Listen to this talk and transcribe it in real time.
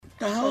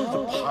Oh,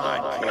 the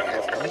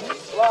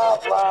podcast. Blah,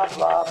 blah,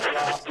 blah,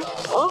 blah,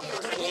 blah.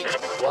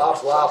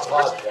 Blah, blah,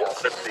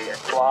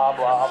 podcast. Blah,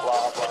 blah,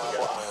 blah, blah,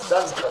 blah.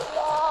 Sounds good.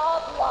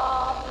 Blah,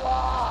 blah,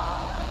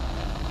 blah.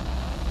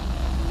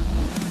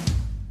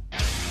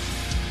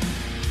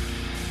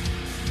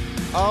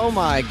 Oh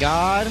my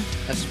God,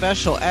 a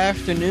special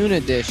afternoon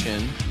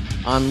edition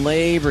on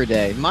Labor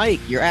Day. Mike,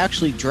 you're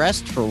actually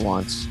dressed for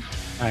once.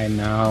 I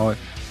know. It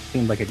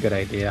seemed like a good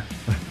idea.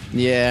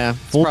 Yeah,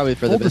 it's probably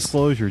for the full best.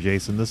 disclosure,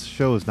 Jason, this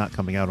show is not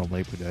coming out on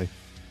Labor Day.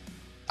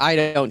 I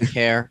don't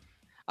care.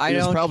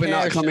 It's probably care,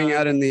 not coming Sean.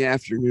 out in the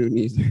afternoon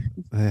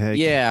either.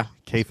 Yeah.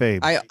 Kayfabe.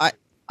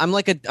 I'm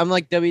like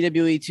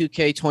WWE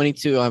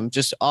 2K22. I'm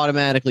just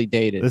automatically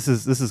dated. This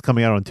is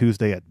coming out on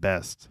Tuesday at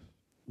best.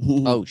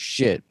 Oh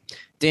shit.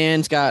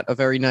 Dan's got a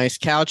very nice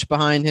couch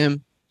behind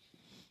him.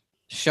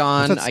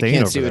 Sean, What's that I stain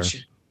can't over see there?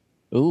 what.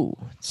 Ooh,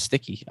 it's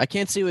sticky. I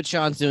can't see what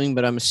Sean's doing,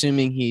 but I'm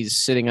assuming he's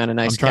sitting on a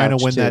nice I'm trying couch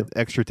to win too. that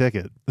extra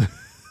ticket.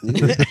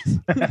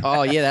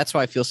 Oh yeah, that's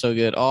why I feel so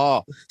good.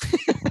 Oh.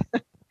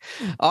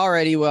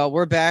 Alrighty, well,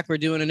 we're back. We're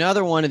doing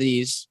another one of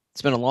these.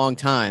 It's been a long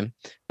time,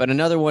 but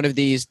another one of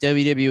these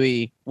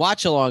WWE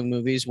watch-along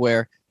movies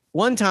where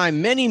one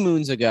time, many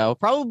moons ago,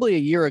 probably a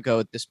year ago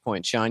at this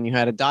point, Sean, you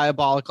had a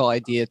diabolical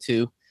idea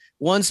to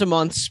once a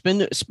month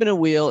spin a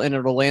wheel and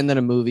it'll land in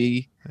a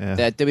movie Yeah.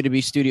 that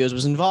WWE Studios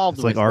was involved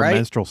It's with, like our right?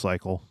 menstrual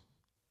cycle.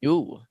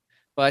 Ooh.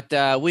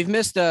 But we've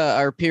missed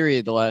our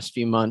period the last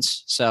few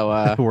months,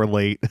 so We're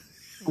late.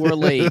 we're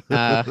late.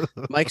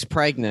 Mike's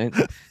pregnant.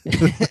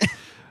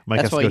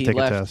 Mike That's has to why go he take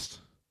left. a test.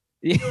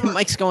 Yeah,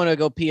 Mike's going to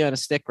go pee on a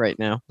stick right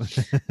now.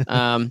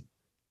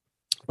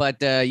 But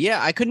yeah,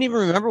 I couldn't even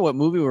remember what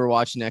movie we were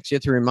watching next. You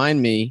have to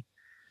remind me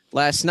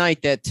last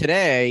night that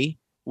today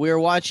we were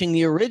watching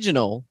the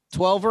original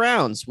 12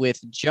 Rounds with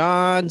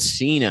John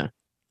Cena.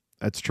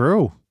 That's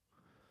true.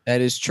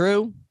 That is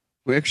true.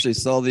 We actually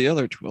saw the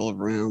other 12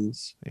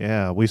 rounds.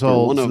 Yeah, we Or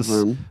saw one of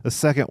them the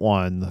second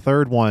one. The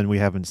third one we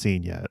haven't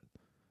seen yet.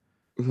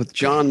 with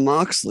John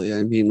Moxley.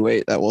 I mean,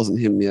 wait, that wasn't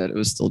him yet. It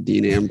was still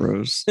Dean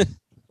Ambrose.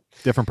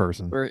 Different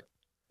person. Where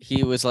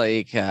he was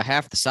like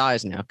half the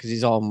size now because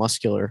he's all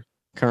muscular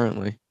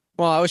currently.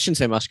 Well, I shouldn't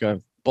say muscular,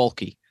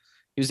 bulky.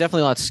 He was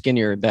definitely a lot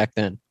skinnier back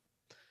then.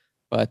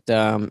 But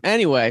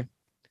anyway,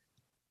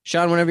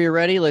 Sean, whenever you're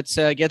ready, let's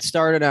get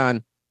started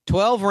on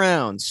 12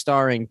 Rounds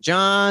starring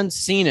John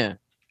Cena,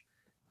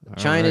 All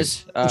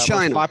China's most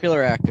China.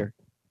 popular actor.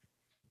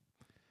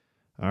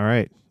 right. All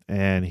right.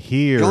 And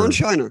here John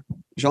China.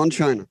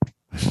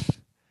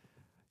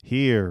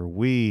 here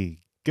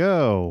we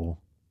go.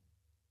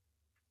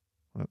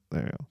 Oh,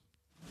 there you go.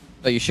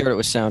 Oh, you shared it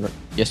with sound.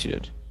 Yes, you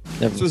did.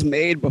 Never This was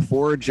made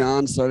before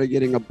John started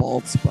getting a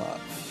bald spot.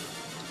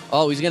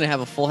 Oh, he's going to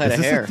have a full head Is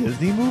of this hair. a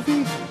Disney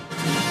movie?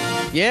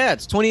 Yeah,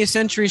 it's 20th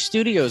Century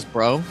Studios,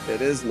 bro.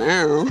 It is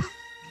now.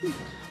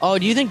 Oh,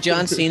 do you think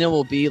John Cena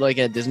will be like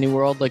at Disney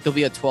World? Like there'll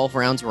be a 12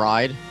 rounds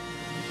ride?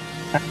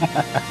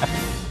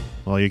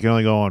 Well, you can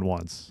only go on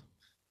once.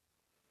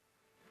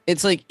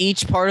 It's like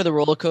each part of the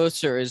roller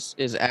coaster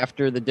is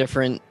after the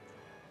different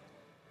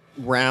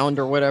round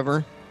or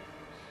whatever.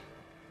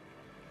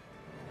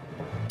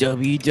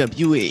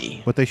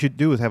 WWE. What they should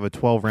do is have a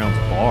 12 rounds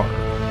bar.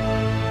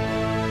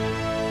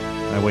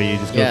 That way you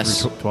just go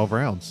Yes. through 12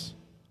 rounds.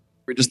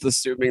 We're just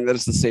assuming that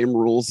it's the same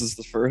rules as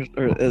the first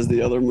or as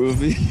the other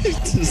movie.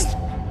 Just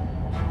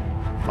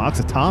Fox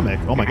Atomic.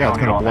 Oh my God,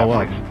 it's going to blow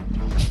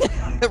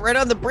up. Right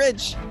on the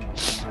bridge.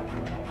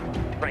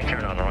 Right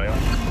turn on Royal.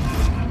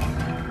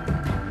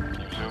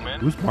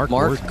 Who's Mark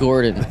Mark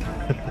Gordon? Gordon.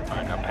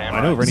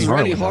 I know Rennie It's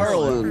Rennie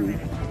Harlan.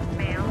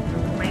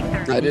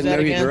 Harlan. I didn't that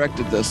know he again?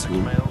 directed this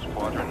one. Males,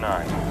 quadrant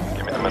 9.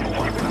 Give me the middle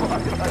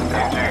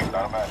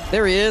one.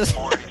 There he is.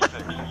 46,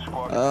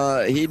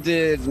 squad. He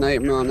did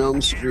Nightmare on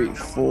Elm Street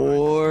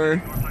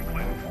 4.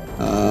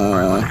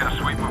 Let's get a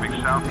sweep moving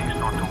southeast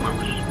on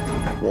Toulouse.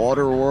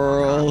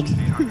 Waterworld.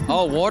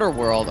 Oh,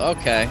 Waterworld.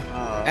 Okay.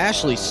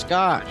 Ashley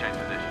Scott. Change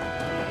position.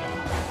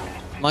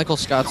 Michael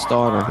Scott's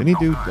daughter. Didn't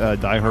he do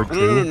Die Hard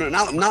 2? No,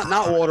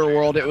 not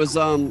Waterworld. It was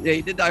yeah,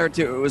 he did Die Hard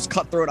 2. It was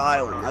Cutthroat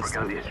Island. That's the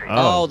one.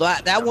 Oh,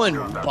 that one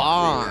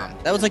bombed.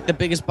 That was like the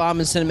biggest bomb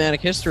in cinematic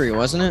history,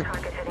 wasn't it?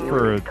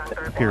 For a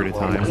period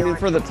of I time. mean,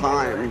 for the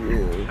time,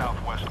 yeah.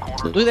 Southwest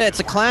corner. Look at that, it's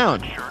a clown.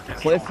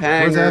 Cliffhanger.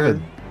 Where's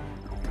Evan?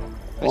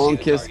 Long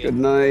Kiss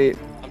Goodnight.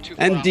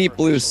 And Deep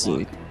Blue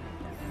Sea.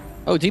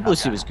 Oh, Deep Blue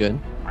Sea was good.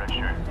 Red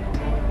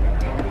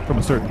shirt. From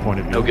a certain point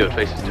of view. No good,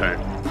 faces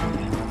turned.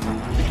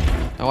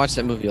 I watched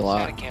that movie a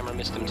lot. Camera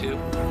missed him too.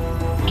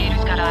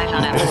 Gator's got eyes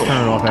on Just him.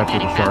 turn it off after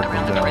the Heading shark back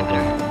around comes the out right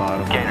there. at the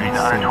bottom. Gator, he's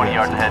 120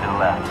 yards ahead to the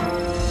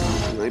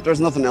left. Like, there's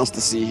nothing else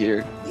to see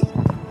here.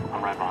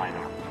 I'm right behind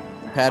him.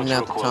 Padding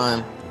out the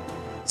time.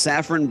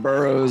 Saffron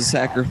Burrows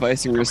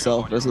sacrificing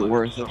herself isn't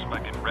worth it.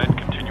 Suspect in red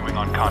continuing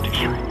on Conti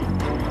Street.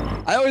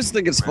 I always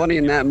think it's funny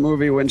in that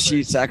movie when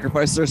she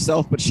sacrificed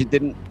herself, but she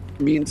didn't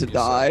mean to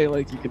die.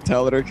 Like, you could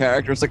tell that her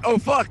character was like, oh,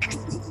 fuck.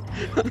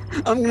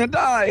 I'm gonna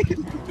die.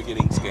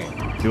 Beginnings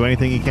game. Do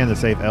anything you can to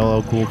save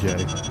LL Cool J.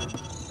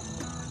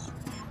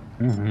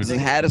 Mhm. His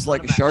hat is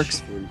like a shark's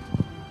fin.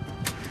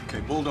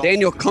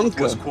 Daniel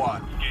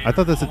Kunka. I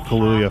thought that said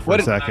Kaluuya for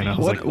a second. I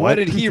was like, what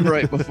did he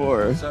write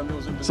before?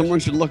 Someone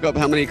should look up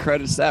how many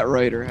credits that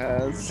writer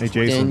has. Hey,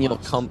 Jason. Daniel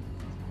Kunka.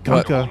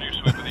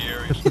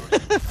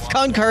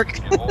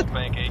 Kunkirk. All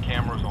bank A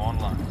cameras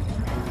online.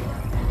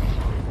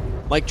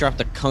 Mike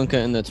dropped a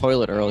kunka in the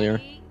toilet earlier.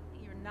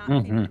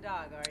 A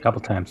couple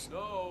times.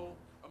 No,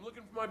 I'm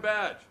looking for my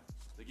badge.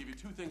 They give you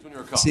 2 things when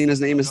you're a cop. Seeing his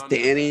name is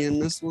Danny in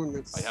this one,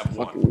 that's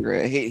fucking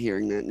great. I hate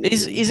hearing that name.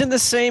 He's in the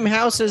same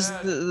house as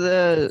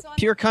the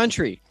Pure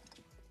Country.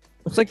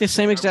 Looks like the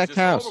same exact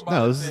house.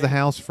 No, this is the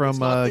house from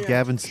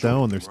Gavin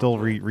Stone. They're still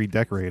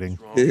redecorating.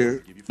 Yeah.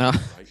 No.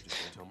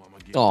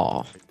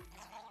 Aw.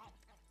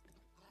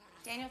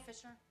 Daniel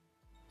Fisher.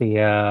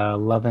 The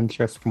love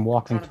interest from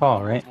Walking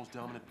Tall, right?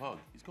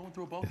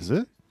 Is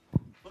it?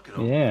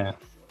 Yeah.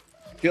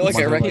 I feel like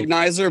I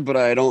recognize her, but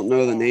I don't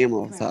know the name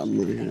off the top of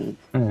my head.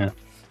 Yeah.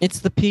 It's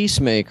the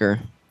Peacemaker.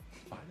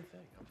 The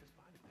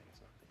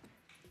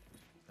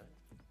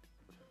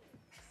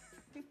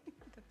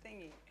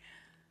thingy.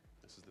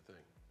 This is the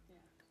thing.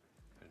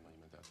 I didn't know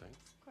you meant that thing.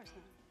 Of course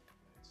not.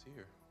 It's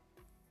here.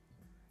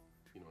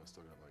 You know, I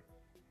still got like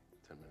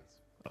 10 minutes.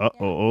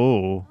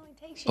 Oh.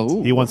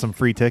 Oh. He wants some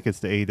free tickets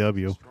to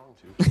AEW.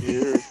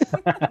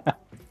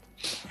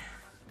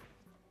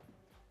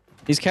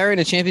 He's carrying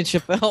a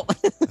championship belt.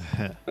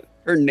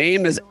 Her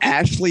name is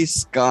Ashley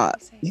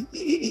Scott.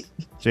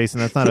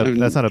 Jason, that's not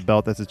a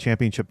belt. That's a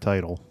championship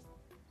title.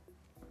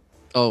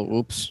 Oh,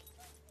 oops.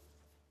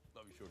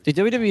 Did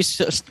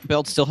WWE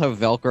belt still have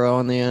Velcro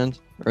on the end,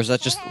 or was that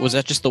just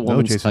the No,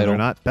 woman's Jason, title? they're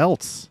not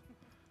belts.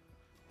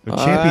 They're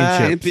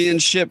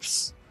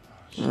championships.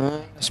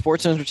 Championships.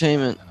 Sports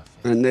entertainment.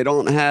 And they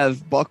don't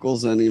have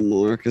buckles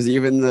anymore because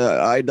even the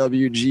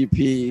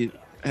IWGP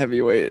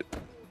heavyweight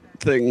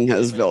thing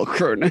has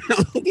Velcro now.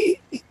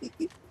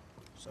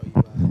 So you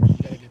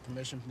gotta get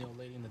permission from the old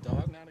lady and the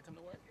dog now to come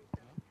to work?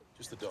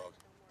 Just the dog.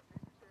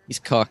 He's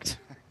cucked.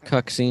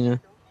 Cuck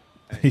Cena.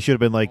 He should have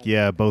been like,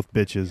 yeah, both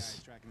bitches.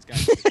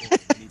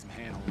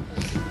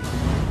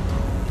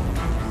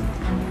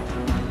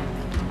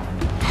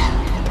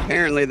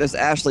 Apparently, this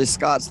Ashley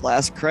Scott's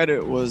last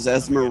credit was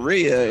as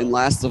Maria in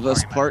Last of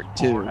Us Part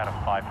 2. Out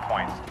of 5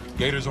 points.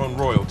 Gators on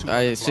Royal.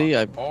 I see.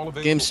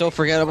 Game's so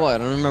forgettable. I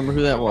don't remember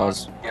who that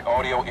was. Get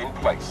audio in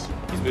place.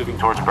 He's moving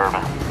towards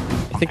Bourbon.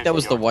 I think that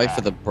was the wife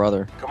of the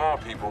brother. Come on,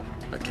 people.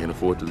 I can't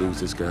afford to lose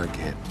this guy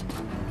again.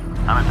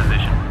 I'm in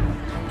position.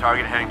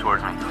 Target heading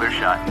towards me. Clear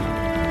shot.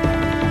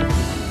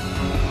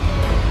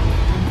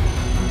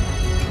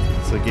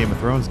 It's a Game of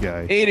Thrones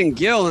guy. Aiden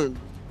Gillen.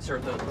 Sir,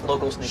 the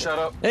locals need. Shut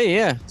up. Hey,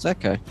 yeah, it's that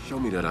guy. Show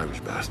me that Irish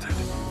bastard.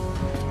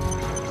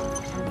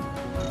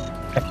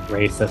 That's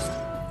racist.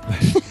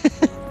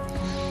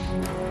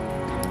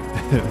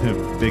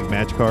 Big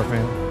match car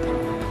fan.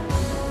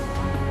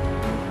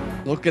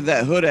 Look at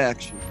that hood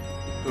action.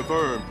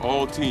 Confirm,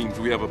 all teams,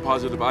 we have a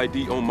positive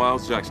ID on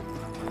Miles Jackson.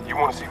 You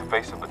want to see the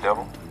face of the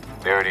devil?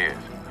 There it is.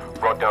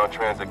 Brought down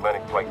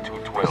transatlantic flight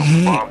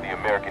 212, bombed the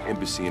American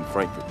embassy in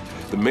Frankfurt.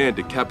 The man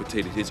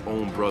decapitated his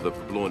own brother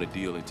for blowing a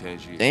deal in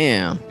Tangier.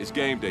 Damn. It's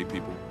game day,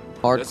 people.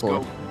 Hardcore. Let's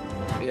go.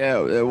 Yeah,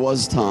 it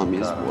was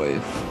Tommy's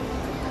wife.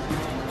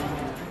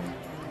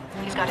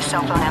 He's got his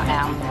cell phone out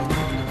now.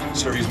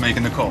 Sir, he's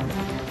making the call.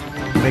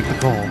 Make the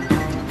call.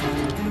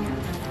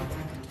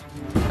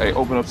 Hey,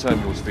 open up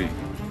Samuel's feed.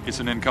 It's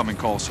an incoming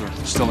call, sir.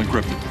 Still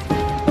encrypted.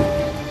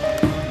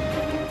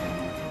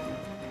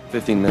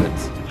 15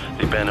 minutes.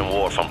 The abandoned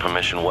wharf on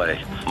Permission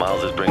Way.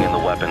 Miles is bringing the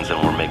weapons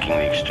and we're making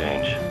the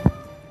exchange.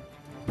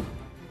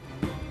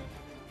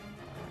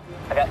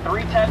 I got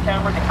 3 TAD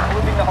cameras,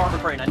 including the harbor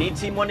crane. I need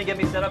Team 1 to get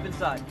me set up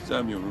inside.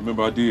 Samuel,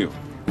 remember our deal.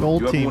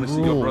 Gold You ever team want to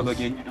see your rules. brother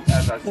again, you do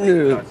as I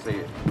say, and I say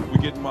it. We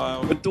get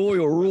Miles. But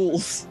Doyle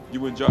rules.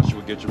 You and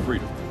Joshua get your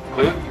freedom.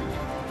 Clear?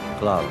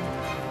 Cloud.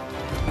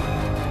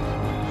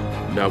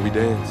 Now we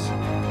dance.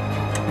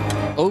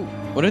 Oh,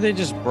 what if they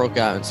just broke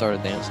out and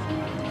started dancing?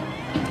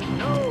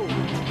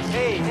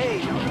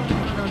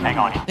 Hang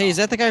on. Hey, is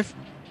that the guy?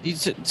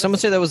 Someone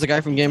said that was the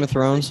guy from Game of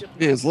Thrones.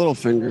 Yeah, it's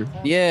Littlefinger.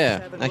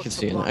 Yeah, I can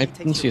see it. I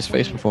didn't see his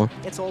face before.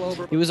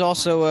 He was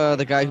also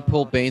the guy who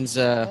pulled Bane's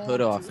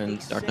hood off in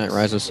Dark Knight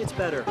Rises. It's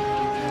better.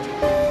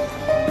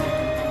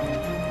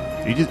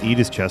 Did he just eat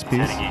his chess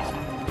piece?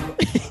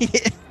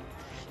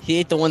 He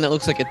ate the one that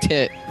looks like a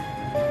tit.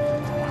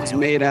 It's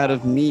made out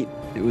of meat.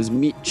 It was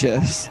meat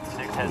chess.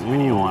 I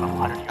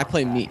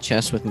play meat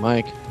chess with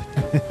Mike.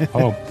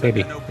 Oh,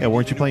 baby. Yeah,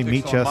 weren't you playing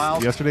meat chess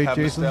yesterday,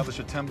 Jason? Establish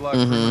a 10-block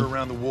Mhm. perimeter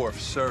around the wharf,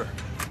 sir.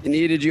 He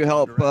needed you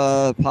help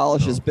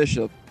polish his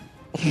bishop.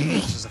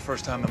 This is the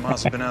first time that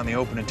Miles has been out in the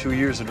open in 2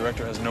 years. The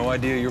director has no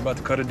idea you're about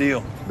to cut a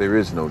deal. There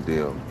is no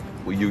deal.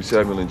 We use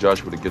Samuel and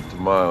Joshua to get to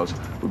Miles.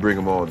 We bring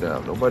them all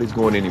down. Nobody's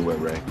going anywhere,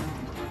 Ray.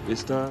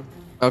 This time,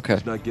 Okay.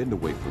 he's not getting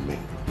away from me.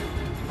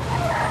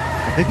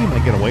 I think he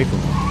might get away from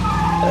him.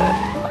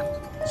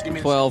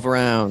 12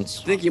 rounds.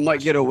 I think you might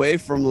get away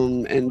from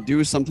him and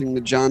do something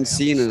to John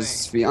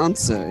Cena's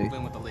fiance.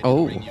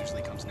 Oh.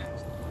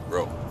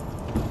 Bro,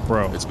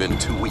 Bro, it's been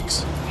 2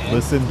 weeks.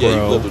 listen, Yeah, you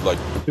bro. lived with like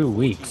 2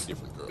 weeks.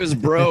 different girls. was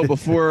Bro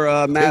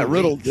before Matt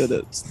Riddle did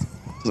it.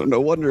 So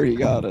no wonder he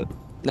got it.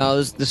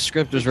 No, the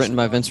script was written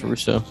by Vince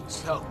Russo.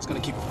 So, it's gonna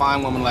keep a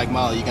fine woman like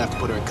Molly. You're gonna have to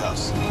put her in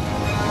cuffs.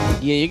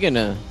 Yeah, you're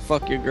gonna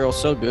fuck your girl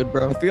so good,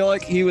 bro. I feel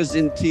like he was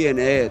in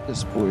TNA at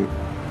this point.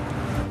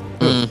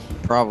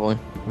 Probably.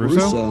 Russo?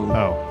 Russo.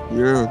 Oh.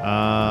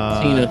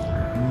 Yeah. Tina.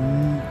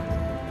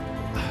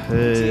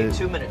 See you in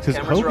 2 minutes. Because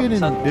Cameras are up Hogan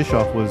inside. and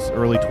Bischoff was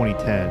early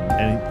 2010,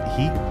 and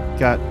he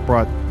got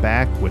brought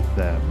back with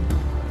them.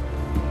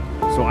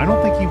 So I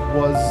don't think he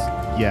was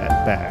yet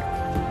back.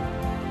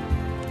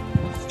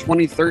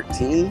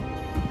 2013?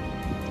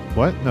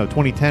 What? No,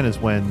 2010 is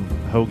when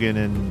Hogan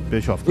and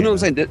Bischoff Oh, came no, I'm out.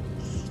 saying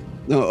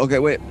no. Okay,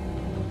 wait.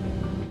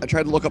 I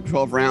tried to look up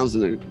 12 rounds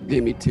and it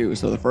gave me 2.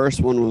 So the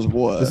first one was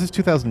what? This is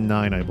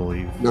 2009, I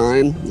believe.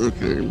 9.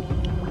 Okay.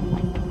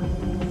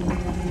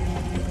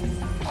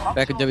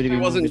 Back at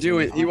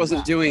WWE. He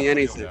wasn't doing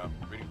anything.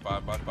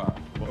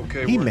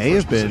 Okay, He we're in may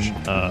have first been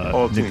position.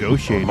 All teams,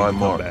 negotiating on to my come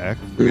mark. back,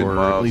 Me and or at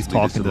Miles least lead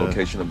us talking to the to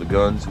location of the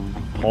guns.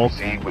 Hulk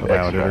with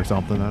about it or expect.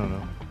 something. I don't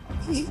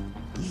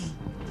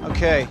know.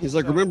 Okay. He's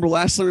like, remember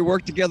last time we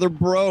worked together,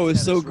 bro?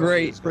 It's so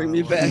great. Bring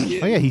me back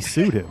in. Oh yeah, he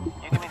sued him.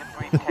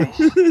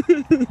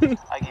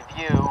 I give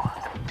you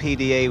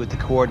PDA with the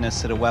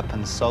coordinates to the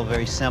weapons. So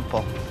very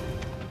simple.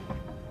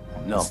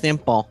 No.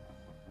 Simple.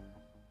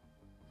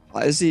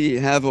 Why does he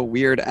have a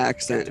weird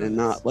accent and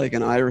not like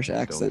an Irish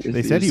accent? If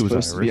They said he was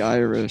supposed to be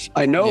Irish.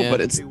 I know, Yeah.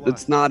 but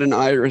it's not an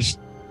Irish.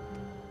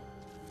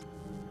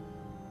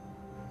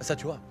 I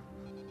set you up.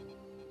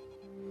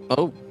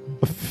 Oh,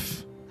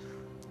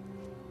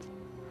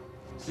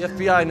 The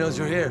FBI knows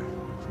you're here.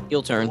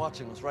 heel turn.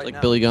 Watching us right Like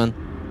now. Billy Gunn.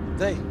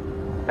 They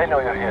know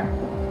you're here.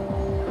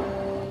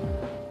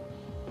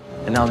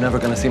 And now I'm never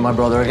gonna see my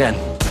brother again.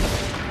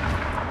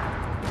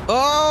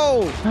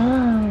 Oh!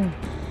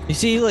 You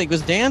see, he like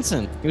was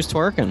dancing. He was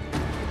twerking.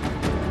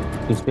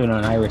 He's doing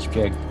an Irish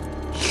jig.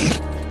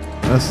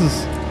 This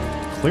is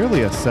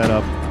clearly a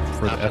setup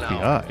for the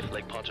FBI.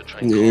 Lake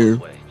Pontchartrain Yeah.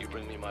 Causeway. You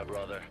bring me my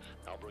brother,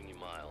 I'll bring you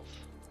Miles.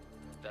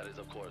 That is,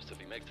 of course, if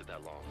he makes it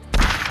that long.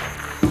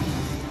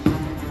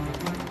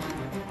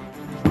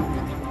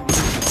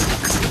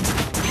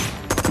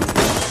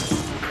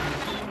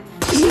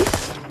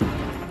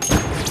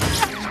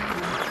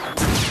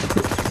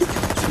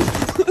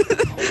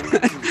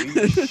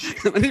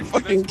 How many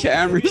fucking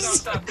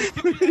cameras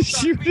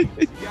shooting?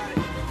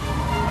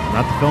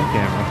 Not the film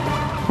camera.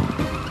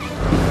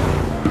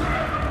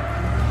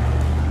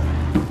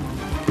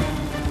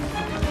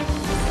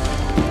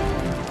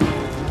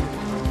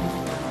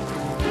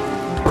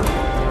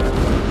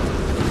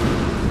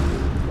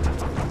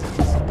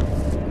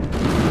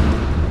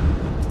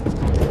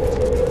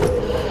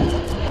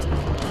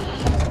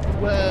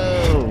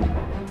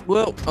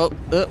 Whoa! Oh,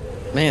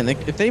 man!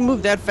 If they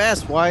move that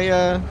fast, why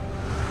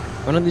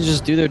don't they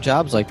just do their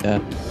jobs like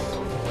that?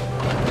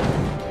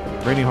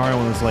 Randy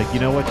Harlan was like, you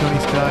know what, Tony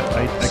Scott,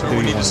 I So can we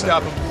do need you to one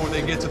stop thing. him before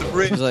they get to the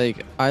bridge. He's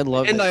like, I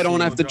love. And that I don't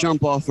scene. have to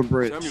jump off a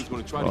bridge. Samuel's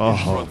gonna try to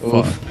Oh, get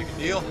you fuck. Make a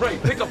deal. Ray,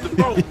 pick up the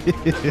rope.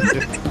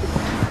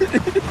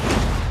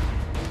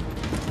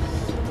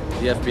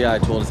 The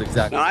FBI told us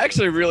exactly. No, I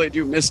actually really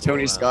do miss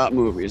Tony Scott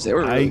movies. They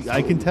were really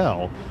I can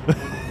tell.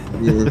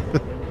 Yeah.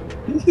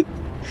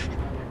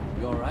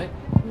 You all right?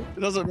 It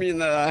doesn't mean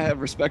that I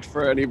have respect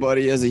for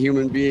anybody as a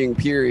human being,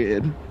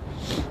 period.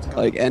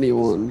 Like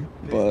anyone,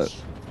 but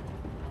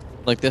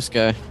Like this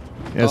guy.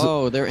 Yeah,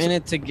 Oh, they're in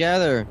it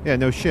together. yeah,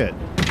 no shit.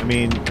 I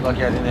mean,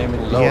 Lucky I didn't aim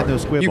any he lower. had no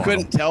squib you on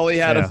couldn't him. tell he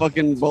had Yeah. a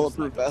fucking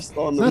bulletproof vest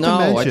on. Not to No,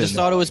 I mention- just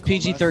thought it was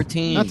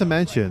PG-13. Not to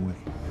mention,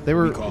 they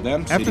were call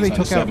them after they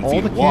cities took under out all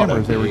 7 the feet of water.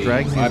 cameras, they were Hey,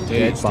 dragging 5 his days,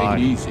 dead take it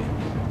body. easy.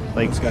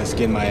 Like, This guy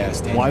skinned my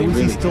ass. Damn, why they was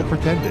he really still killed him.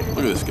 pretending? Look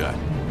at this guy.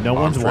 No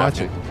one's Armed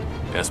watching.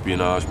 trafficking,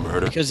 espionage,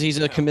 murder. Because he's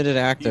a committed He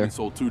actor. even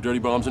sold 2 dirty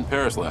bombs in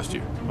Paris last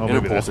year. Oh, maybe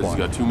Interpol that's says he's why.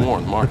 got 2 more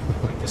on the market.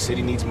 The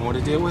city needs more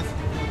to deal with.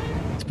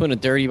 He's putting a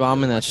dirty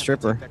bomb in that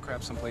stripper. That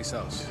crap someplace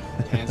else.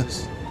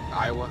 Kansas,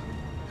 Iowa.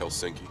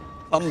 Helsinki.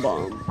 Thumb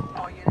bomb.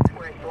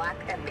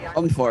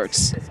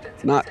 Farts.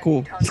 Not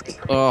cool.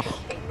 Oh,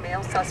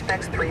 Male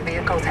suspects, 3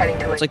 vehicles heading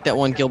to it's like that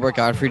one Gilbert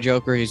Godfrey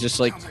Joker. He's just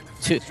like,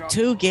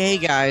 two gay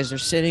guys are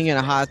sitting in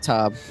a hot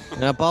tub,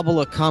 and a bubble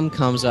of cum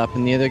comes up,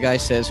 and the other guy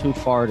says, "Who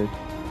farted?"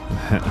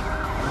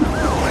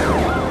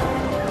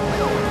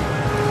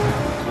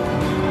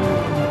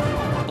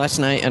 Last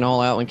night and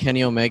All Out, when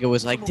Kenny Omega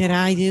was like, "Did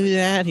I do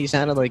that?" He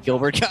sounded like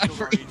Gilbert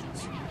Godfrey.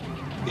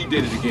 He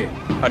did it again.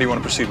 How do you want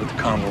to proceed with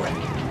the convoy?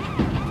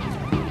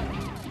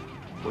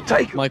 We'll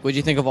take him. Mike, what'd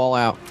you think of All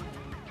Out?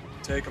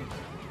 Take him.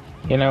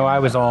 You know, I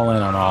was all in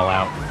on All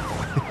Out.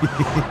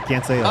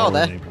 Can't say Oh, all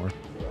that- anymore.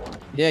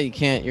 Yeah, you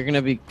can't. You're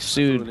gonna be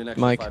sued,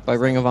 Mike, by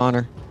Ring of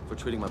Honor. For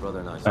treating my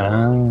brother nice.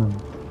 Oh.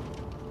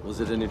 Was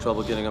it any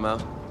trouble getting him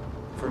out?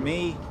 For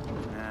me,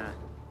 nah.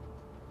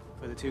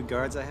 For the 2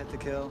 guards I had to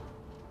kill,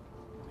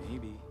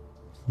 maybe.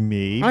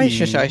 Maybe. Aye,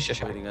 shush, aye,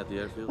 shush, aye. Waiting at the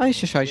airfield? Aye,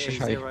 shush, aye, Yeah, shush,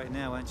 he's aye. there right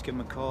now. Why don't you give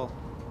him a call?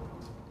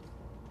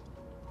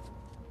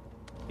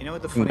 You know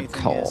what the Give him funny a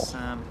thing call. is,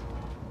 Sam?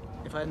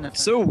 If I hadn't have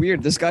So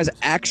weird. This guy's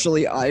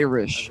actually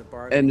Irish,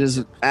 and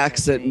his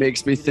accent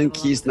makes me think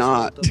he's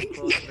not.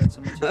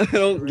 I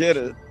don't get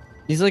it.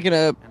 He's like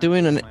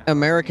doing an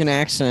American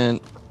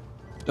accent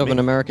of an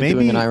American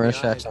doing an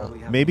Irish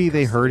accent. Maybe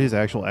they heard his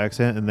actual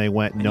accent and they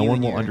went, "No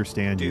one will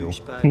understand you."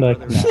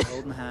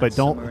 But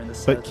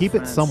keep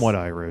it somewhat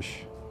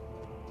Irish.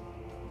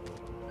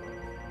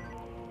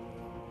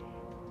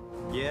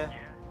 Yeah.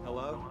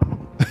 Hello.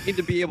 You need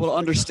to be able to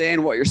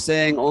understand what you're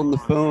saying on the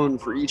phone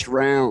for each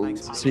round,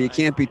 so you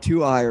can't be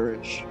too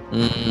Irish.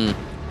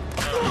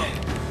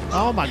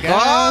 Oh my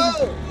God!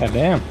 God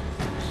damn.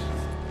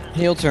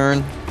 Heel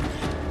turn.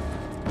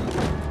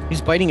 He's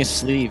biting his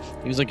sleeve.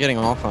 He was like getting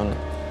off on it.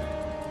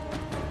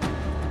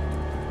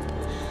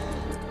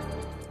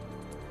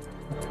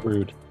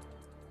 Rude.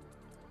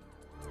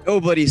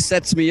 Nobody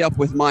sets me up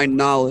with my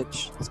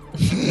knowledge.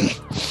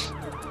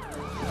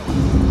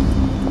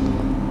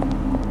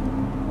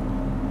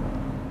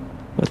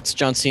 That's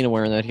John Cena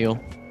wearing that heel.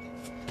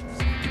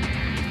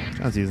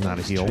 John Cena's not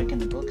a heel. Trick in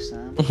the books,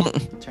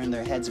 turn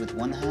their heads with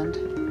one hand,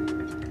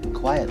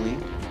 quietly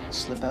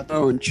slip out.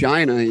 Oh, in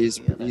China, he's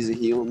a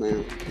heel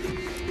now.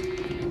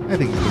 I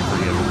think he's been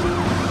forgiven.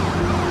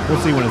 We'll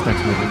see when his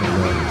next movie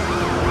comes out.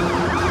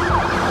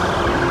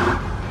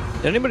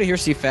 Did anybody here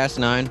see Fast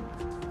 9?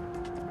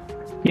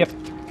 Yep.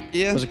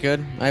 Yeah. Was it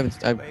good? I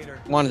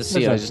wanted to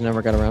see it. I just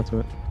never got around to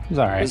it. It's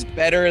all It right. was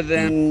better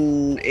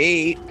than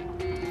 8.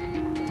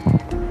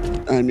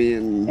 I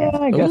mean, Yeah,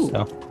 I guess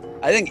so.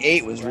 I think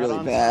 8 was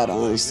really bad,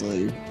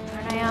 honestly.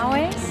 Aren't I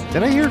always?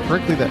 Did I hear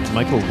correctly that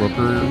Michael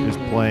Rooker is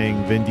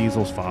playing Vin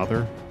Diesel's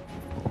father?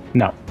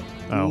 No.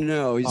 Oh.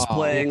 No, he's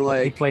playing He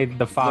like played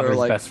the father's their,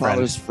 like, best friend.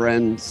 father's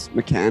friend's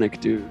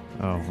mechanic dude.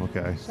 Oh,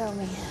 okay. Show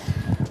me.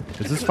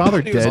 Is his father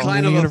He was dead in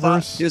kind the of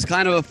universe? he was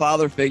kind of a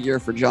father figure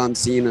for John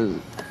Cena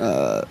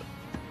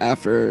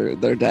after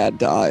their dad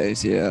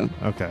dies. Yeah.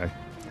 Okay.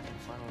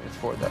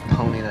 For that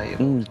pony that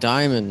you.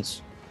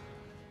 Diamonds.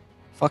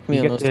 Fuck me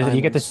You on get, those to, diamonds.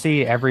 you get to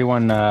see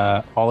everyone,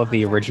 all of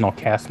the original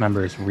cast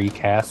members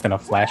recast in a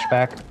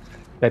flashback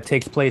that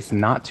takes place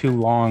not too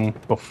long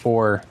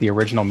before the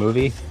original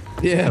movie.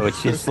 Yeah. So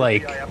it's just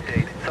like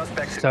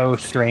so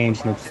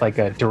strange, and it's like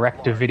a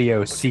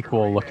direct-to-video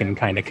sequel-looking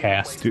kind of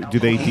cast. Do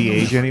they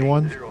de-age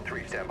anyone?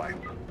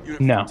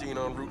 No.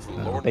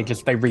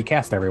 They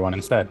recast everyone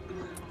instead.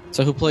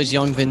 So who plays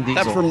young Vin Diesel?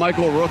 Except for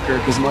Michael Rooker,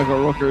 because Michael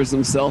Rooker is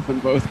himself in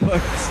both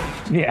books.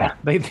 Yeah,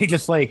 they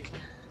just like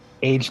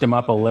aged him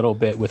up a little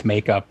bit with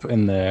makeup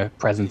in the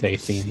present day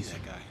scenes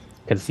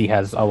because he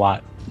has a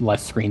lot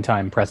less screen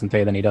time present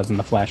day than he does in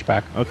the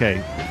flashback.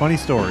 Okay, funny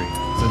story.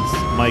 Since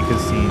Mike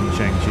has seen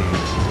Shang-Chi,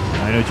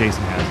 I know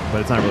Jason hasn't, but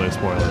it's not really a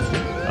spoiler.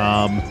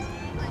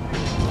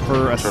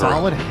 For a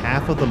solid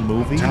half of the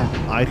movie,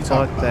 I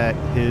thought that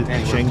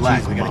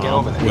Shang-Chi's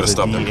mom was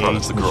a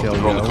de-aged Michelle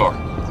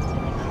Yeoh.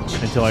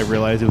 Until I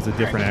realized it was a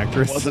different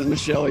actress. It wasn't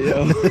Michelle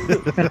Yeoh.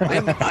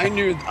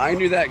 I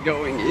knew that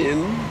going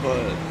in,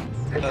 but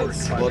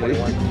that's funny.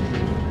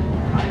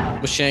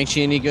 Was Shang-Chi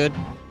any good?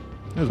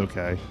 It was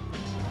okay.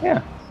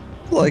 Yeah.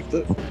 I liked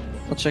it.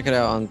 I'll check it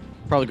out on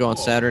probably go on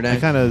Saturday. I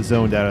kind of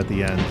zoned out at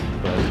the end,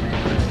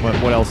 but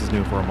what else is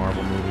new for a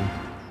Marvel movie?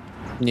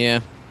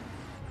 Yeah.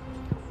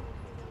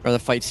 Are the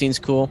fight scenes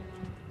cool?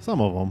 Some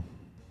of them.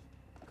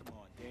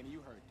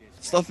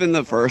 Stuff in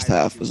the first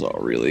half was all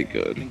really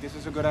good. Think this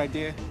is a good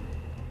idea?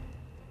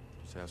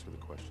 Just ask her the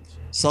questions.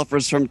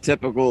 Suffers from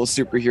typical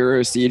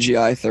superhero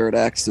CGI third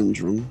act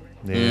syndrome.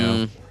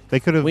 Yeah. They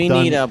could have We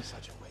done, need a.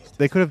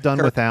 They could have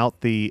done without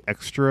the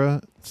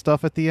extra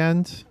stuff at the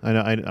end. I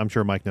know. I'm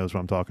sure Mike knows what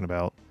I'm talking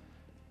about.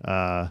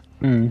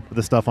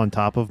 The stuff on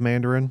top of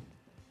Mandarin,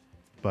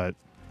 but.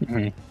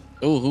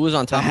 Oh, who was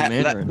on top of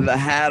Mandarin? The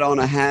hat on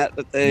a hat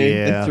that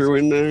they threw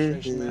in there.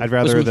 I'd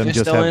rather them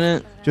just Mephisto in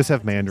it?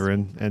 have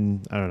Mandarin,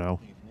 and I don't know.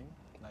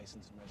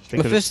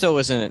 Mephisto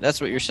was in it. That's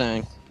what you're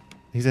saying.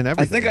 He's in I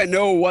everything. think I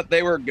know what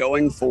they were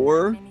going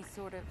for,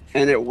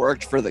 and it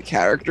worked for the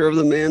character of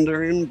the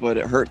Mandarin, but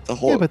it hurt the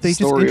whole Yeah, but they just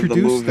story of the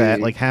introduced movie.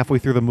 that like halfway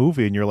through the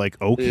movie, and you're like,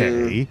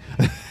 okay.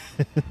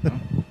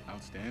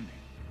 Outstanding.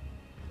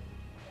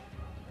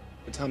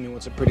 But tell me,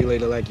 what's a pretty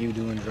lady like you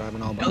doing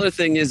driving all by? The other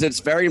thing is, it's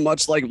very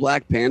much like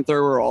Black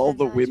Panther, where all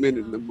the women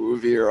in the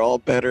movie are all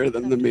better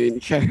than the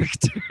main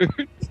character.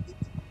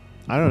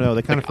 I don't know.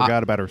 They kind of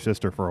forgot about her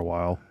sister for a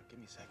while.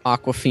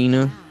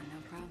 Aquafina.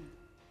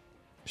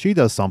 She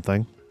does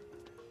something.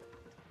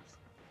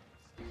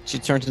 She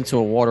turns into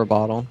a water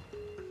bottle.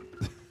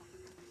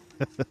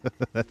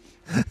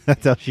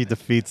 That's how she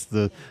defeats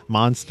the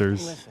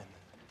monsters.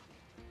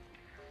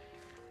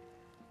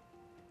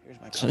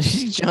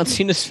 John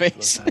Cena's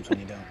face.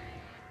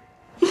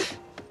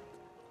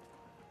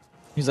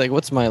 He's like,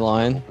 "What's my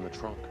line?" Open the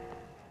trunk.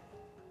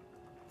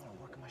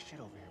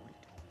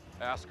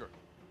 Ask her.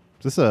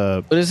 Is this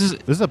a This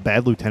is a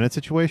bad lieutenant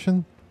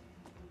situation?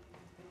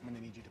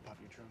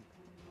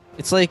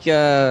 It's like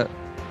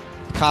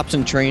cops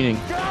in training.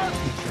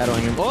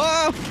 Shadowing him.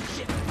 Whoa!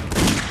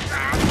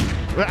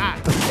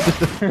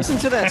 Listen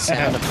to that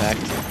sound effect.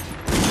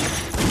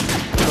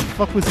 What the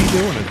fuck was he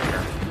doing in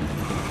there?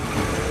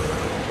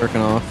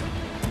 jerking off.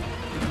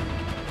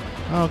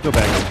 I'll go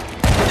back.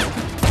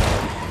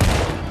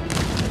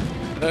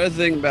 The other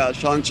thing about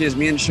Shang-Chi is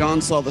me and Sean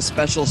saw the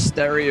special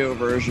stereo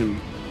version.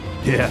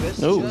 Yeah.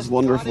 Oh, it was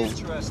wonderful.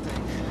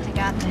 I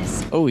got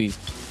this. Oh, he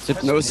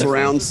no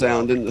surround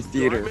sound in the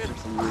theater.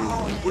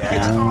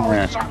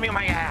 Shut me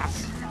my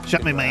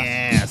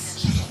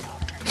ass.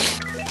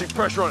 Keep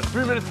pressure on it.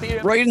 3 minutes to the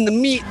end. Right in the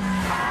meat.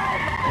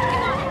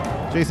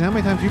 Jason, how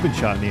many times have you been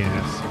shot in the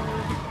ass?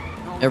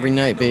 every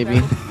night,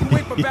 baby.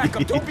 Wait for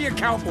backup. Don't be a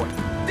cowboy.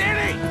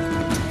 Danny!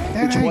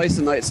 Twice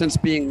a night since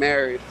being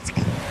married.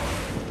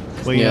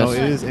 Well, you know,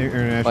 it is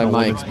International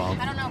Women's Month.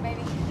 I don't know,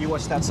 baby. You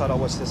watch that side, I'll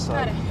watch this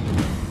side.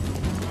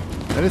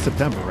 That is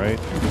September, right?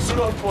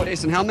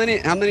 Jason, how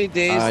many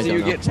days do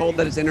you get told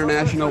that it's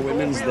International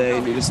Women's Day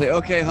and you just say,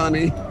 okay,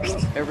 honey?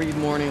 Every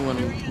morning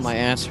when my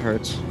ass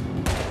hurts.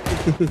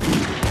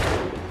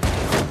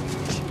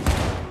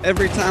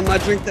 Every time I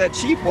drink that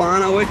cheap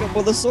wine, I wake up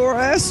with a sore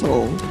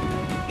asshole.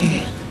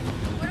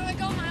 Where do I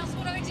go, Miles?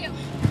 What do I do?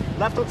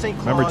 Left on St.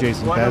 Claude. Remember,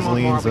 Jason, right on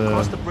Vaseline's Marvin,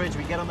 across the bridge,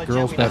 we get on the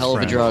girl's jet, we best hell of a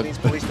friend. drug. Queens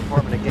Police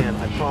Department again,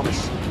 I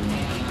promise.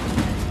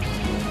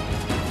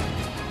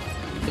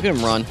 Look at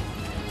him run.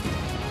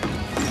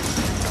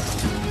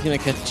 He's gonna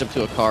catch up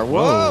to a car.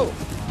 Whoa!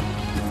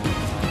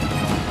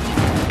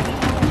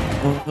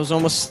 It was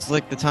almost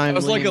like the time. It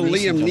was like a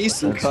Liam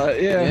Neeson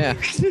cut, yeah.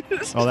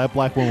 Oh, that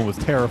black woman was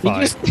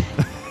terrified.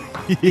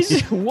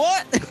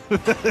 What? You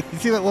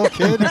see that little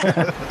kid?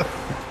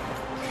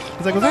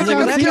 He's like, was that They're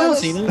gonna John kill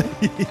Cena? us.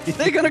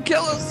 They're gonna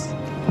kill us.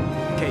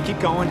 Okay, keep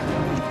going.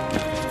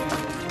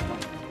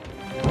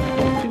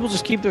 People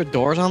just keep their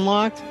doors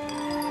unlocked.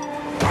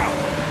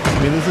 I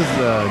mean, this is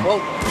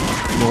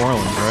New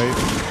Orleans, right?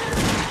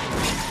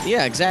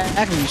 Yeah,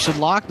 exactly. You should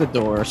lock the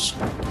doors.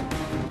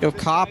 You have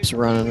cops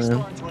running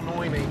in.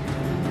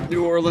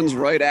 New Orleans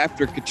right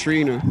after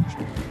Katrina.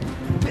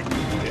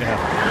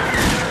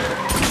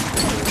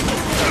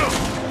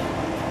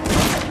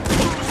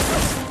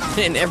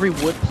 In every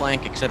wood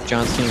plank except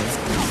John Cena.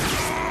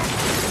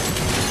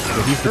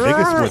 But he's the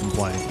biggest wooden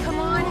plank. Come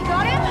on, you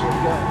got him?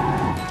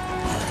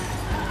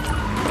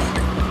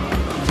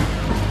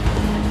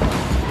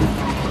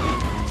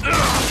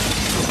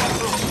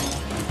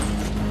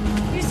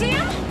 You see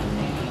him?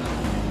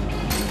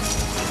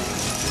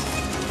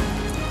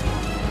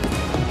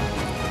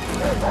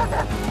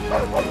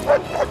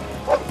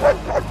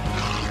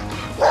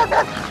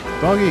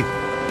 Doggy.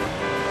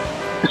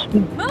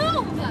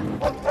 Move!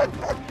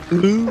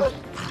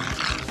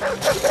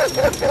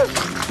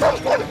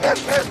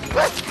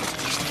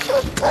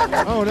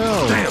 Oh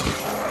no!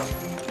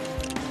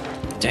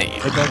 Damn.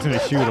 The dog's gonna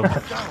shoot him.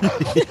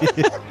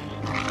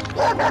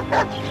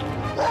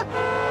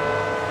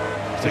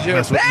 It's like,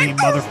 mess with me,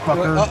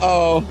 motherfucker.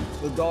 Uh-oh.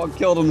 The dog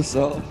killed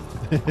himself.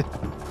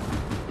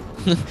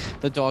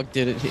 The dog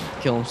did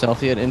kill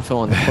himself. He had info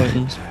on the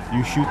Clintons.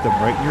 You shoot them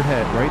right in your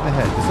head, right in the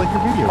head, just like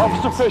your video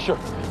games. Officer Fisher,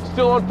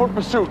 still on foot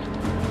pursuit.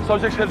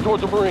 Subject's headed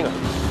towards the marina.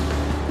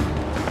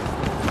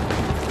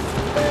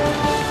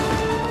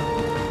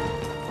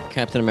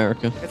 Captain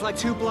America. It's like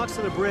 2 blocks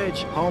to the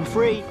bridge. Home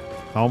free.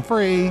 Home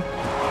free.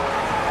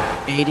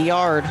 80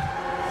 yard.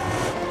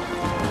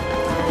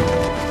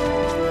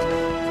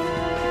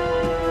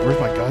 Where's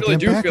my I goddamn really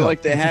do backup? feel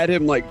like they had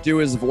him like do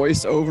his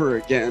voice over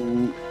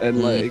again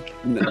and like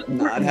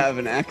not have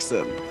an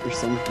accent or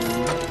something.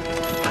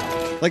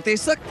 Like they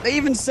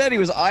even said he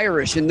was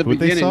Irish in the Would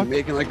they beginning, suck?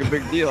 making like a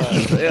big deal out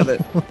of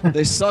it. Yeah,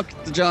 they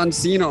sucked John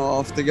Cena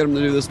off to get him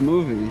to do this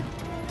movie.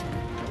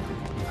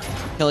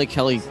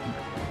 Kelly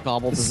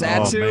gobbled The his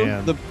Satu,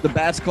 man. the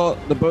boat's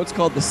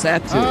called the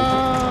Satu.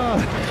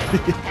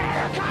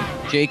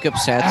 Jacob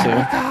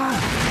Satu.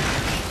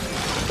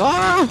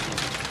 Ah!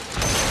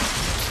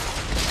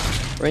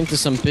 Right into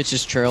some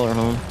bitch's trailer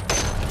home.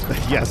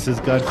 Yes, his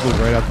gun flew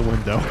right out the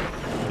window.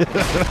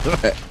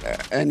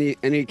 and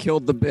he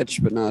killed the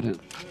bitch, but not him.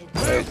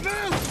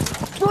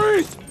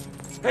 Freeze!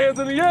 Hands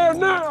in the air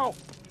now!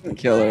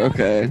 Kill her,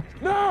 okay.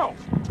 Now!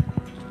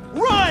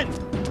 Run!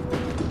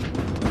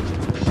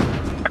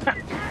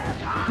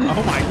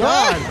 Oh my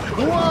god!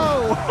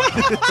 Whoa!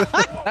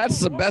 That's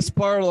the best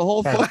part of the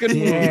whole fucking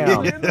movie.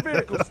 Stay in the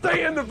vehicle!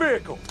 Stay in the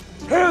vehicle!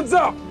 Hands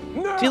up!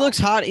 Now! He looks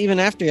hot even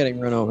after getting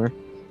run over.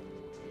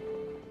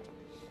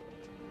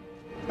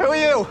 Who are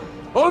you?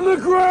 On the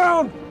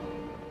ground!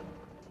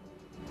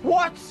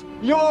 What's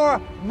your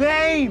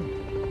name?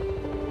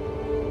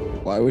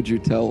 Why would you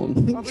tell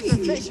him? Officer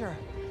Fisher.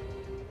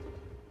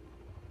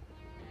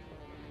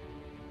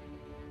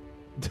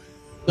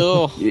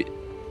 Oh.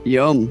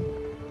 Yum.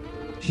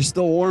 She's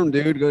still warm,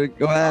 dude.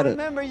 Go at it.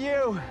 Remember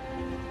you.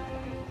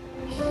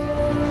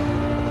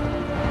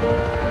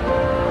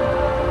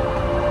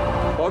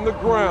 On the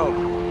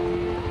ground!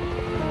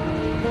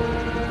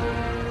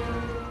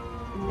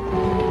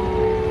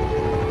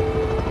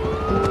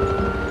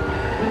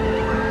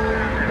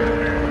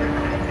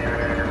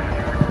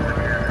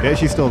 Yeah,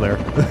 she's still there.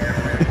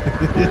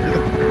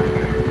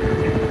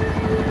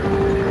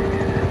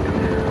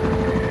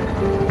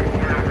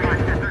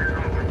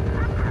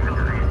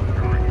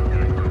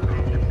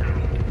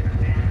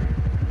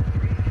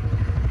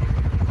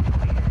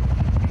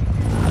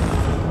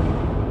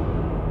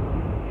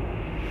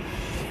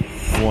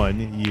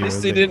 you. At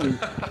least they didn't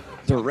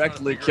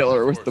directly kill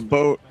her with the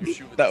boat.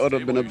 That would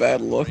have been a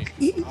bad look.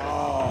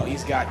 Oh,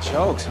 he's got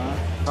jokes, huh?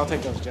 I'll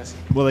take those, Jesse.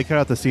 Well, they cut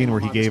out the scene where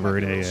he gave her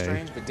an AA.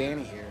 Strange, but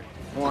Danny here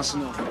wants to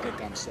know if you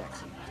think I'm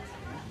sexy.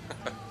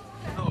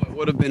 Oh, it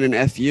would have been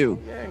an FU.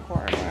 Yeah,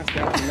 inquire.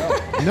 No.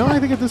 No, I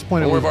think at this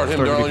point Don't it worry was about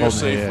him, starting to be darling. You're called an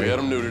safe. AA. We had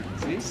him neutered.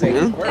 See,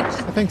 safe works.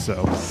 I think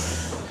so.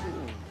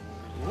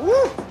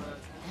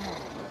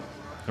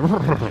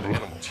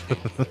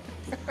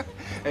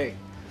 Hey,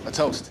 a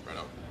toast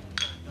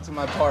to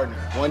my partner.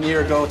 1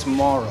 year ago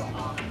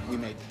tomorrow, we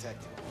made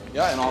detective.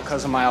 Yeah, and all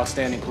because of my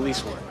outstanding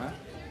police work,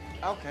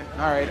 huh? Okay,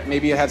 all right.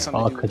 Maybe it had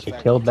something All to do with because the you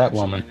fact killed that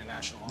you're woman.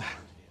 international.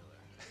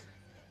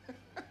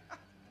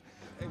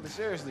 Hey, but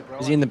seriously, bro.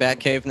 Is he in the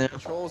Batcave now?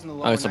 Patrols in the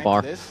Oh, it's a lower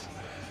bar. ninth of this?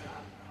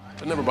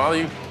 That never bother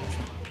you?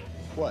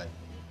 What?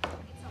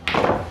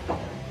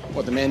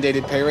 What, the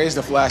mandated pay raise,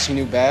 the flashy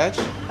new badge?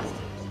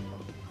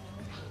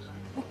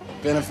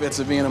 Benefits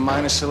of being a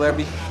minor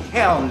celebrity?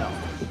 Hell no.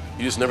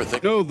 You just never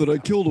think. No, that I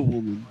killed a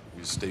woman.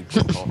 You just stayed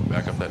calm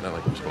back up that night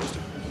like you were supposed to.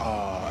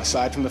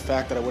 Aside from the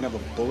fact that I wouldn't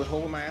have a bullet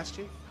hole in my ass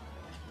cheek?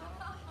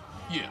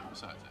 Yeah,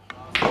 besides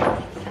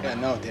that. Yeah,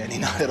 no, Danny,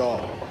 not at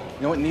all.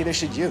 You know what? Neither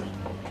should you.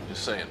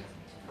 Just saying.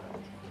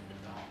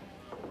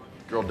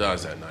 Girl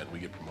dies that night, we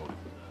get promoted.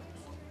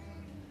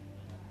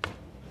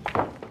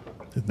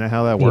 Isn't that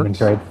how that Even works?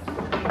 trade.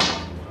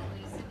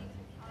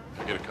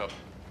 Get a cup.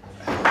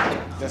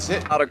 That's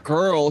it. Not a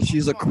girl,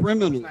 she's a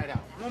criminal.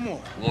 One more.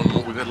 One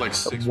more. We've had like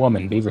 6.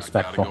 Woman, be Gotta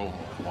respectful. go.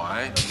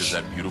 Why? Because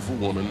that beautiful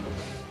woman,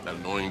 that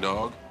annoying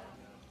dog,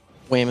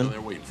 Wayman. they're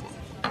waiting for me.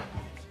 All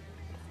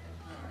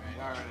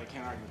right, I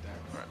can't argue with that.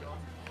 All right,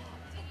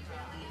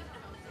 man.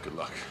 Good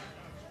luck.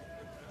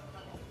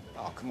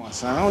 Oh, come on,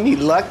 son. I don't need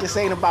luck. This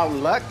ain't about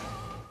luck.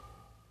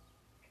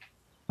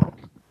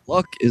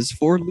 Luck is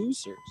for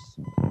losers.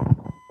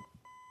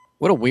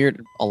 What a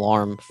weird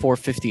alarm.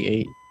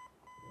 4:58.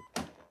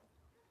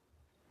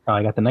 Oh,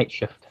 I got the night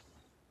shift.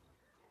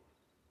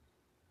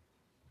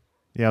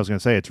 Yeah, I was gonna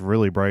say it's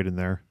really bright in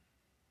there.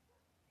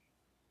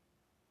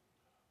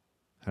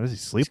 How does he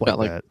sleep He's got,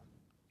 like like- that?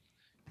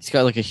 He's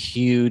got like a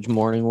huge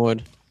morning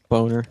wood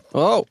boner.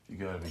 Oh, You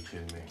gotta be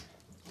kidding me.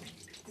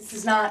 This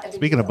is not a big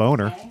Speaking of deal,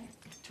 boner. okay?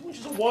 2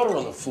 inches of water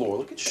on the floor.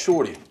 Look at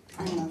Shorty.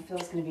 I don't know.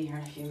 Phil's gonna be here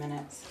in a few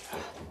minutes.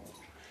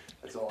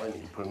 That's all I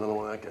need. Put another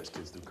one of that guy's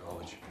kids through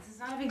college. This is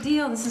not a big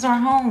deal. This is our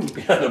home.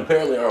 Yeah, and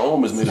apparently our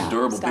home is made of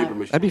durable Stop. paper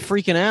mache. I'd be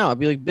freaking out. I'd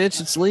be like, bitch,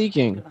 it's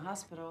leaking. To the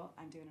hospital.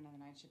 I'm doing another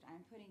night shift.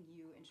 I'm putting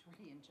you and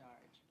Shorty in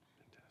charge.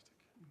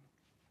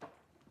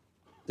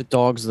 The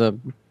dog's the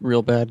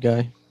real bad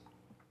guy.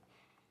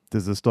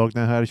 Does this dog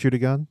know how to shoot a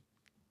gun?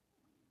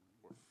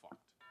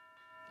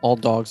 All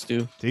dogs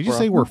do. Did you just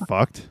bro. say we're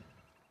fucked?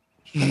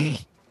 They're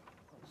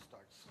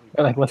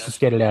like, let's just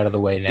get it out of the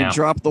way They now.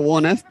 dropped the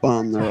one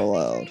F-bomb they're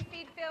allowed.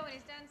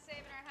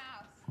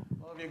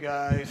 Love you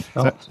guys.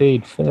 Oh,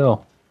 feed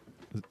Phil.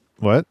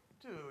 What?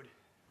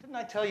 Didn't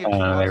I tell you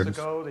All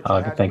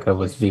I could think of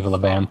was Viva La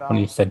Bam when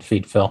he said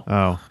feed Phil.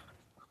 Oh.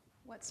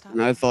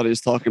 And I thought he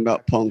was talking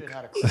about Punk.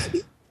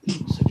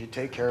 So you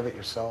take care of it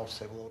yourself,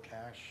 save a little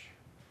cash.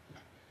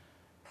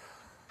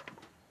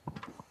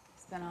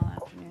 Spent all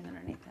afternoon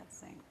underneath that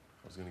sink.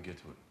 I was gonna get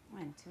to it.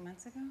 When? 2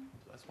 months ago?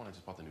 That's when I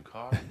just bought the new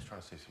car. I was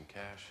trying to save some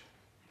cash.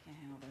 I can't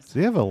handle this. Does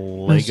he have a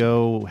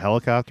Lego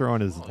helicopter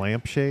on his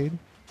lampshade?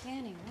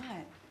 Danny, what?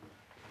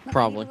 Look,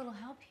 Probably. I need a little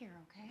help here,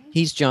 okay?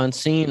 He's John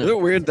Cena. Isn't it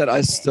weird that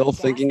I'm still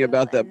thinking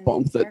about that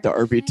bump that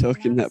Darby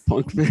took in that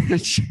Punk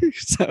match?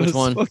 That Which was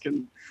one?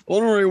 fucking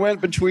one where he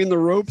went between the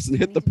ropes and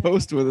hit the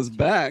post with his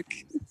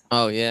back.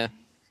 Oh yeah.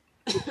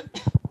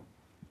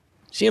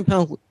 CM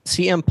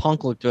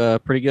Punk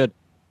looked pretty good.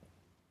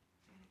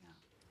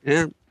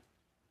 Yeah.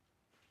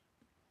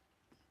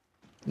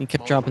 He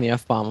kept dropping the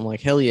F-bomb. I'm like,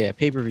 hell yeah,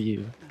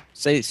 pay-per-view.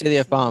 Say the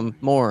F-bomb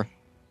more.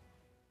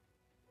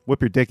 Whip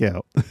your dick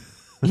out.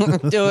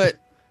 Do it.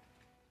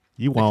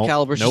 You won't.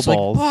 Caliber's no just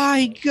balls.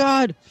 like, my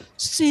God,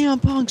 CM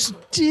Punk's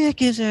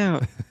dick is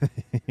out.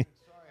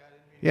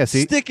 Yeah,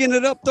 see, Sticking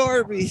it up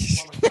Darby.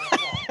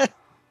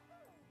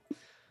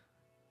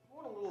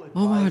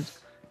 Oh my,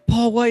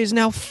 Paul White is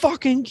now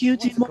fucking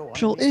QT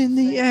Marshall in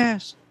the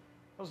ass.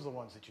 Those are the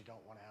ones that you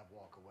don't want to have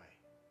walk away.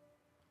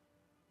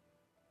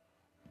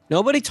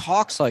 Nobody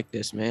talks like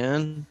this,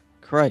 man.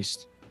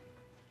 Christ.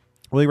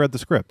 well, he read the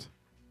script.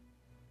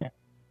 Was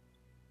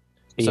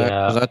The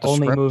that the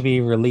only script?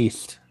 movie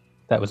released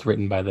that was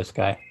written by this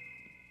guy.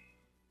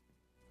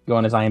 Go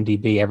on his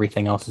IMDb,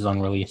 everything else is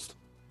unreleased.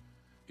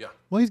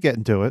 Well, he's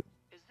getting to it.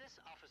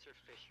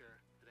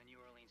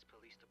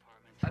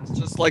 That's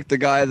just like the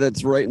guy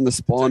that's writing the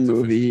Spawn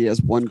movie. He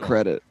has one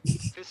credit.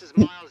 This is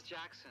Miles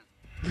Jackson.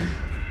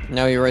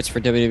 Now he writes for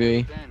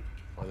WWE.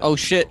 Oh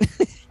shit.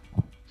 Say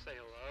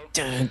hello.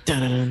 Dun, dun,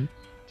 dun.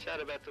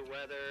 Chat about the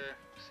weather.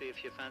 See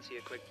if you fancy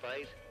a quick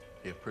bite.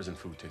 Yeah, prison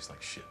food tastes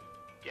like shit.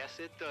 Yes,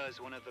 it does.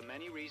 One of the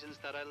many reasons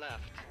that I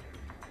left.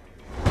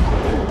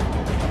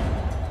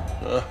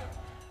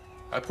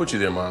 I put you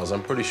there, Miles.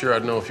 I'm pretty sure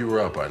I'd know if you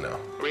were out by now.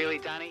 Really,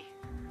 Danny?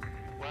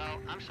 Well,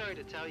 I'm sorry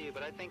to tell you,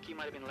 but I think you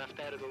might have been left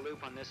out of the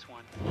loop on this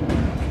one.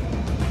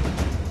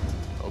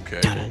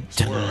 Okay.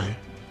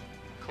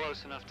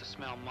 Close enough to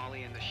smell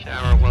Molly in the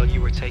shower while you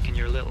were taking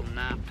your little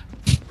nap.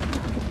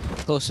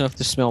 Close enough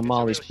to smell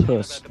Molly's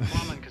puss.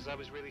 Because I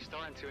was really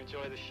starting to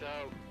enjoy the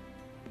show.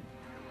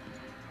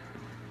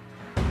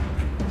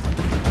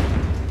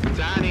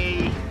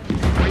 Danny,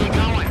 where you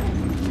going?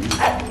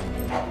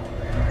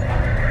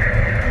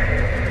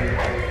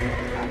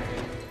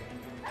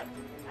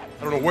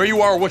 I don't know where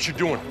you are or what you're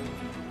doing.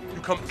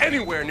 You come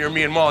anywhere near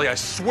me and Molly, I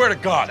swear to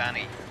God.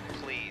 Danny,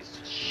 please,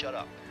 shut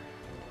up.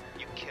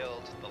 You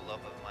killed the love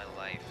of my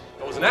life.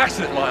 That was an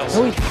accident, Miles.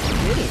 Oh, he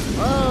did it.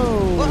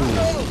 Whoa.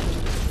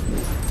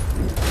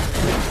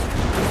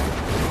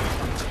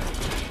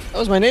 That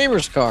was my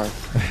neighbor's car.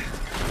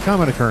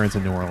 Common occurrence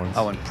in New Orleans.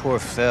 Oh, and poor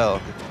Phil.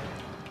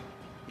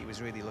 He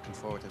was really looking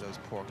forward to those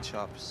pork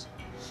chops.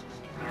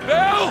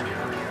 Bill!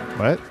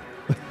 What?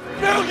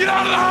 Bill, get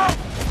out of the house!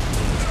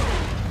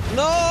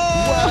 No!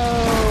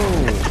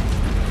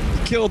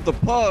 Whoa! Killed the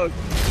pug.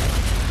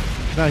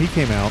 No, he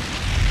came out.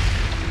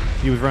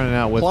 He was running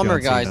out with Plumber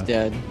John guy's Cena.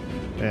 dead.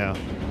 Yeah.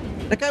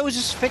 That guy was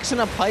just fixing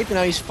a pipe and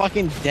now he's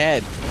fucking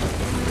dead.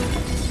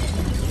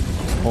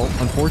 Well,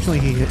 unfortunately,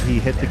 he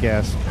hit the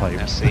gas pipe.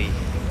 Now see.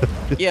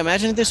 Yeah,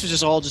 imagine if this was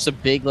just all just a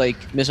big,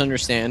 like,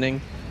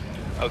 misunderstanding.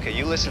 Okay,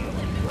 you listen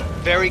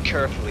very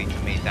carefully to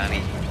me,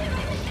 Danny.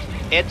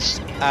 It's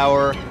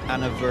our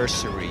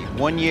anniversary.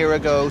 1 year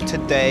ago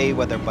today,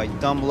 whether by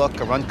dumb luck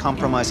or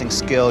uncompromising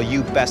skill,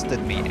 you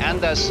bested me.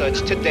 And as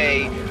such,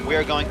 today,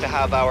 we're going to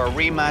have our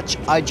rematch.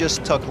 I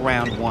just took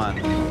round one.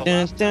 The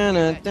last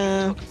man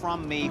took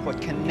from me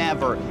what can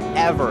never,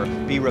 ever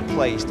be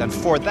replaced. And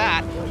for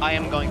that, I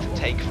am going to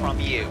take from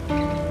you.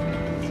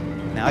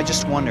 Now, I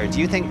just wonder, do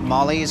you think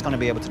Molly is going to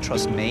be able to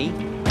trust me?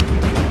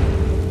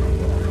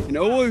 You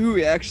know who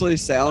he actually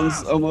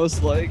sounds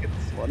almost like?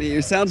 It's funny.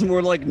 He sounds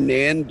more like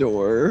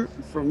Nandor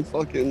from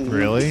fucking.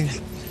 Really?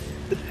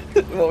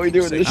 What we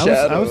do in the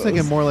shadows. I was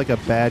thinking more like a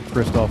bad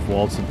Christoph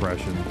Waltz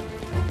impression.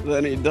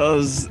 Than he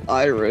does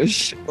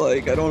Irish.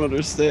 Like, I don't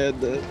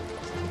understand it.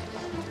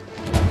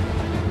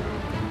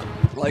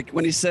 Like,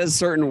 when he says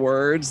certain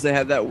words, they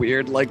have that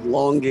weird, like,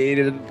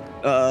 elongated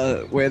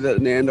way that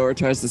Nandor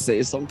tries to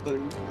say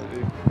something.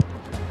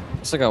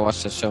 It's like I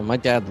watched this show. My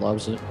dad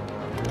loves it.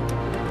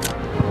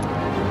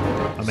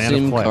 A man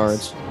SIM of flex.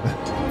 cards.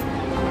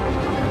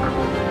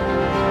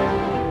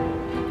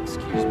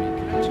 Excuse me,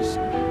 can I just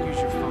use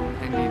your phone?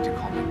 I need to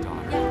call my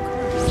daughter.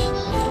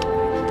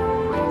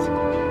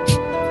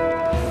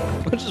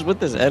 What is with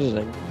this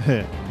editing?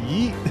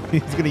 Yeet.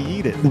 He's gonna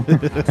yeet it.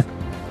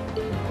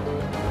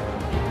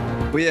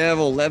 We have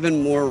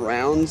 11 more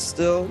rounds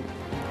still.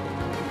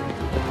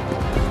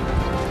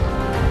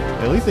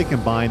 At least they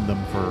combined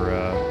them for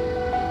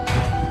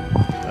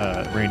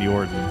Randy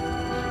Orton.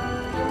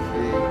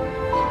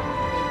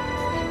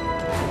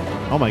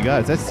 Oh my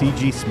God, is that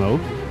CG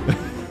smoke?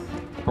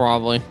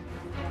 Probably.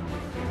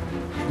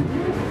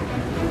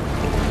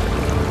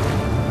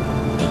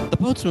 The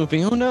boat's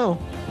moving. Oh no.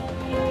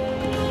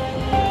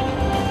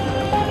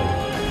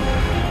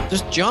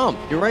 Just jump.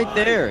 You're right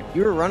there.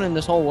 You were running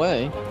this whole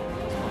way.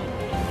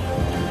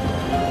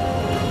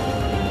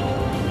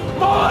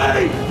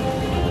 Molly!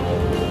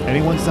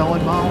 Anyone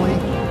selling Molly?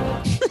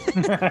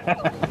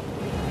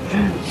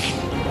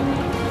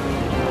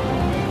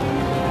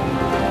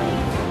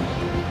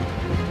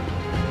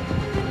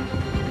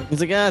 He's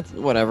like, ah,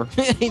 whatever.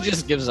 He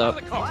just gives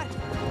up.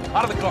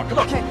 Out of the car, come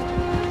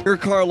on. Your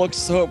car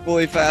looks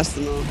hopefully fast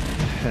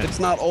enough. It's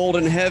not old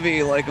and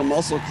heavy like a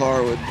muscle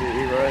car would be,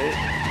 right?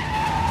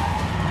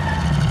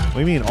 What do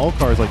you mean all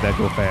cars like that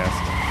go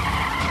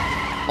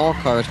fast? All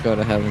cars go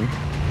to heaven.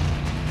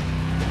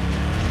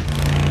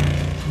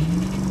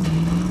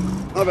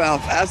 Not about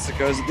how fast it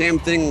goes. The damn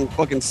thing will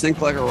fucking sink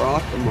like a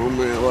rock the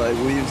moment it like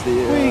leaves the.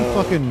 We ain't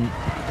fucking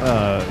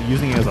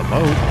using it as a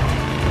boat.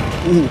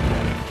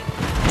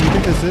 What do you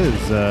think this is,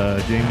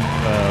 James?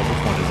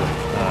 Which one is it?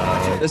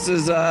 This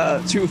is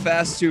Too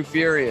Fast, Too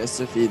Furious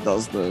if he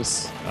does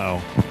this.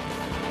 Oh.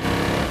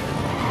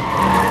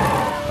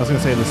 I was gonna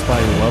say The Spy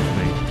Who Loved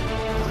Me.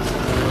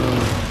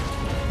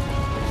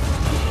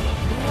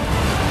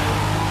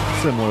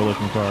 Similar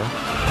looking car.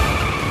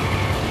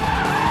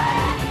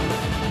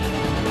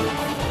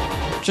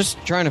 Just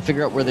trying to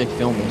figure out where they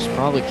film this.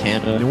 Probably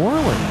Canada. New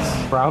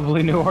Orleans.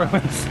 Probably New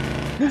Orleans.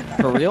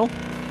 For real?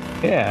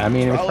 Yeah, I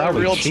mean, it was Probably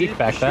probably real cheap cheap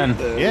back then.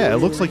 Yeah, it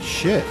looks like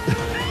shit.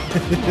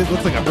 It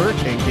looks like a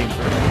hurricane came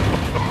through.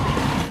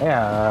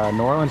 Yeah,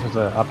 New Orleans was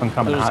an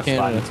up-and-coming It was hotspot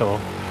Canada. until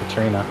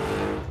Katrina.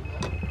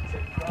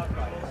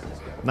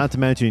 Not to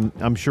mention,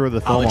 I'm sure the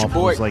film let your office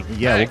boy- was like,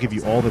 yeah, we'll give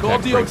you all the Call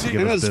tax breaks to DOT.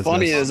 give And us what's business.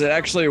 funny is it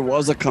actually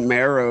was a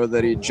Camaro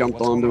that he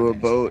jumped onto a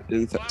boat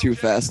in Too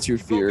Fast, Too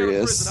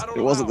Furious.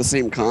 It wasn't the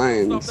same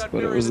kind,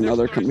 but it was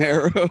another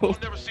Camaro.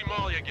 Never see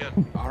Molly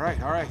again. All right.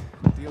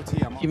 DOT,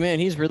 I'm on. Man,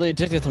 he's really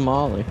addicted to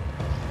Molly.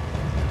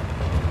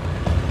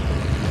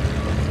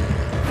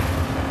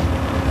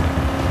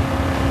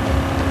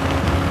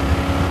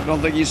 I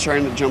don't think he's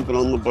trying to jump in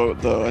on the boat,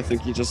 though. I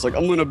think he's just like,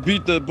 I'm gonna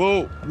beat the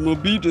boat. I'm gonna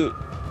beat it.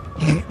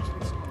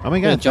 Oh my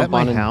God, is that jump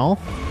my on and- Hal?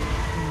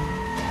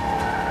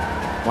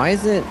 Why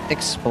is it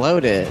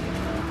exploded?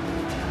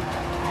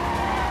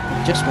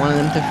 Just wanted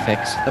them to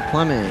fix the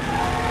plumbing.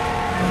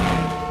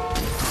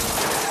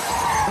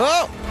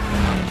 Oh!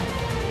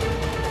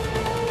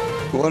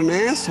 What an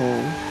asshole.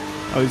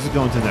 Oh, he's just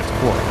going to the next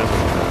port. That's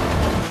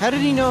what How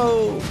did he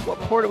know what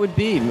port it would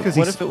be? Because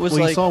What if it was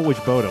he like... saw which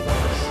boat it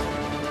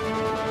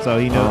was. So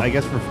he knows. I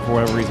guess for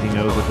whatever reason he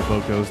knows that the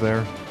boat goes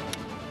there.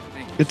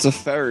 It's a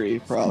ferry,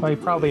 probably. Well, he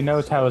probably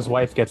knows how his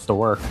wife gets to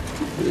work.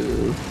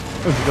 Oh,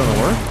 she's going to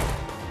work?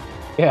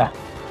 Yeah.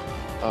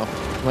 Oh,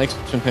 Mike's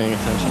been paying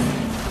attention.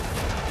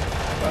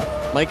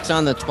 Mike's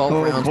on the 12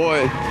 Oh rounds.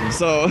 boy.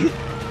 So,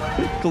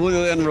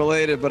 completely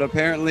unrelated, but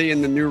apparently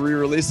in the new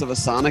re-release of a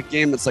Sonic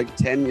game that's like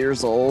 10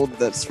 years old,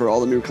 that's for all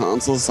the new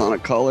consoles,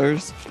 Sonic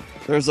Colors,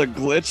 there's a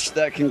glitch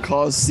that can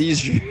cause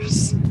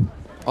seizures.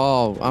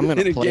 Oh, I'm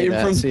gonna play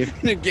that. From, See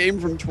if... in a game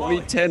from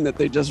 2010 that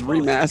they just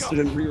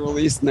remastered and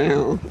re-released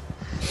now.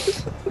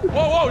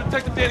 Whoa,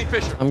 Detective Danny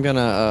Fisher. I'm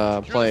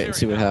gonna play it and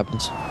see what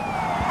happens.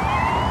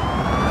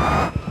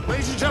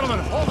 Ladies and gentlemen,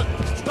 hold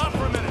it. Stop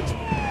for a minute.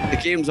 The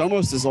game's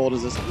almost as old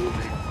as this movie.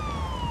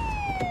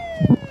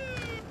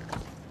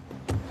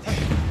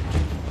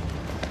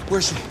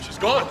 Where's she? She's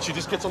gone. She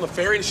just gets on the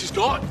ferry and she's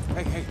gone.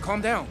 Hey,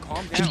 calm down.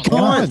 Calm down. She's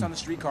gone. Just on the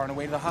streetcar on the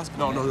way to the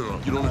hospital. No.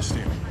 You don't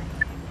understand.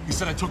 He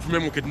said I took from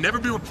him what could never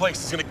be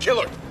replaced. He's gonna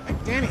kill her.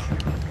 Hey,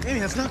 Danny,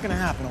 that's not gonna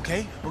happen,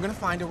 okay? We're gonna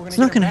find her. We're gonna It's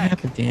get not her gonna back.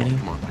 happen, Danny.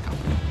 Come on, back up.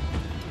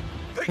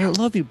 I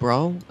love you,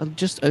 bro. I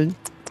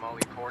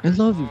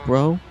love you,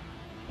 bro.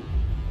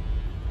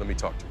 Let me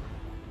talk to her.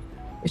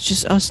 It's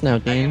just us now, Now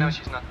you Danny. know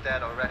she's not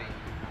dead already.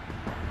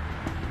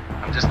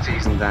 I'm just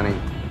teasing, Danny.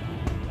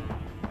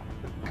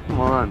 Come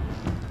on.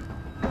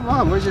 Come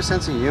on, where's your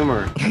sense of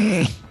humor?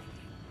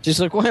 Just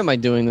like, why am I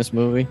doing this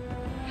movie?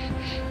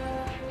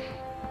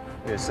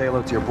 Here, say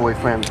hello to your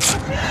boyfriend.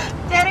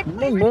 Daddy,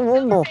 Molly,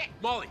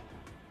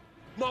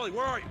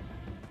 where are you?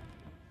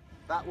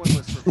 That one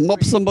was for I'm up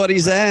free.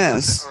 somebody's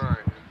ass. Earned.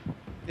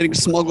 Getting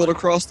smuggled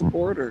across the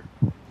border.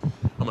 I'm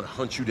gonna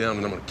hunt you down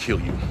and I'm gonna kill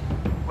you.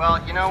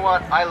 Well, you know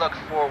what? I look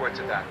forward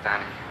to that,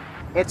 Danny.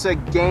 It's a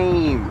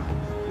game.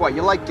 What,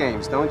 you like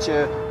games, don't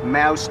you?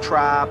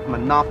 Mousetrap,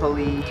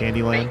 Monopoly,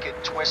 Candyland. Naked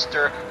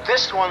Twister.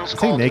 This one's Say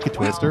called Naked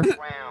Twister?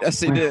 Yes,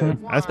 he did. That's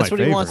my That's what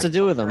favorite. he wants to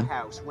do with them.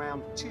 House.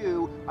 Round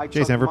 2, I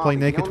Jay's took never Molly. played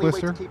The Naked only way to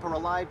Twister? keep her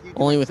alive, you do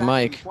Only with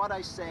exactly Mike. what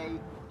I say.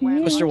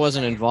 Twister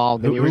wasn't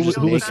involved. And you were Who just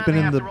was naked.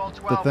 spinning the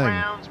thing?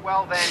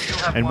 Well, then you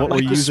have And one what were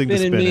Mike you was using to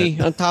spinning spin me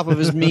it? on top of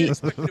his meat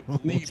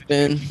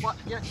spin. What?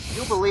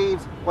 You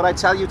believe what I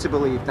tell you to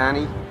believe,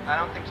 Danny. I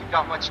don't think you've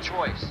got much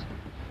choice.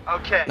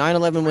 Okay.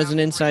 9/11 was an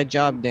inside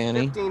job,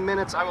 Danny. 15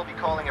 minutes, I will be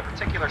calling a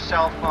particular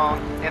cell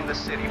phone in the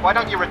city. Why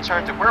don't you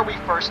return to where we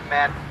first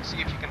met, see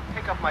if you can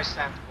pick up my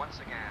scent once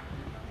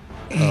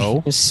again.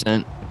 Oh. His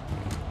scent.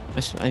 I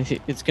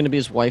think it's gonna be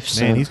his wife's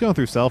Man, scent. he's going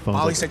through cell phones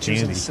Molly like said she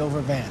was in a candy. silver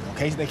van,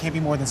 okay? They can't be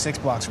more than 6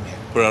 blocks from here.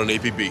 Put it on an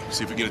APB.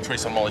 See if we can get a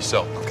trace on Molly's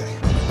cell. Okay.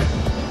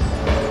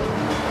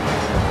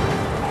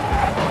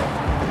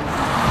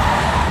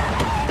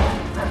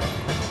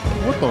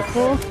 What the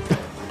fuck?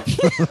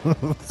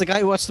 It's the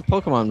guy who watched the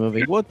Pokemon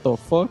movie. What the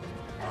fuck?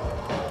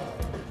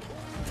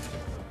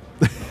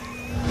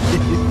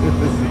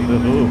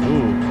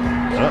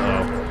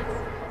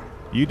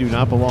 Uh-oh. You do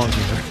not belong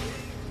here.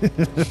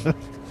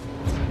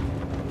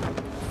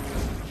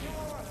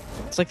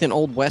 It's like an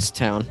old West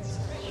town.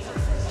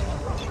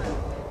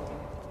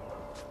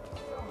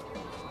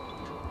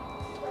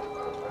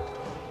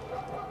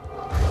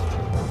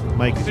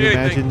 Mike, could you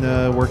imagine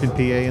working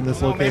PA in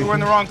this No, location? maybe we're in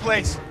the wrong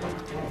place.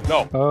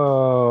 No.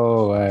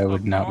 Oh, I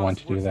would not want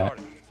to do that.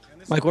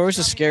 Mike, where was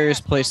the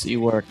scariest place that you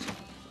worked?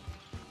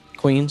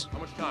 Queens? How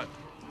much time?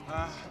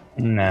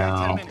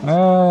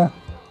 No.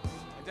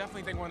 I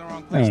definitely think we're in the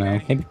wrong I place, don't know.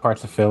 Danny. Maybe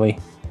parts of Philly.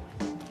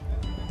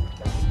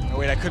 Oh,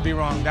 wait, I could be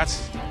wrong.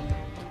 That's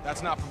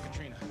not from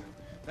Katrina.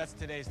 That's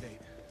today's date.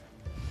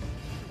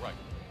 You're right.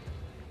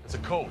 It's a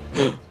code.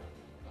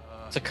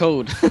 It's a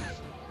code. We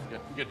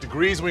get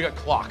degrees and we got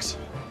clocks.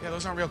 Yeah,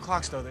 those aren't real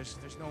clocks, though. There's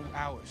no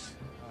hours.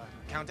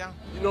 Countdown?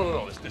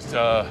 No. There's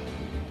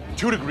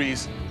 2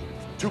 degrees,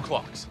 2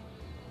 clocks.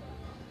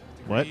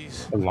 What?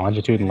 The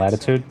longitude and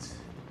latitude?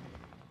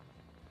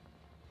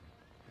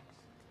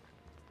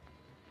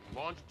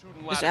 Longitude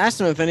and Just latitude. ask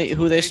them if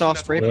who they saw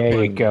spray There you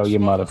paint. go, you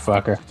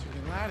motherfucker.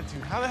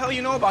 Latitude. How the hell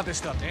you know about this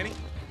stuff, Danny?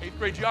 8th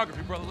grade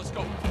geography, brother. Let's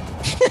go.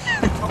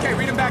 Okay,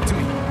 read them back to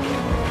me.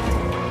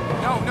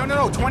 No.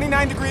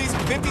 29 degrees,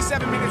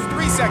 57 minutes,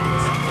 3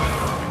 seconds.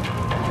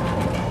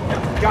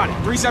 Yeah, got it.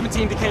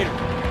 317 Decatur.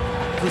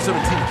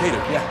 317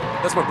 Decatur. Yeah.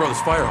 That's my brother's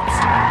firehouse.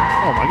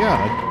 Oh my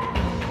god.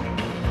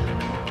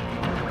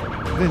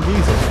 Vin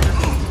Diesel.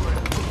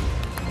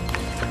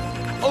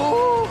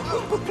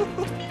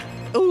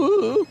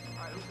 Ooh.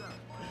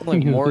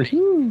 Like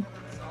Morty.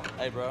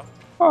 Hey, bro.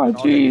 Oh,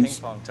 jeez.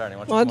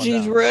 Oh,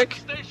 jeez, Rick.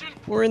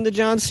 We're in the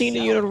John Cena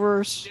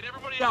universe. Get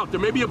everybody out. There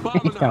may be a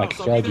bomb in the Kinda like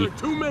house. I'll be there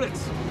Shaggy. in 2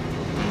 minutes.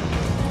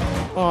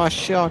 Oh,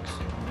 shucks.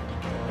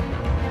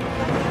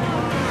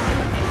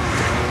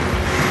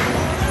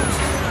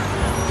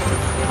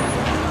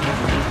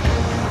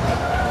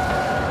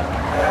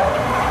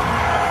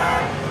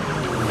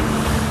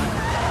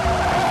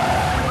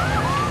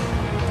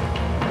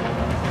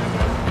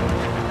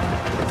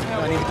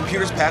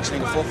 patch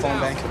and a full phone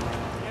bank.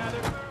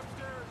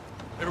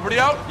 Everybody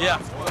out? Yeah.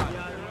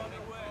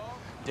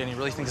 Danny, you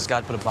really think this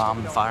guy put a bomb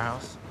in the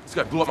firehouse? This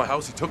guy blew up my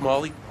house. He took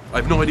Molly. I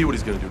have no idea what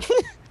he's gonna do.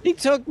 He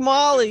took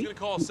Molly.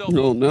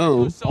 No,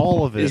 no.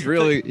 All of it. He's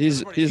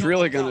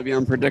really gonna be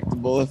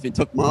unpredictable if he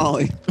took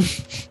Molly.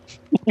 He's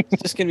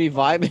just gonna be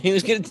vibing. He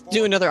was gonna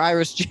do another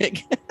Irish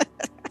jig.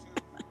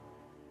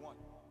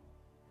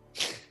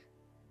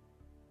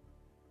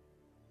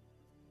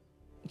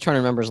 I'm trying to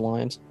remember his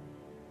lines.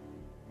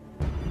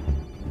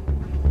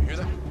 You hear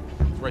that?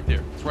 It's right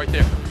there. It's right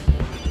there.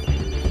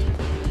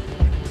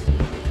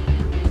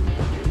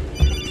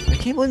 I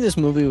can't believe this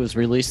movie was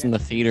released in the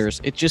theaters.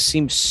 It just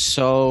seems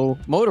so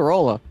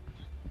Motorola.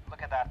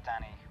 Look at that,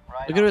 Danny.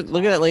 Right Look at it.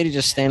 Look at that lady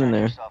just standing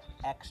there.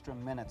 Extra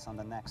minutes on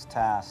the next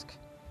task.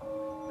 I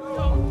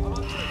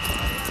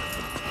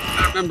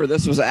remember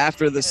this was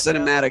after the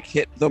cinematic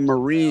hit The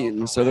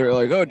Marine, so they're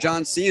like, "Oh,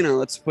 John Cena,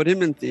 let's put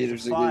him in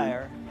theaters again."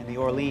 Fire in the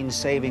Orleans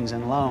Savings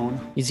and Loan.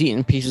 He's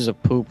eating pieces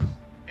of poop.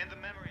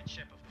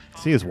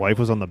 See, his wife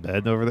was on the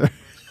bed over there.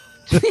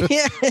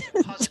 Yeah,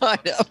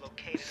 tied up.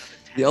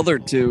 The other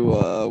two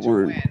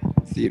weren't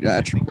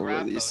theatrical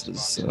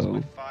releases,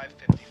 so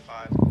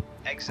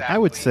I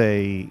would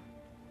say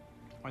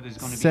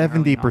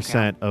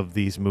 70% of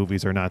these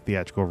movies are not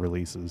theatrical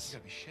releases.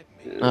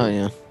 Oh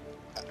yeah,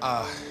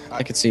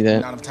 I could see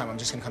that. Not enough time. I'm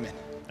just gonna come in.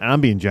 And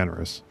I'm being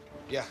generous.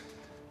 Yeah.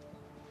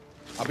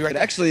 I'll be right it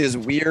back. actually is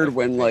weird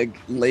when like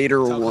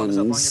later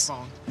ones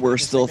were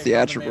still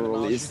theatrical Take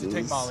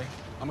releases. Molly.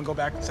 I'm gonna go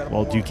back and set up.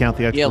 Well, do you count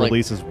theatrical Yeah, like-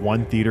 release as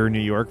one theater in New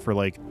York for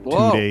like 2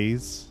 Whoa.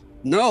 days?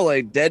 No,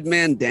 like Dead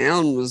Man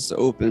Down was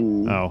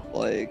open. Oh.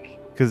 Like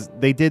Because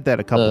they did that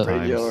a couple times.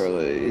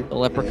 regularly. The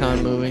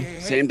Leprechaun movie.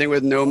 Same thing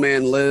with No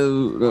Man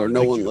Lives or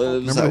No One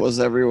Lives. Remember That the- was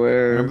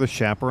everywhere. Remember The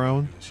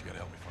Chaperone?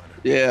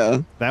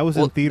 Yeah. That was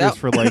in theaters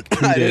for like 2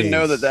 days. I didn't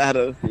know that had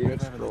a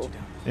theatrical.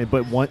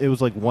 But it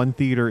was like one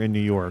theater in New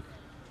York.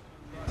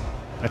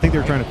 I think they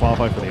were trying to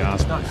qualify for the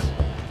Oscars.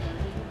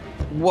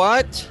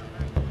 What?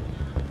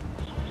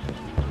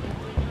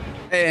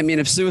 Hey, I mean,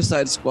 if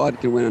Suicide Squad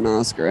can win an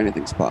Oscar,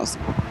 anything's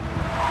possible.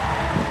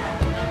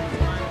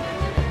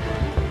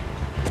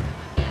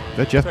 Is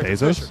that Jeff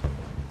Bezos?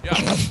 Yeah.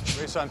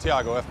 Ray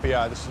Santiago,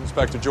 FBI. This is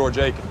Inspector George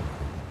Aiken.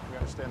 We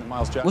understand that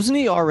Miles Jackson. Wasn't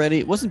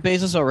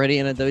Bezos already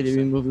in a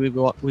WWE movie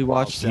we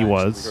watched? He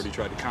was.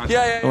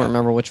 Yeah. I don't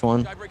remember which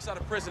one. Guy breaks out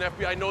of prison.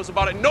 FBI knows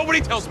about it. Nobody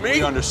tells me.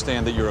 We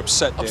understand that you're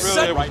upset, Danny.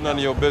 Upset? It was none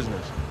of your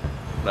business.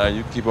 Now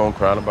you keep on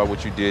crying about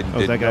what you did and Oh,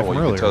 that didn't guy know. from You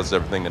can earlier. tell us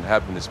everything that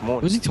happened this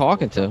morning. Who's he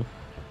talking to?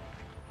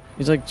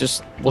 He's like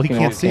just. Well, he looking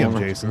can't off see him,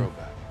 camera. Jason.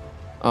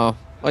 Oh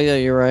yeah,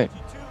 you're right.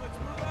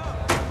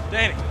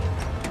 Danny,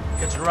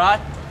 get your ride?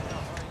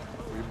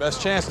 Your best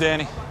chance,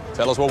 Danny.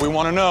 Tell us what we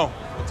want to know.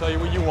 We'll tell you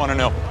what you want to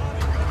know.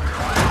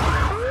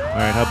 All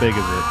right, how big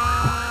is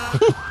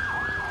it?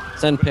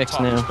 Send pics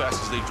now.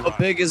 How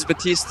big is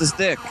Batista's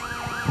dick?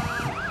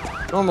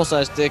 Normal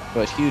sized dick,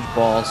 but huge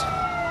balls.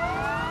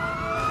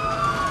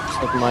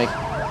 Just like Mike.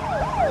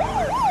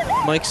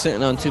 Mike's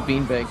sitting on 2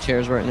 beanbag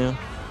chairs right now.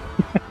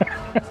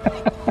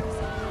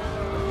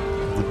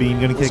 Is the bean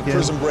gonna There was kick a in?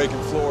 prison break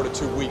in Florida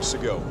 2 weeks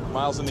ago.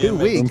 Miles and the 2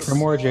 inmates weeks? For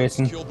more,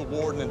 Jason. killed the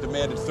warden and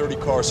demanded 30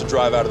 cars to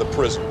drive out of the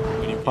prison.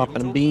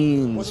 Popping It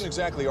beans. wasn't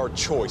exactly our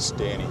choice,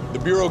 Danny. The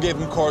Bureau gave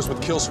them cars with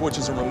kill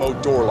switches and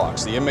remote door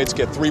locks. The inmates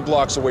get 3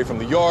 blocks away from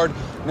the yard.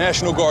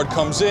 National Guard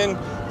comes in,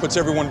 puts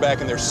everyone back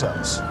in their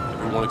cells.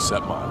 Everyone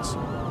except Miles.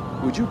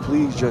 Would you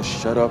please just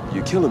shut up?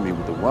 You're killing me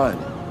with the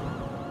whining.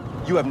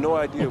 You have no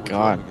idea what God.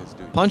 you're up against,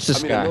 do you? Punch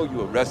this I guy. know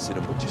you arrested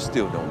him, but you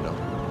still don't know.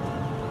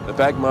 The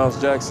fact Miles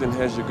Jackson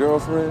has your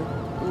girlfriend,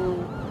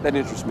 that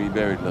interests me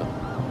very little.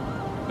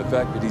 The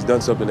fact that he's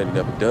done something that he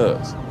never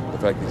does. The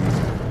fact that he's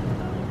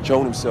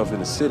shown himself in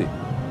the city,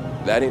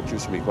 that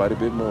interests me quite a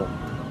bit more.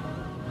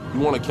 You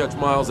want to catch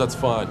Miles, that's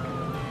fine.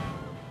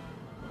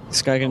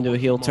 This guy gonna do a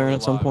heel turn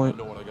at some point.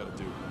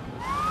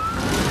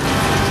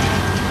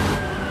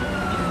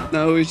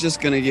 No, he's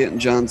just gonna get in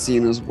John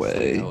Cena's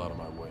way.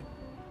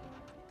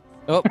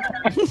 Oh.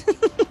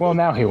 Well,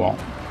 now he won't.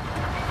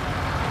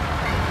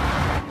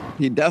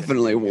 He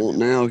definitely won't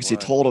now because he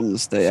told him to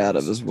stay out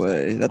of his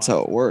way. That's how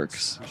it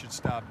works. We should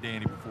stop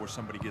Danny before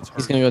somebody gets hurt.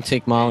 He's gonna go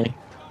take Molly.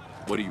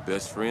 What are you,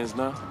 best friends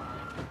now?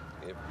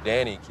 If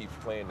Danny keeps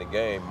playing the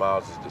game,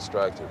 Miles is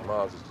distracted,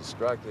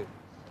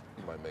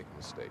 he might make a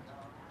mistake.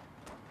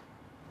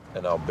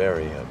 And I'll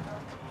bury him.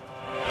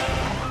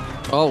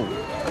 Oh.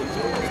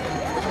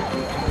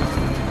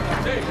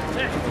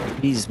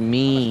 He's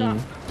mean.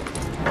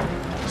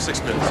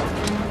 6 minutes.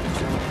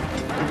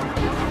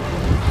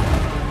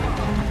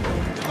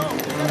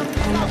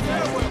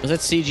 Was that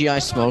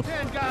CGI smoke?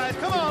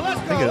 I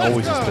think it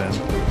always has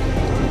been.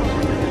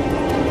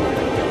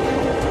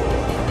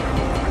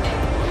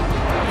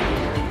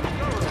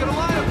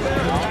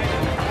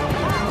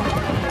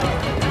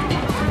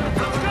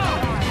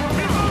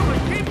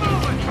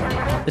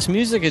 This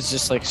music is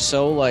just like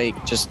so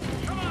like just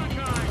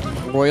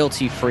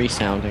royalty free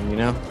sounding, you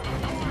know?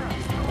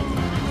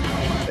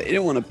 They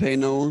didn't want to pay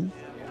no one.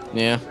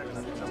 Yeah.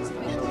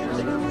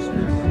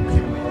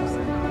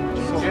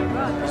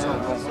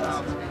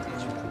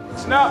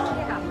 Listen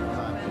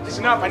up.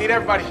 Listen up. I need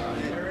everybody. All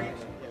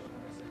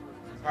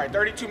right,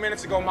 32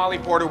 minutes ago, Molly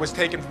Porter was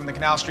taken from the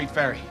Canal Street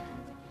Ferry.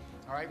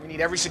 All right, we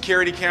need every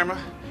security camera,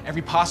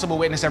 every possible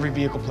witness, every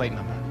vehicle plate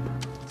number.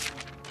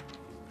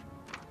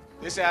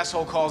 This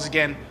asshole calls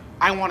again.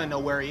 I want to know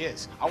where he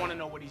is. I want to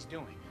know what he's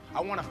doing.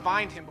 I want to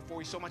find him before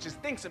he so much as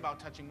thinks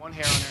about touching one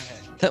hair on her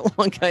head. That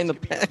one guy in the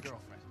back.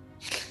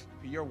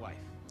 Be your wife.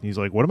 He's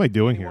like, what am I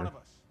doing here?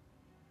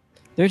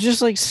 They're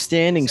just like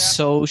standing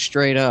so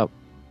straight up.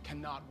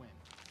 Cannot win.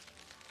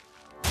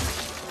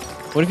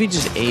 What if he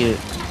just ate it?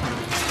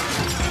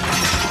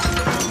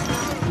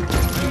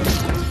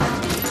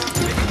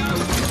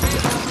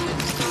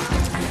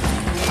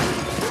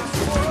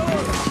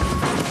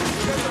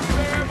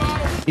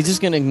 He's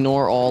just gonna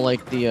ignore all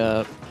like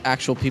the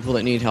actual people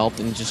that need help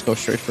and just go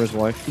straight for his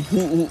wife.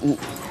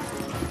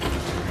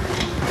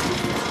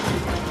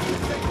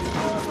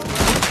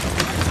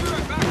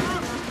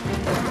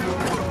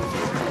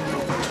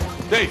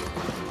 Dave.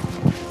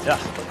 Yeah.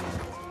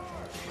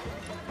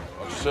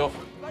 Watch yourself.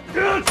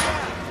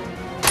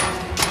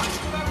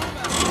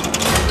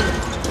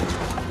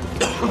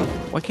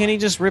 Why can't he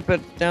just rip it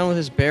down with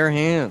his bare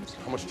hands?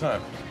 How much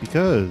time?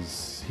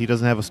 Because he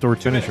doesn't have a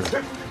stored finisher.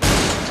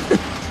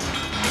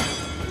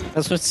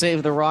 That's what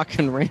saved The Rock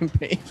and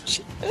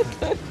Rampage.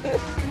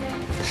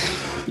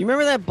 You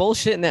remember that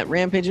bullshit in that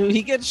Rampage movie?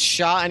 He gets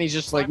shot and he's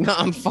just like, "No,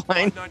 I'm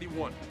fine."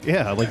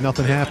 Yeah, like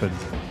nothing happened.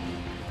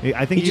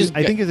 I think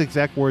I think his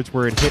exact words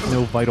were, "It hit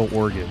no vital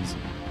organs."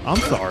 I'm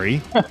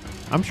sorry.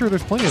 I'm sure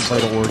there's plenty of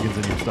vital organs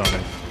in your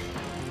stomach.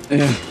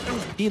 Yeah.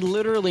 He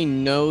literally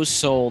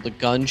no-sold a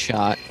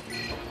gunshot.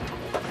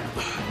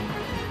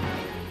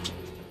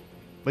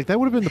 Like that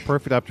would have been the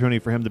perfect opportunity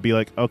for him to be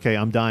like, "Okay,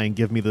 I'm dying.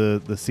 Give me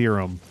the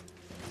serum."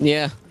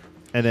 Yeah.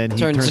 And then he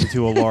turns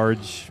into a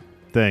large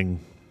thing.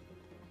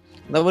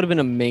 That would have been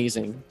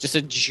amazing. Just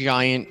a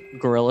giant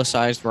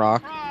gorilla-sized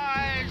rock.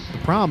 The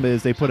problem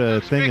is they put a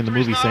thing in the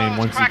movie saying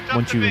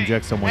once you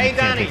inject someone, you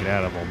can't take it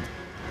out of them.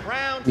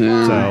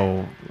 Yeah.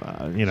 So,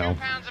 you know.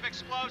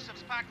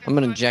 I'm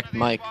gonna inject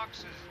Mike.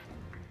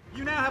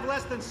 You now have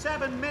less than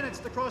 7 minutes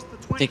to cross the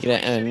 20. Take it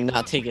out and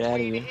not take it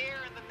out of you.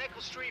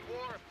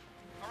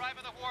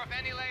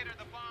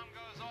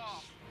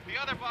 The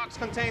other box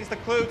contains the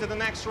clue to the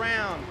next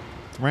round.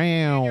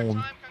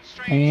 Round.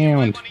 Use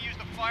the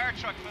fire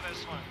truck for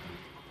this one.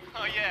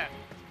 Oh yeah.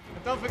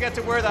 But don't forget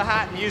to wear the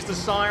hat and use the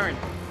siren.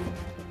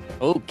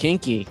 Oh,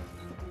 kinky.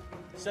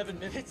 7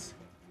 minutes?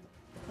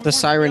 The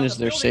siren is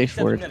their safe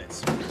word.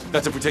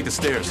 That's if we take the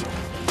stairs.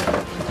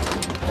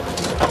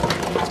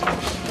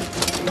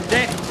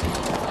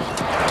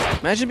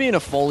 Imagine being a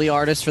Foley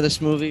artist for this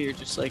movie. You're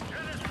just like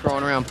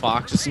throwing around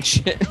boxes and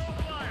shit.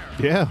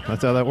 Yeah,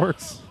 that's how that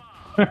works.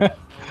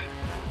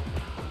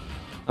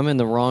 I'm in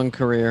the wrong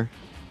career.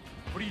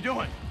 What are you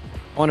doing?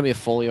 I want to be a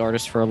Foley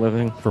artist for a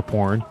living. For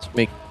porn?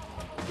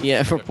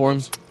 Yeah, for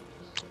porn.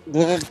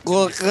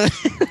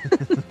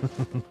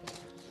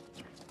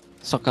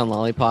 Suck on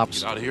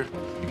lollipops. Get out of here.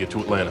 You get to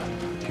Atlanta.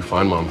 You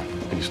find Mom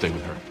and you stay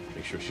with her.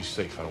 Make sure she's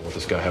safe. I don't want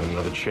this guy having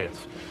another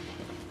chance.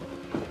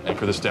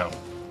 Anchor this down.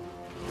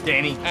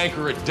 Danny.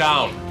 Anchor it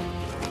down.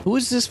 Who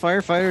is this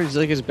firefighter? Is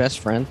like his best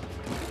friend? I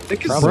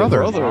think it's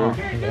brother. his brother.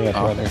 Yeah,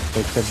 brother.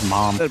 They said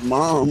mom. Said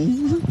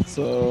mom.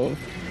 So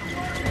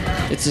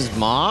it's his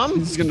mom?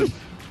 He's gonna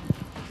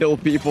kill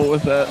people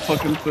with that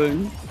fucking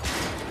thing.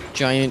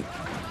 Giant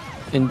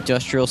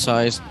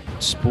industrial-sized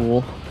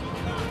spool.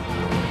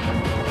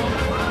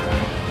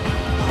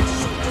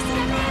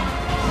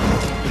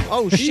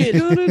 Oh shit!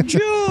 He's gonna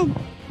jump.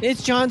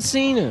 It's John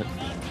Cena.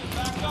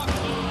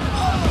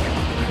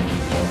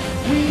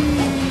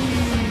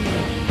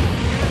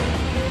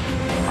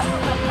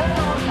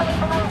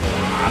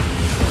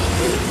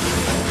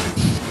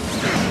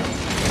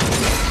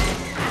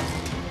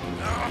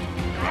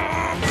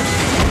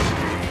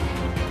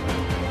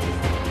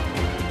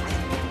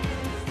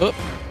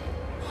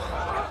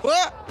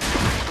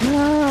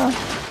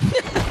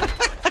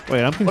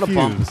 Wait, I'm What a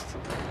bump. confused.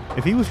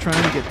 If he was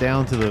trying to get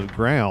down to the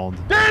ground,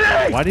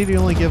 why did he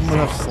only give him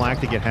enough slack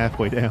to get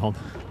halfway down?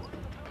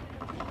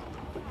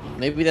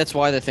 Maybe that's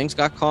why the things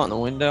got caught in the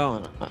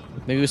window.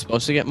 Maybe he was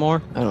supposed to get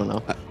more. I don't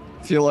know. I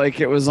feel like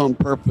it was on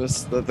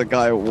purpose that the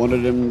guy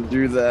wanted him to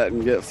do that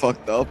and get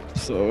fucked up,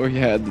 so he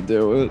had to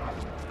do it.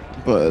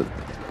 But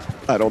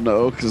I don't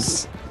know,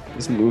 because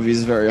this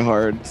movie's very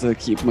hard to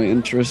keep my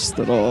interest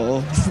at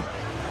all.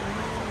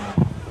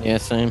 Yeah,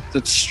 same.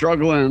 It's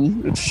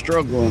struggling. It's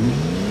struggling.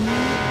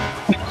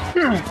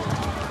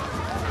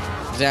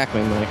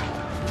 Exactly, Mike.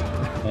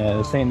 Yeah,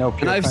 this ain't no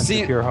pure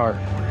pure heart.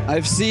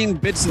 I've seen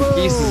bits and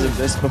pieces of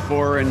this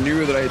before and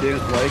knew that I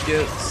didn't like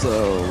it,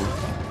 so...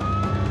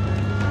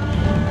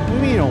 What do you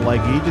mean you don't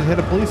like it? You just hit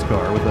a police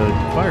car with a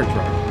fire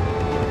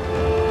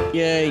truck.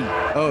 Yay.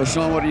 Oh,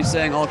 Sean, what are you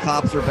saying? All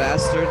cops are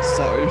bastards? Is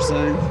that what you're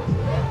saying?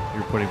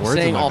 You're putting words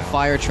Saying in my all mouth.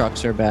 fire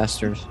trucks are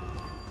bastards.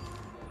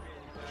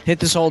 Hit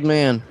this old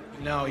man.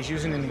 No, he's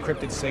using an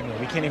encrypted signal.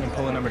 We can't even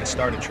pull a number to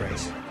start a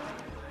trace.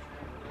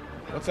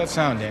 What's that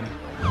sound, Danny?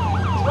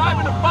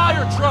 Driving a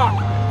fire truck!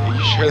 Are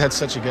you sure that's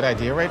such a good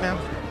idea right now?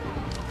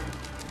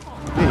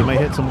 might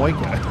hit some white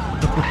guy.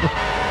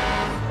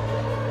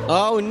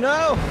 Oh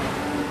no!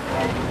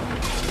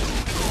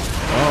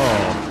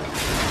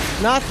 Oh,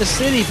 Not the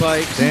city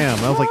bikes. damn!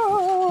 That was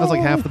like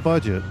half the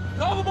budget.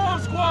 Call the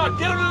bomb squad!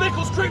 Get on the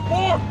Nickel Street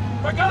wharf!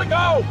 I gotta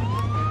go!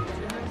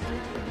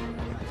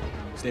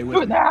 Stay with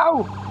Do it me.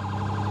 now!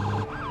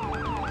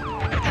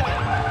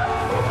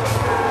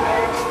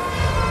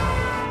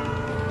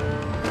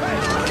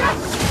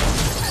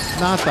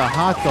 Not the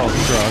hot dog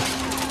truck.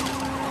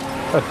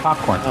 Oh,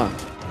 popcorn.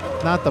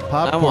 Not the I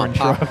popcorn want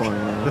truck. popcorn.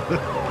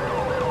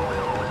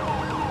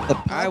 The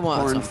I want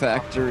popcorn some.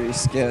 factory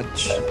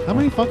sketch. How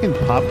many fucking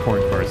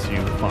popcorn cars do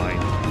you find?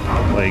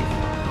 Like,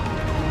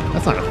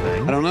 that's not a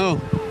thing. I don't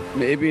know.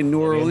 Maybe in New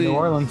Orleans. New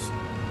Orleans.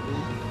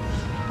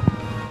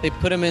 They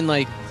put them in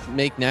like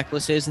make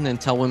necklaces and then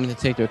tell women to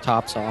take their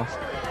tops off.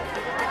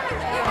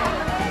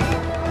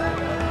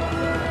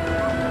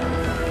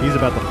 He's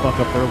about to fuck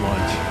up her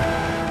lunch.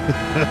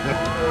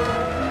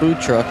 Food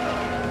truck.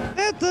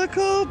 At the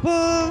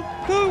Copa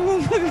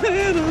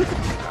Cabana.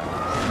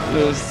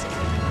 Just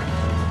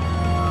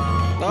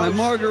my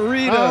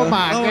margarita. Oh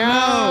my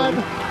god!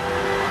 No.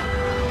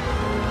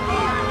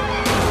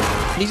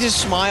 He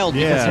just smiled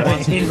Yeah. because he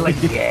wants He's like,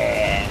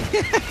 yeah.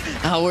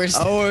 hours.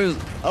 I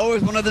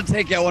always wanted to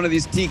take out one of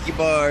these tiki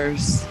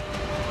bars.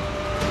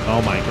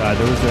 Oh my god,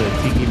 there was a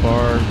tiki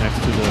bar next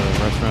to the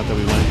restaurant that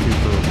we went to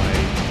for my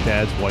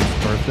dad's wife's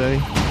birthday.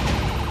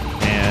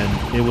 And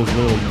it was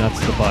literally nuts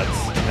to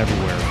butts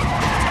everywhere.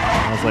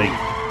 And I was like,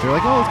 they're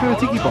like, oh, let's go to a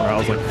tiki bar. I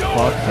was like,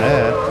 fuck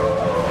that.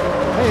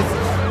 Hey,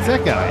 it's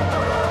that guy.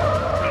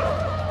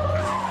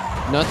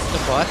 Nuts to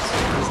butts.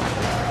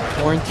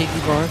 Porn tiki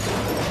bar.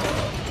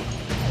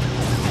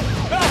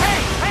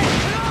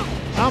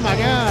 Oh my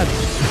god.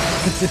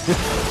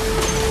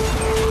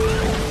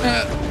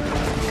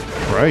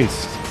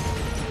 Christ.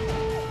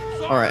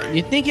 All right,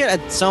 you think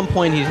at some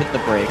point he'd hit the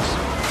brakes?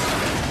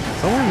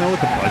 Someone know what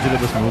the budget of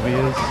this movie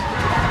is?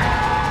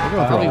 They're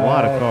going through a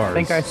lot of cars.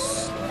 I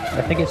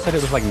think it said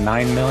it was like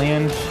 9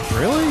 million.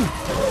 Really?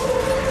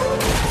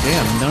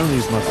 Damn, none of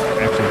these must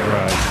actually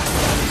drive.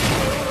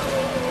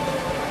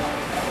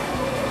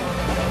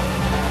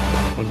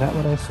 Was that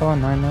what I saw?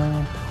 9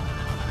 million?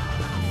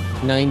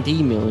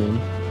 90 million.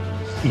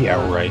 Yeah,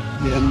 right.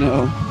 Yeah,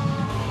 no.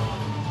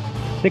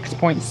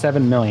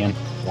 6.7 million.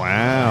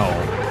 Wow.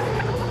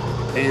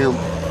 Damn.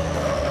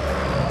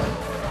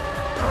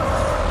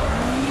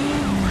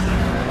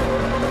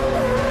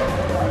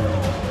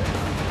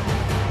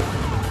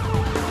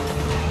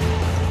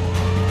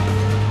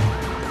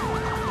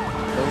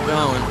 Still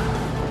going.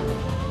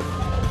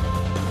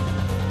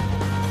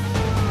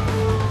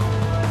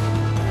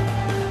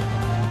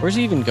 Where's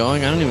he even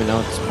going? I don't even know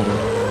at this point.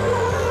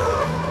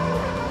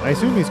 I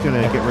assume he's going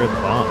to get rid of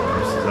the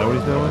bombers. Is that what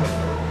he's doing?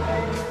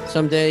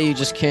 Someday you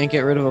just can't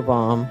get rid of a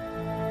bomb.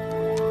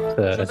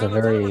 It's a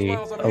very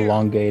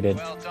elongated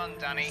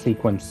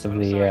sequence of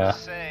the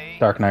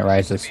Dark Knight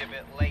Rises.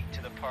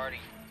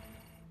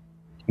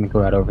 Gonna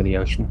go out over the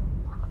ocean.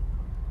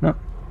 No.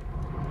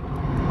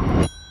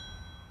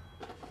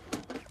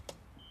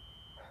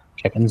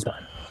 Chicken's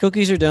done.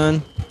 Cookies are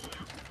done.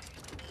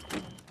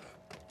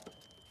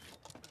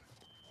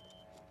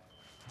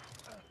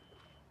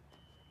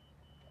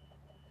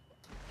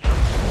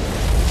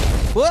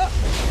 What?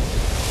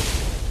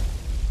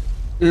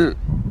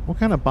 What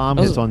kind of bomb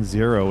hits on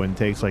zero and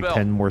takes like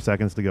 10 more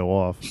seconds to go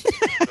off?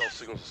 Signals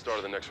the start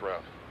of the next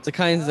round. It's the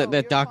kinds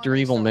that Dr.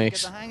 Evil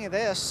makes. Hang of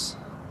this.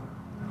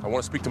 I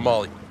want to speak to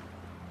Molly.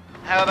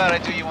 How about I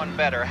do you one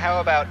better?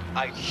 How about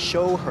I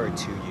show her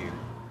to you?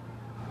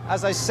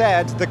 As I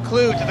said, the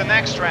clue to the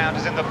next round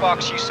is in the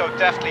box you so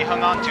deftly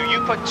hung on to.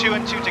 You put 2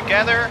 and 2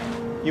 together,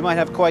 you might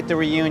have quite the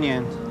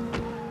reunion.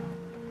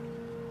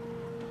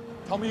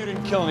 Tell me you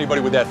didn't kill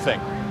anybody with that thing.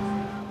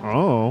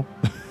 Oh.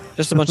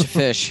 Just a bunch of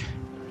fish.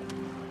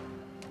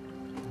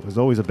 There's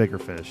always a bigger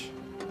fish.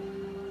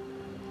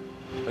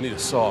 I need a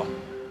saw.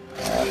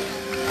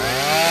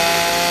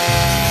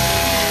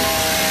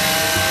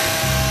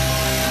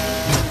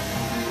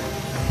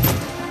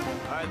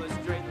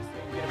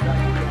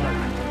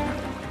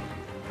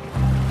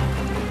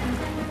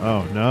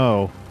 Oh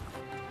no.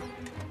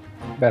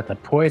 About to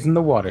poison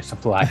the water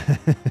supply.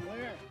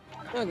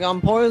 Look, I'm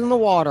poisoning the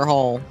water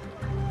hole.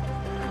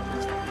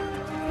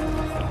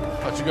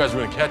 Thought you guys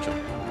were gonna catch him.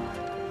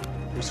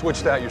 We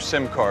switched out your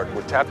SIM card.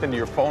 We're tapped into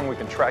your phone. We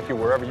can track you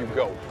wherever you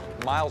go.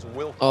 Miles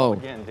will call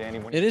again, Danny.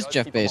 When it he is does,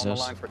 Jeff keep him on the Bezos.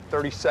 line for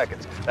 30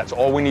 seconds. That's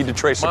all we need to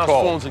trace the My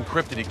call. phone's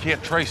encrypted. He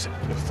can't trace it.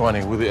 You're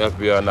funny. We're the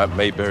FBI, not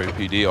Mayberry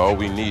PD. All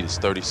we need is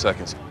 30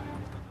 seconds.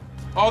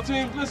 All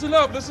teams, listen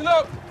up, listen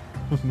up.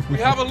 We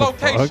have a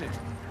location.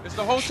 It's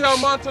the Hotel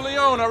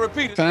Monteleone. I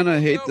repeat it. Kind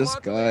of hate this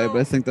guy, but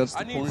I think that's the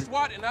I need point.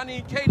 SWAT and I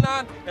need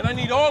K9 and I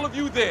need all of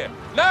you there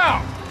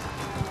now.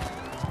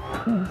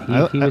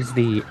 He was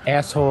the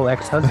asshole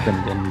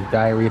ex-husband in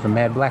Diary of a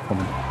Mad Black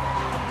Woman.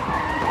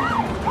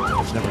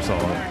 Never saw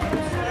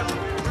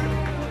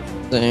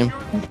it. Same.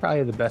 It's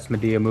probably the best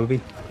Medea movie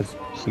because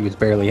she was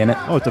barely in it.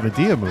 Oh, it's a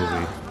Medea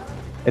movie.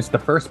 It's the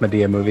first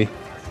Medea movie.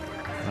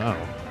 Oh.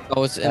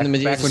 Oh, it's in the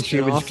Medea back when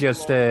she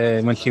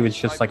was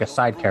just like a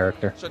side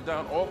character. Shut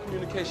down all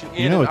communication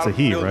You in know and it's out a of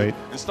the he, building right?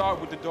 And start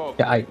with the dog.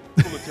 Yeah,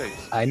 Full of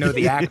tapes. I know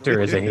the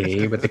actor is a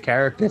he, but the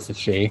character is a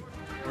she.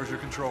 Where's your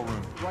control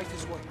room? Right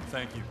this way.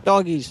 Thank you.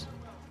 Doggies.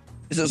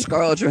 Is it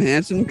Scarlett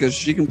Johansson? Because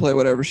she can play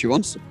whatever she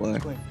wants to play.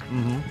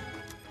 Mm-hmm.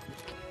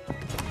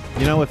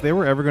 You know, if they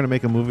were ever going to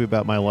make a movie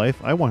about my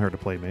life, I want her to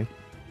play me.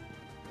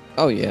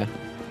 Oh yeah.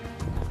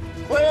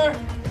 Where?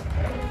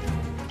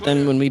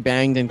 Then when we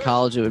banged in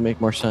college, it would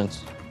make more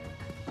sense.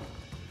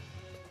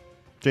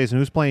 Jason,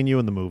 who's playing you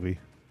in the movie?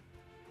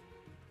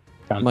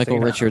 Michael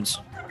Richards.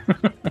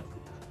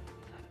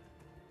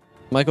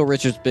 Michael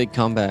Richards' big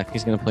comeback.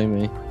 He's gonna play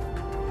me.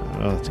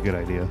 Oh, that's a good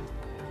idea.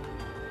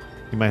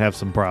 You might have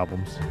some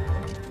problems.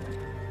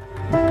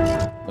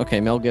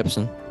 Okay, Mel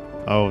Gibson.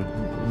 Oh,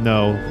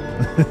 no.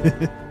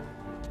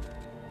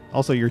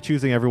 Also, you're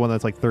choosing everyone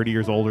that's like 30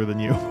 years older than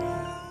you.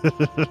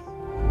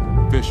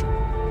 Bishop.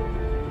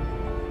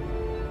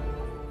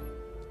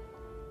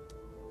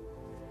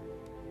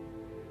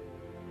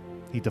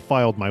 He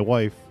defiled my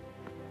wife.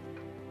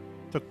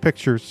 Took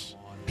pictures.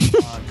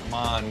 Come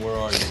on, where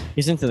are you?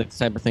 He's into the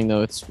type of thing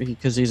though. It's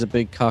because he's a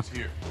big cuck.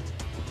 Here.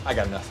 I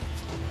got nothing.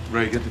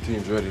 Ray, get the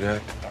teams ready to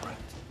act. All right.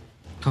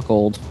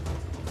 Cuckold.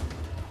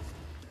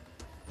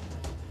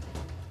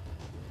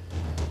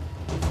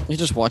 You're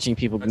just watching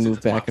people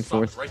move back and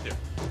forth. Right there.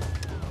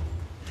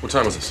 What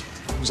time was this?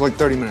 It was like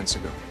 30 minutes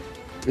ago.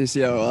 You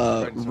see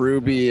how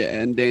Ruby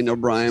and Daniel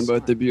Bryan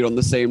both debuted on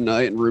the same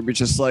night, and Ruby's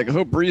just like, I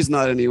hope Bree's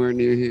not anywhere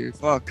near here.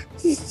 Fuck.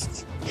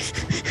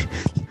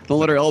 Don't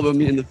let her elbow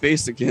me in the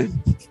face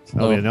again.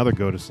 Oh, yeah, another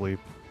go to sleep.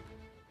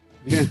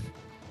 Yeah.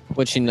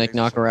 Would she like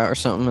knock her out or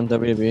something in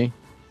WWE?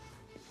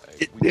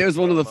 It was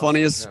one of the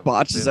funniest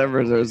spots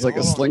ever. There was like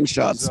a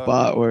slingshot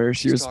spot where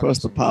she was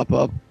supposed to pop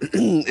up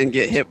and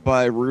get hit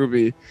by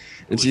Ruby,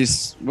 and she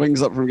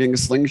swings up from getting a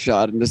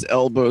slingshot and just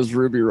elbows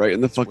Ruby right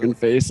in the fucking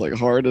face, like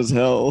hard as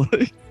hell.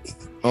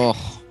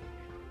 Oh.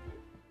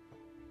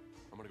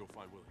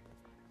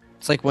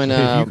 It's like when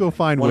You go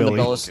find one of the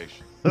Willie. Bellas-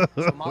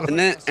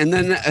 and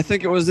then I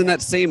think it was in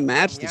that same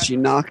match that she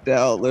knocked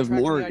out Liv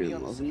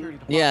Morgan, wasn't it?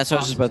 Yeah, that's what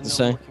I was just about to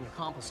say.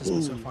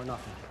 So far,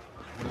 nothing.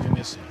 What are we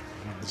missing?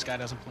 This guy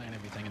doesn't plan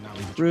everything and not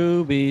leave it.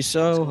 Ruby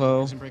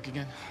Soho. Doesn't break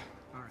again.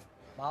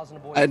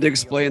 I had to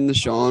explain to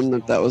Sean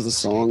that was a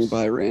song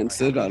by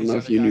Rancid. I don't know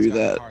if you knew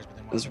that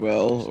as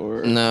well,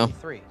 or no.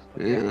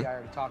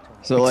 Yeah.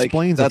 So like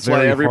Explains that's a why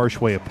very every harsh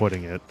way of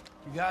putting it.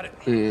 You got it.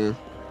 Yeah.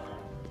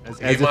 As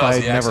if I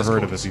had never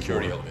heard of it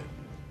before.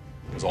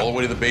 It was all the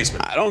way to the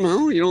basement. I don't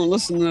know. You don't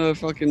listen to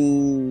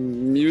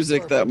fucking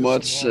music that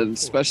much, and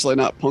especially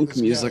not punk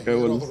music. I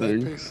wouldn't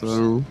think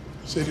so.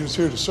 Said he was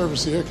here to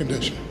service the air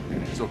conditioner.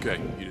 It's okay.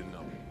 You didn't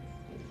know.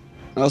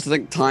 I also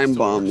think Time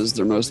Bomb is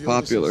their most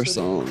popular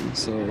song.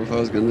 So if I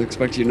was going to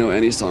expect you to know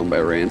any song by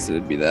Rancid,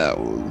 it'd be that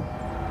one.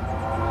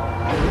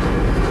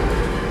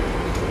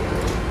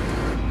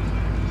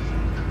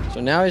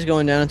 So now he's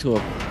going down into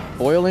a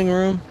boiling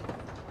room.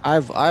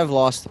 I've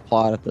lost the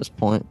plot at this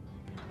point.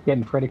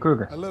 Getting Freddy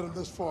Krueger. I led him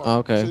this far.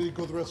 Okay. Said he'd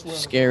go the rest around the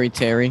Scary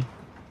Terry.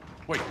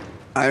 Wait.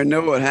 I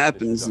know what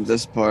happens in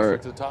this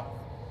part.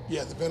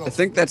 Yeah, the vent I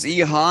think that's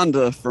E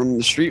Honda from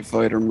the Street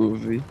Fighter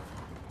movie.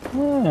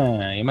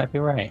 Yeah, you might be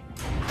right.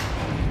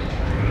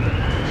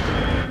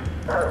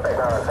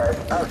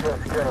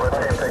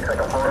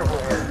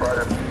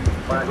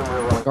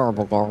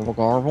 Garble, garble,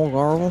 garble,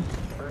 garble.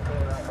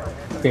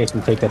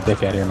 Jason, take that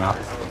dick out of your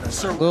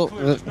mouth. Well,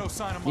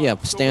 yeah,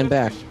 stand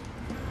back.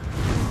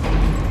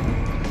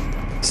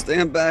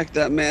 Stand back,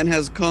 that man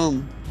has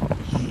come.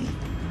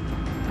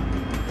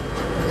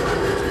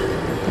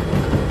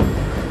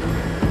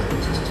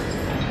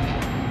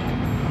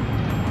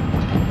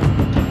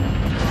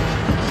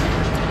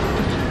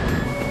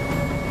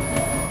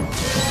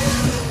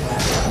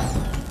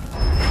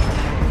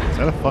 Is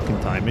that a fucking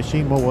time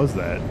machine? What was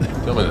that?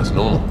 Tell me that's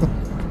normal.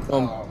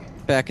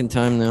 Back in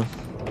time now.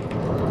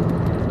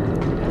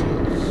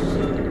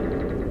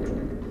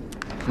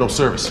 No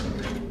service.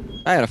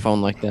 I had a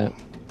phone like that.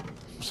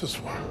 What's this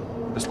for?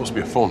 There's supposed to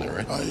be a phone there,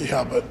 right?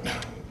 Yeah, but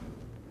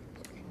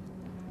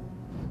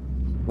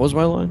What was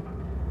my line?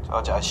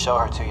 Told you I'd show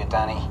her to you,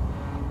 Danny.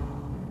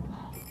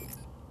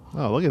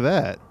 Oh, look at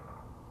that.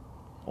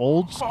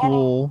 Old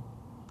school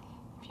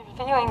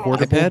Viewing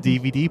portable iPad?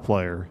 DVD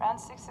player. Round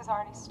 6 has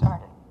already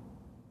started.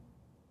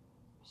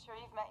 I'm sure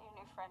you've met your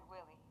new friend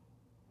Willie.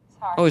 It's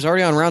hard. Oh, he's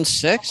already on round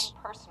 6?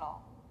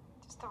 Personal.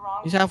 Just the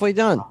wrong He's halfway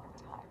done.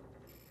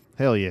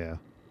 Hell yeah.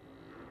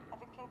 At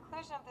the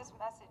conclusion of this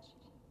message,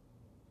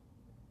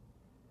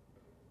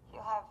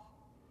 you'll have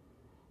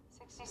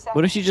 60 seconds.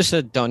 What if you just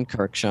said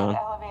Dunkirk, Sean?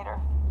 Elevator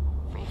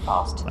free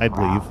falls to the I'd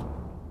ground.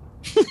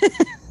 leave.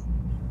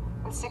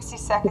 With 60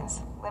 seconds,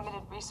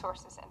 limited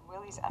resources, and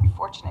Willie's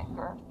unfortunate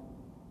girth,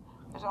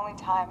 there's only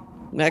time.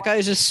 That guy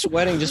is just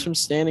sweating just from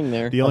standing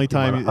there. The only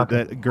time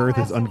that girth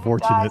is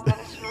unfortunate. For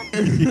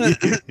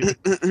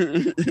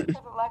the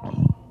lucky,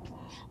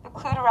 the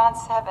clue to round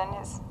 7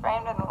 is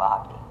framed in the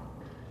lobby.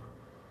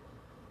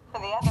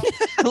 For the other,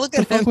 Look What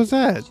the fuck was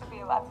that? should be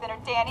a about dinner.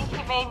 Danny, he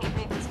made me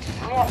read this to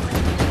you. We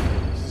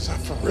have... Is that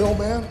for real,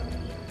 man?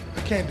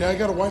 I can't, Dad. I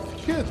got a wife and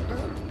kids, man.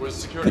 Where's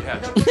the security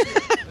hatch?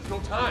 There's no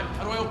time.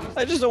 How do I open this?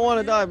 I just don't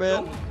want to die,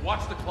 man.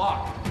 Watch the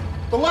clock.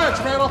 The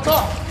latch, man, on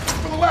top.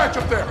 Put the latch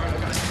up there.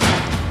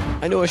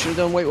 I knew I should have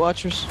done Weight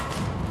Watchers.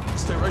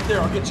 Stay right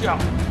there. I'll get you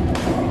out.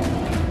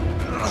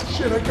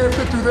 Shit, I can't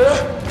fit through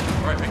there.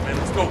 All right, big man,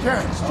 let's go.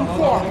 Can't, it's too No,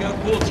 far. you gotta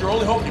pull. It's your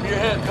only hope. Give me your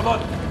hand. Come on.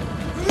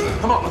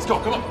 Come on, let's go.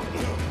 Come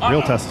on.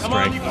 Real test of Come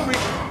on, strength. you can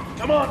reach.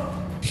 Come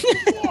on.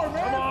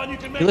 Come on, you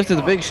can make He lifted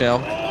the big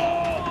shell.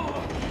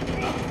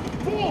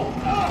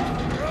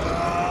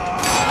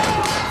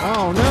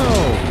 Oh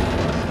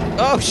no!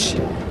 Oh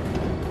shit!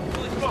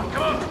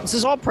 This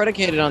is all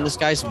predicated on this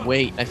guy's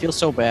weight. I feel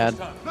so bad.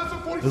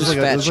 This is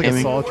like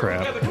a saw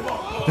trap.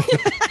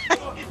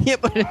 Yeah,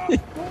 but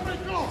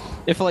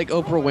if like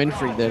Oprah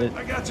Winfrey did it.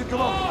 I got you. Come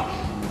on.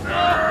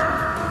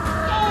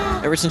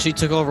 Ever since she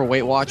took over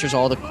Weight Watchers,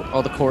 all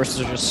the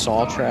courses are just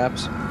saw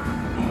traps.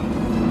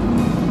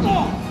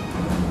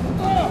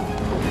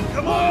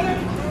 Come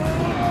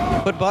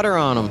on. Put butter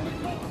on them.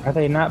 Are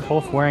they not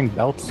both wearing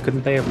belts?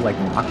 Couldn't they have like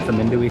knocked them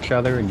into each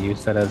other and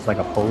used that as like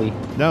a pulley?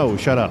 No,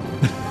 shut up.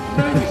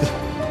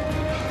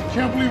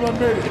 Can't believe I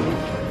made it.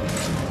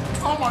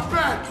 On my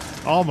back.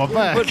 Oh, my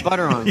back. Put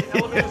butter on. The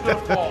elevator's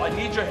gonna fall. I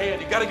need your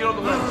hand. You gotta get on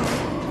the ledge.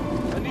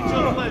 I need you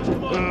on the ledge.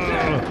 Come on.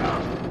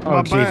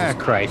 Oh, Jesus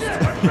Christ.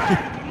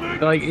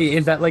 Like,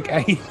 is that like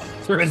he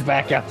threw his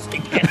back out so he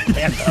can't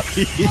stand up?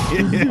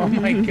 Oh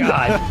my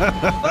God.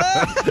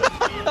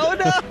 Oh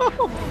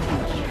no!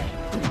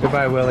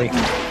 Goodbye, Willie.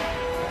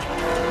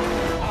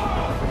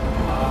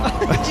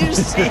 Did you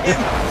see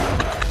him?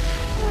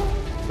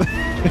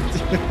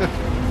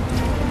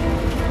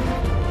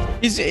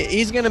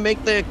 He's gonna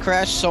make the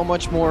crash so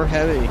much more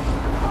heavy.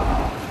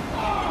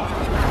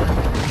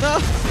 No.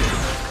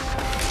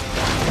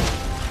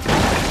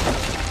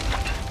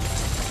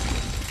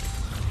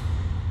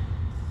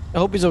 I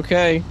hope he's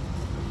okay.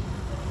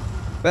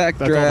 Backdraft.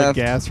 That's all the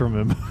gas from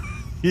him.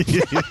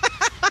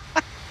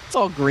 It's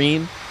all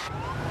green.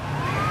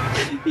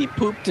 He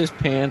pooped his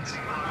pants.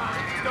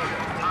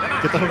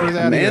 Get the hookers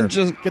out of here.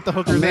 Get the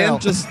hookers out. A man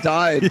just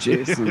died,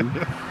 Jason.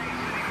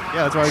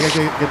 Yeah, that's why I gotta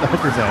get the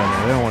hookers out of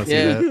there. They don't want to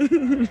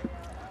see that.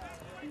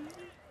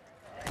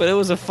 But it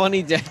was a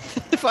funny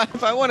death.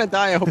 If I want to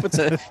die, I hope it's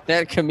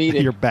that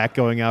comedic. Your back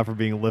going out for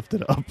being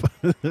lifted up.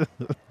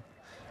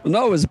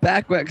 No, it was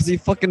back wet because he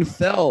fucking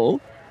fell.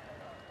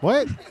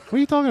 What? What are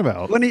you talking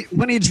about?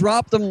 When he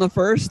dropped him the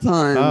first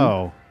time.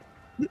 Oh.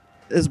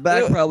 His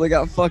back probably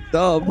got fucked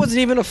up. It wasn't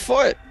even a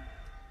foot.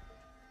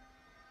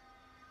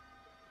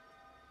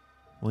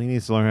 Well, he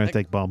needs to learn how to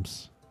take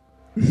bumps.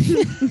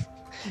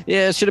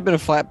 Yeah, it should have been a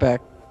flat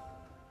back.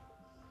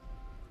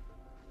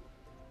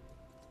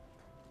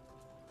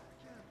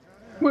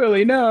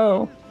 Willie,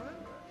 no.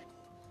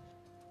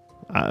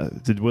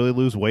 Did Willie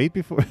lose weight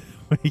before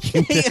when he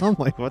came down?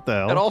 Like, what the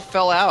hell? It all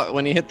fell out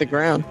when he hit the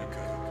ground.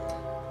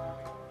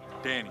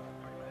 Danny.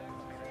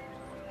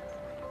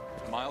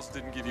 Miles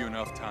didn't give you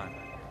enough time.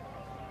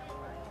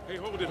 Hey,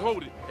 hold it,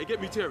 hold it. Hey,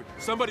 get me Terry.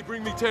 Somebody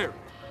bring me Terry.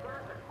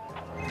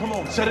 Come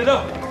on, set it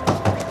up.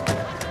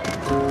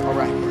 All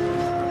right.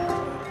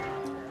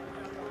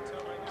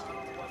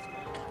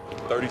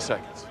 30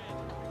 seconds.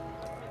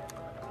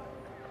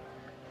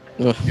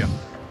 Ugh. Yeah.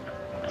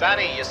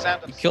 Danny, you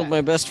sound You killed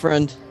my best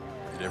friend.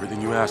 Did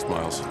everything you asked,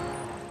 Miles. You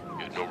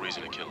had no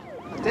reason to kill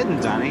him. Didn't,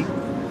 Danny?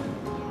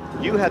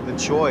 You had the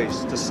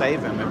choice to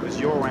save him. It was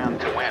your round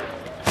to win.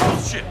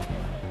 Shit.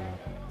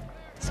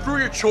 Screw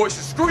your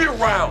choices. Screw your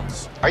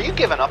rounds. Are you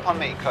giving up on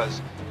me?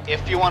 Because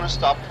if you want to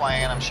stop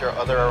playing, I'm sure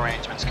other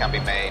arrangements can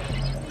be made.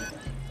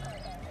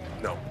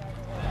 No.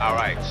 All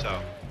right,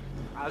 so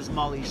as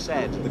Molly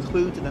said, the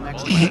clue to the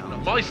next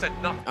round. Molly said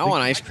nothing. I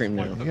want ice cream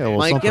now. Yeah, well,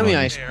 Mike, give me something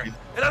ice cream.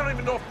 And I don't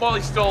even know if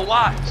Molly's still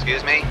alive.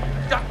 Excuse me?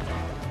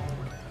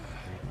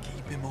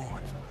 Keep him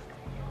on.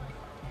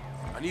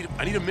 I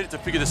need a minute to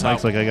figure this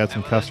Mike's out. like, I got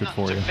some custard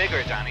for you.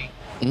 Figure, Danny.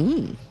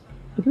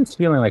 It's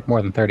feeling like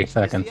more than 30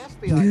 seconds.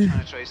 The FBI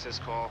trying to trace this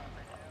call.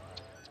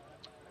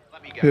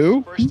 Let me guess.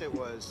 Who? First it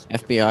was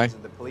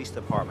FBI. the police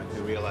department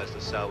who realized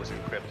the cell was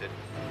encrypted.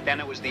 Then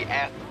it was the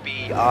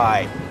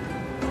FBI.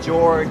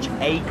 George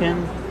Aiken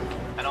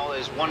and all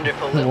his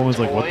wonderful The little woman's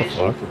like, what the toys.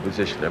 fuck? For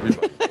position,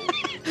 everybody.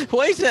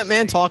 Why is that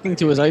man talking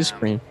to his ice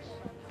cream?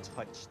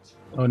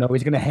 Oh no,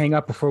 he's gonna hang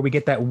up before we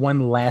get that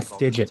one last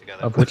digit,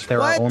 of which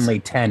there are only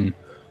 10.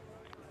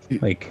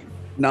 Like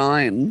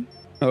 9.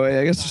 Oh,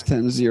 wait, I guess there's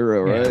 10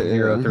 0, right?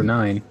 0 through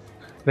 9.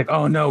 Like,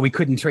 oh no, we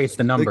couldn't trace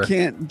the number. They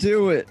can't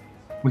do it.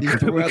 We You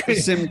threw out the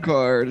SIM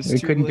card. It's We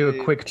too couldn't do a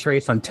late. quick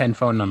trace on 10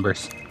 phone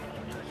numbers.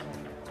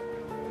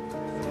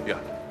 Yeah.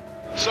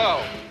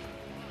 So,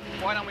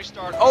 why don't we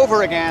start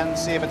over again,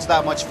 see if it's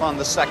that much fun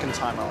the second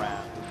time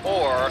around?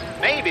 Or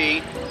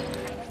maybe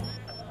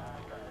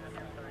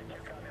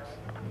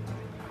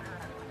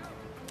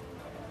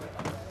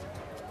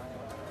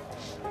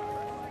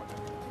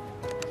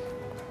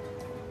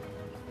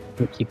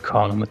We keep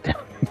calling with them.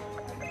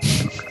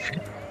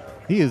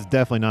 He is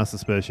definitely not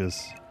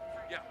suspicious.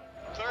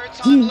 third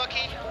time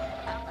lucky.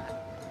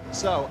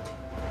 So,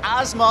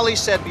 as Molly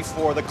said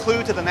before, the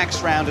clue to the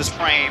next round is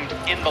framed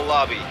in the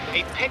lobby.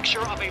 A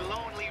picture of a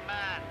lonely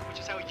man, which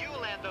is how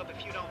you'll end up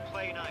if you don't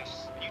play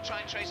nice. You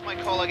try and trace my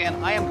call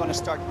again, I am going to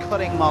start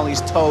cutting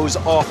Molly's toes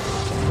off.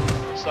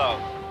 So,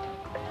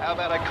 how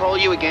about I call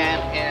you again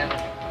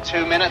in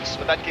 2 minutes?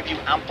 Would that give you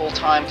ample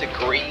time to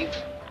grieve?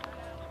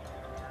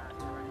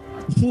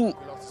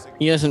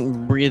 He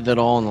hasn't breathed at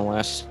all in the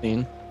last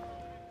scene.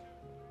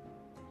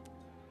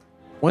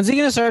 When's he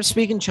gonna start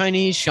speaking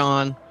Chinese,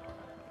 Sean?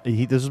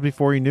 This was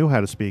before he knew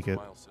how to speak it.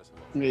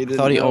 I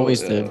thought he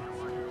always did.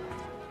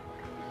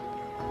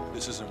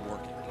 This isn't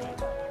working.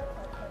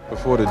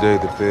 Before today,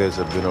 the feds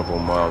have been up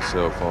on Miles'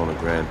 cell phone a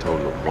grand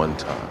total of 1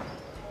 time.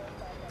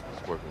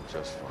 It's working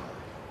just fine.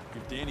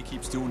 If Danny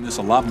keeps doing this,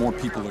 a lot more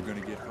people are going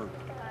to get hurt.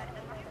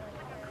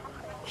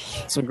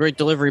 Some great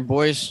delivery,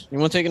 boys. You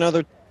want to take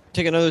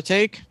another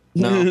take?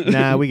 No.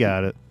 Nah, we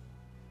got it.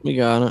 We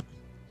got it.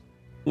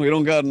 We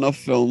don't got enough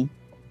film.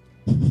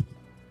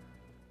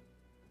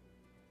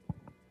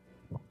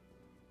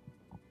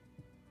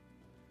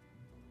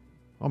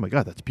 Oh my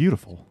god, that's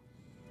beautiful.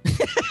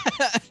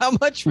 How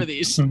much for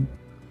these? I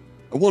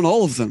want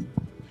all of them.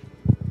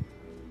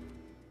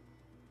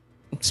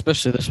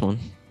 Especially this one.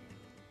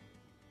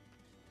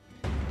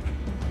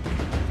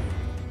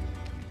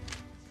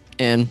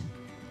 And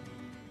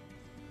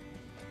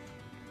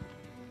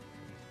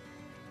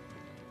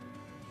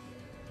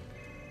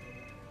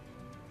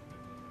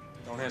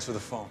Don't answer the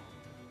phone.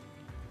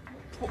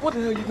 What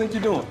the hell you think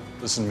you're doing?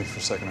 Listen to me for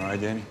a second, all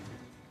right, Danny?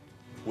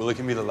 Willie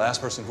can be the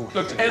last person who...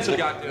 Look, answer the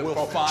goddamn We'll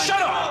phone. find Shut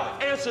Molly.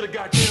 up! Answer the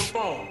goddamn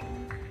phone.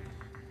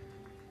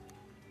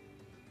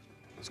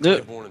 It's The-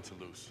 Claiborne and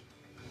Toulouse.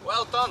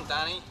 Well done,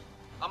 Danny.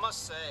 I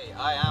must say,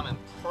 I am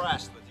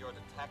impressed with your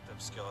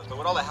detective skills. But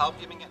with all the help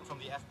you've been getting from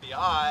the FBI,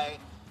 yeah,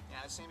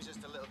 it seems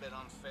just a little bit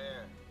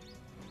unfair.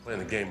 Playing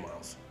the game,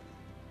 Miles.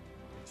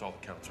 That's all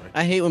that counts, right?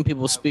 I hate when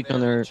people speak on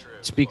their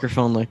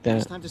speakerphone like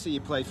It's that. time to see you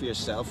play for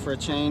yourself for a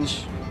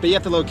change. Be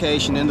at the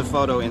location in the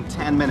photo in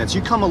 10 minutes.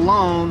 You come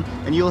alone,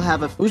 and you'll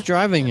have a Who's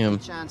driving him?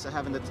 chance of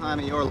having the time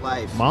of your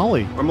life.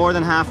 Molly. We're more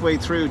than halfway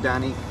through,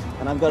 Danny,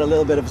 and I've got a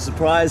little bit of a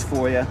surprise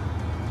for you.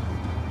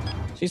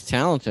 She's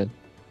talented.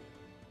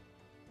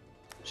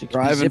 She can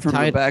Driving zip from the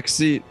tied- back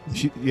seat.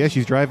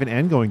 She's driving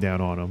and going down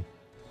on him.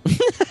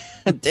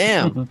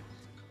 Damn.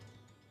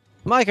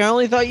 Mike, I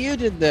only thought you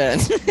did that.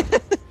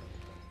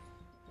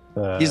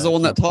 He's the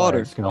one that taught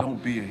her.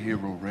 Don't be a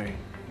hero, Ray.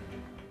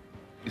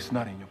 It's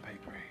not in your pay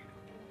grade.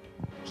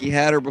 He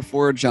had her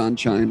before John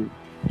China.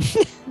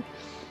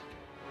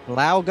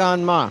 Lao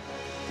Gan Ma.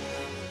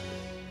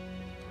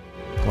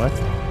 What?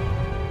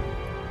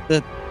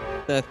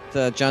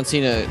 That John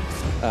Cena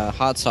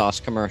hot sauce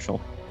commercial.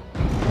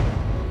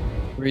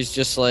 Where he's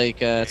just like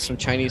some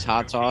Chinese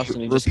hot sauce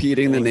and he just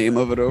Repeating the name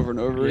of it over and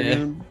over Yeah.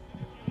 again.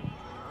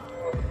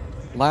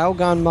 Lao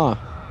Gan Ma.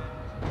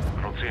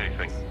 I don't see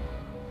anything.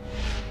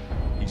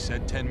 He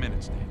said 10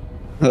 minutes,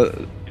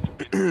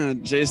 Danny.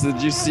 Jason,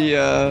 did you see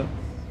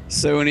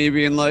Sony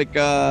being like,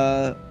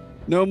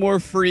 no more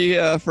free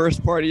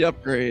first-party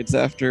upgrades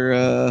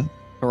after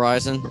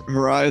Horizon?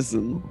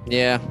 Horizon.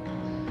 Yeah.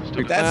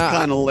 Like, that's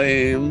kind of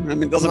lame. I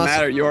mean, it doesn't I'm not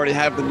matter. You already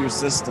have the new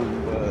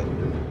system,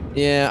 but...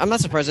 Yeah, I'm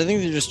not surprised. I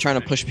think they're just trying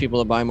to push people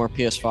to buy more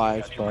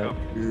PS5s,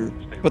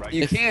 But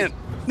you can't.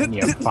 Can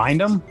you find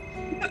them?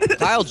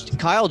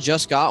 Kyle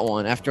just got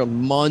one after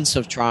months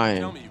of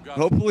trying.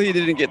 Hopefully he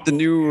didn't get the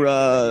new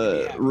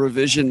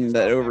revision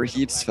that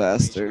overheats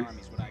faster.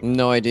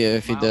 No idea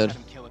if he did.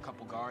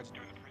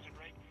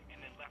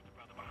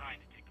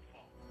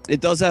 It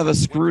does have a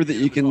screw that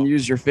you can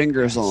use your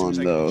fingers on,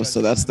 though,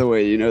 so that's the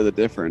way you know the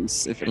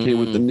difference. If it came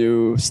with the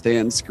new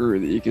stand screw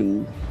that you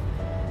can...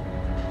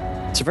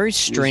 It's a very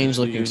strange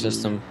looking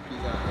system.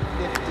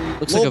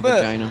 Looks Little like a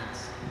bit. vagina.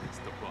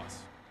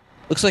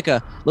 Looks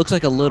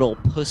like a little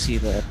pussy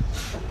there.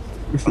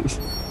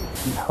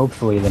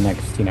 Hopefully the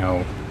next,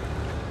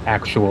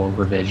 actual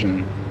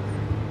revision,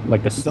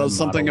 like the Does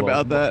something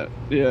about that,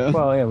 yeah.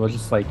 Well, yeah, we'll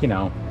just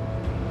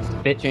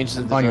fit changes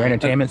the on your design.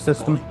 entertainment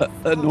system.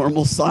 A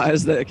normal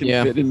size that can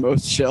fit in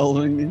most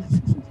shelving.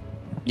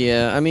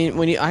 Yeah, I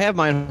mean, I have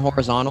mine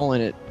horizontal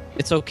and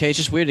it's okay. It's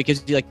just weird. It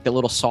gives you like the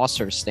little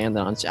saucer to stand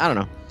on. I don't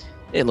know.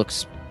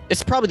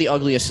 It's probably the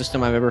ugliest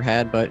system I've ever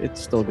had, but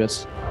it's still good.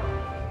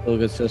 Still a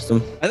good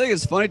system. I think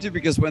it's funny too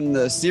because when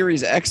the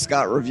Series X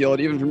got revealed,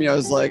 even for me, I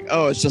was like,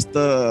 "Oh, it's just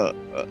the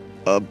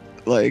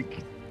like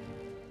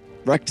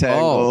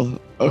rectangle."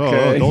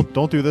 Okay,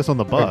 don't do this on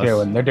the bus.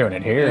 They're doing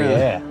it here.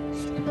 Yeah.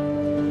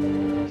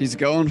 He's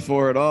going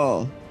for it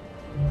all.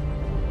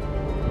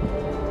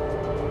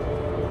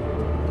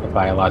 The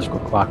biological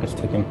clock is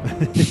ticking.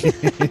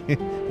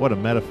 What a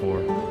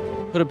metaphor.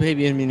 Put a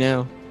baby in me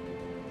now.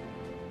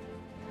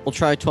 We'll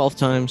try 12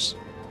 times.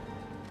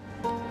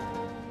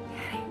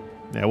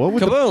 Yeah, what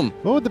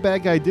would the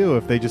bad guy do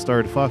if they just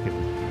started fucking?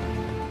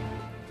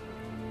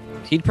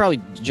 He'd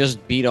probably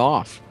just beat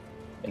off.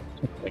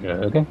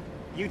 Okay.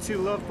 You two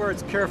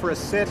lovebirds care for a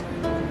sit?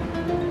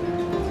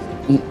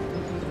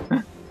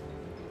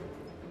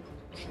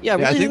 Yeah,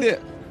 I really, think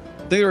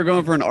think they were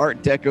going for an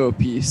Art Deco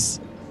piece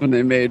when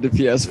they made the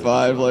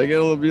PS5. Like,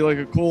 it'll be like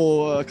a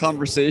cool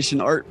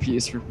conversation art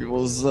piece for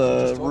people's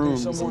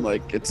rooms. And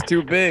like, it's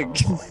too big.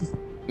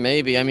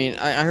 Maybe. I mean,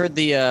 I heard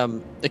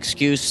the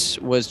excuse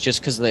was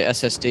just because of the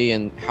SSD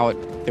and how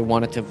they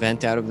wanted to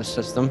vent out of the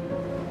system.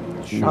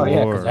 Oh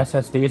yeah, because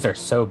SSDs are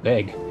so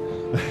big.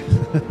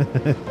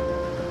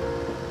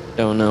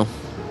 Don't know.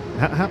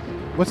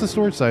 What's the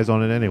storage size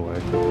on it anyway?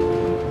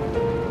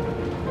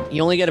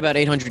 You only get about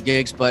 800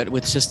 gigs, but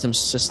with system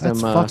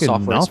That's fucking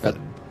software, it's about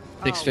nothing.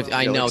 650.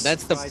 I know,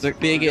 that's the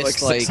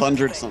biggest, like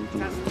 600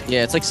 something.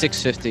 Yeah, it's like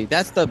 650.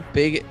 That's the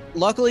big.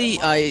 Luckily,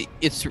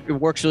 it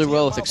works really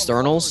well with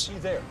externals,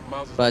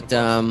 but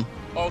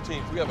All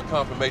teams, we have a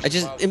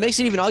confirmation. it makes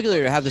it even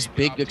uglier to have this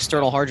big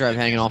external hard drive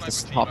hanging off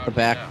the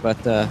back. But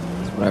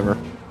it's whatever.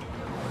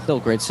 Still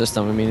a great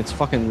system. I mean, it's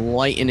fucking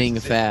lightning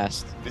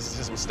fast. This is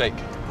his mistake.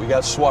 We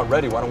got SWAT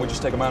ready. Why don't we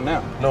just take him out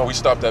now? No, we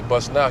stop that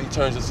bus now. He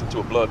turns us into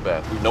a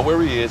bloodbath. We know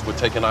where he is. We're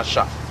taking our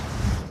shot.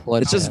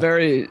 It's just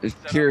very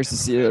curious to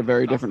see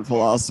very different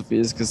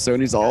philosophies because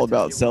Sony's all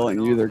about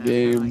selling you their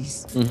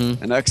games, and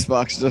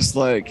Xbox just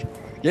like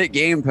get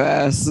Game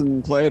Pass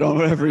and play it on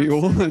whatever you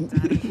want.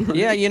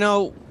 Yeah, you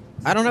know,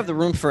 I don't have the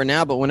room for it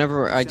now, but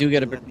whenever I do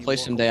get a big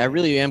place someday, I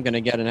really am going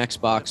to get an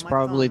Xbox,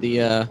 probably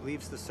the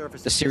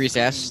Series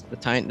S,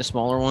 the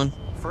smaller one.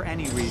 For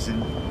any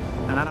reason,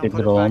 and I don't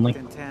Digital put it back only?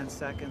 within 10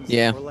 seconds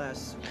Yeah. or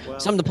less. Well,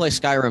 Something to play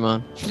Skyrim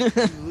on.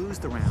 you lose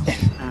the round,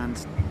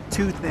 and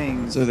two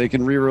things. So they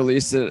can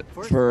re-release it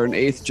for an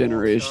 8th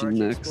generation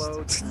next.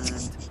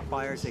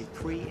 Fires a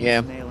 3-inch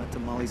Yeah. nail into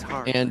Molly's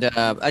heart. And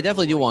I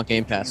definitely do want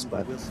Game Pass,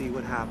 but We'll see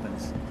what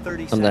happens.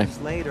 30 someday.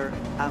 seconds later,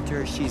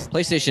 after she's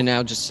PlayStation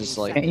now just is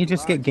like. Can't you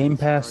just get Game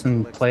Pass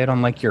and play it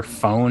on like your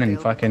phone and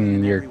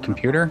fucking your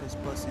computer?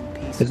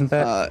 Isn't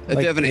that? If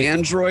you have an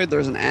Android,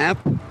 there's an app,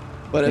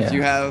 but if Yeah.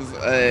 you have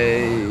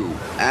a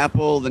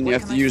Apple, then you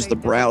have to use the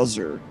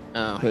browser.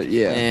 Oh. But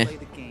yeah.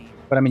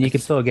 But I mean, you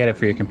can still get it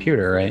for your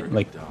computer, right?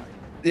 Like,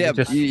 Yeah, you're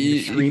just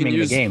streaming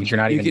the games. You're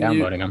not even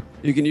downloading them.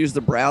 You can use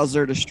the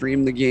browser to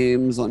stream the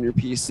games on your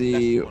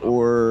PC,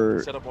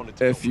 or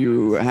if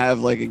you have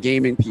like a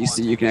gaming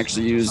PC, you can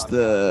actually use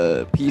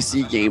the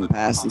PC Game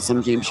Pass, and some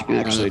games you can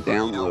actually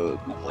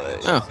download and play.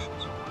 Oh.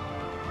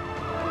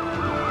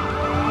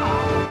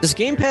 Does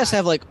Game Pass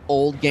have like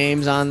old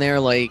games on there?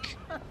 Like,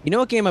 you know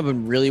what game I've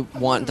been really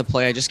wanting to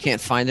play? I just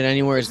can't find it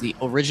anywhere. Is the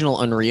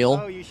original Unreal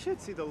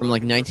from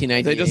like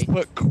 1998. They just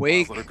put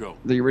Quake,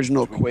 the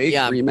original Quake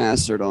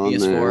remastered on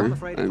PS4.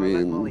 there. I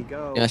mean,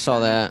 Yeah, I saw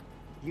that.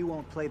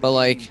 But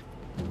like,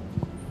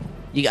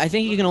 I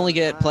think you can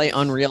only play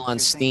Unreal on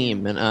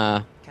Steam,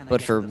 and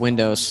but for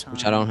Windows,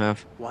 which I don't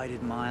have. Why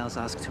did Miles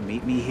ask to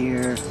meet me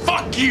here?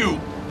 Fuck you!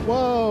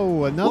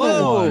 Whoa, another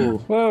Whoa. one.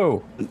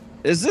 Whoa.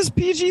 Is this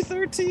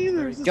PG-13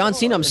 or is this John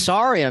Cena, I'm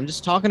sorry. I'm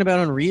just talking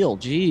about Unreal.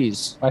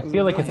 Jeez. I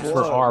feel like if it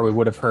were R, we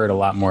would have heard a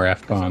lot more I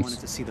F-bombs. wanted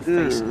to see the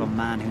face of a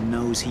man who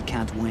knows he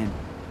can't win.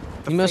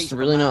 You must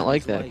really not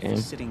like that game.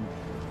 Sitting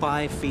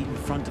 5 feet in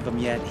front of him,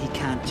 yet he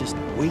can't just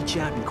reach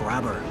out and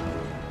grab her.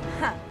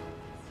 Huh.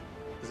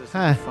 Is this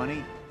Huh.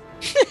 funny?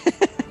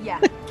 Yeah,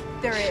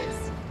 there is.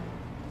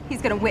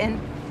 He's gonna win,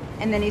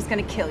 and then he's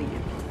gonna kill you.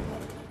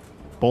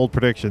 Bold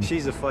prediction.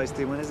 She's a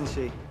feisty one, isn't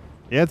she?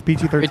 Yeah, it's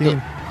PG-13.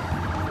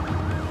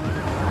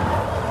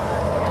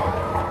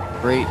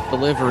 Great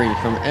delivery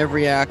from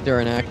every actor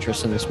and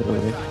actress in this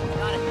movie.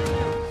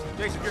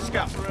 Jason, your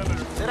scout.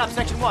 Set up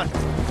section 1.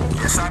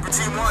 Yes, Cyber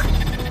Team 1.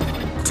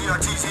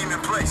 TRT team in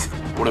place.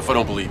 What if I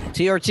don't believe you?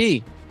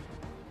 TRT.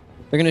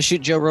 They're gonna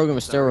shoot Joe Rogan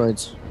with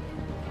steroids.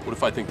 What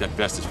if I think that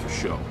vest is for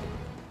show?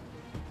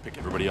 Pick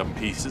everybody up in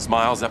pieces.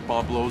 Miles, that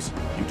bomb blows,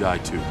 you die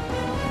too.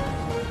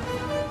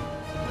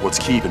 What's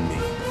keeping me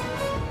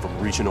from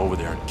reaching over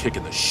there and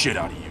kicking the shit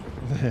out of you?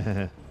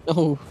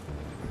 Oh.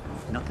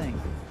 Nothing.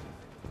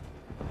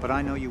 But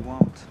I know you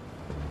won't.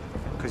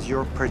 Because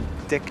you're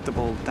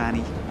predictable,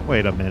 Danny.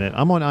 Wait a minute.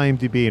 I'm on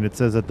IMDb and it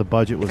says that the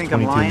budget was think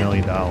I'm $22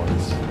 million.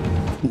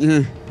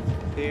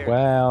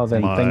 Well,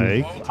 then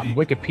Mike.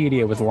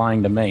 Wikipedia was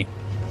lying to me.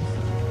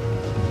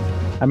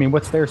 I mean,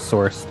 what's their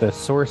source? The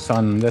source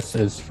on this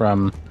is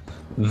from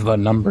The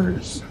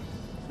Numbers.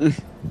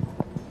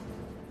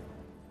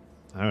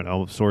 I don't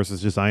know. Source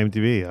is just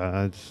IMDb.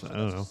 I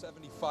don't know.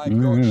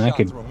 I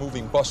could.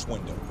 Removing bus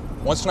window.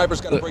 One sniper's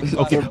got to break the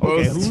Okay, line.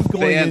 okay. Who's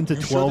going into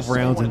 12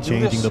 rounds and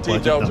changing the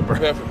budget number?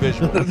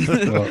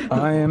 Well,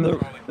 I am. Oh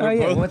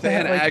yeah, what the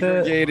heck? Like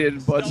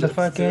aggregated budget. the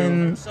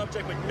fucking.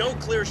 Subject with no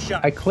clear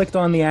shot. I clicked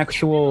on the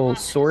actual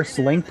source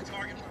link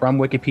from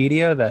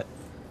Wikipedia, that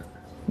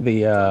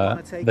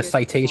the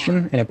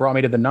citation, and it brought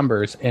me to the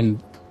numbers,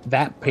 and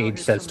that page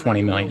says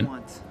 20 million.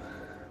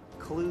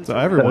 So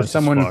everyone's So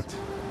someone- fucked.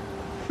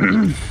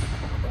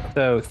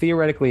 So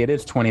theoretically, it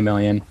is 20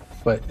 million,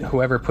 but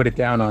whoever put it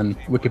down on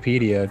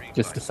Wikipedia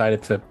just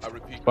decided to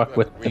fuck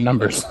with the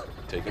numbers.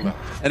 Take him out.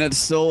 And it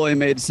still only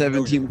made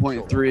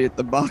 17.3 at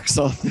the box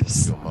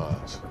office.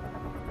 On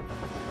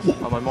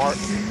my mark.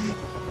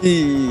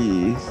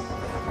 Eee.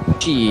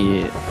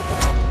 Shit.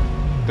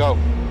 Go.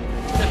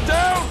 Get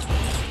down!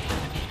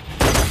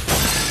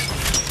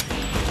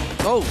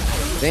 Oh,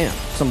 damn.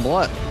 Some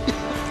blood.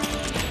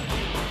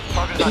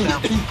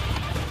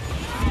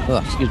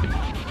 Oh, excuse me.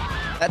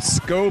 That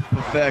scope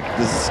effect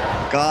is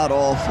god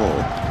awful.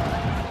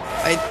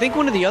 I think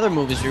one of the other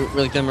movies,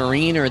 like the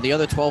Marine or the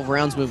other 12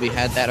 Rounds movie,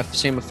 had that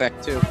same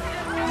effect too.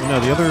 No,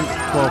 the other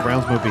 12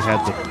 Rounds movie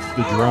had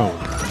the drone.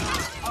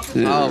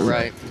 Oh,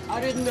 right.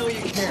 I didn't know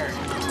you cared.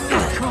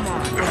 Come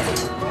on.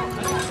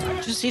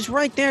 Just he's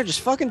right there.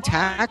 Just fucking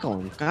tackle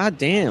him. God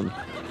damn.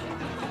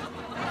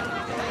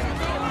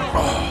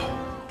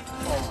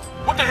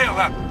 What the hell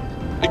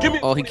happened? Hey, give me.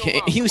 Oh, he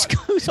can't. He was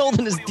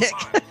holding his dick.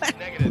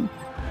 Negative.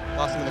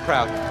 Lost him in the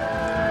crowd.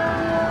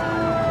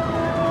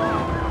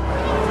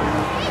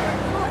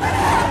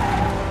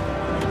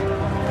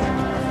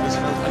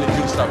 I need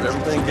you to stop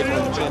everything getting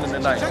on the 10 in the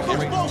night.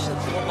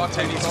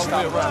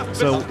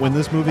 So when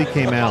this movie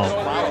came out,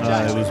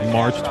 it was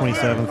March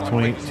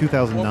 27th,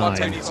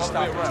 2009. It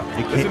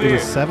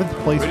was 7th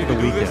place for the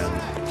weekend.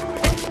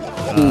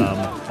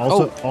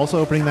 Also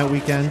opening that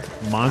weekend,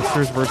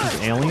 Monsters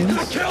vs.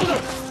 Aliens. Do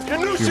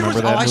you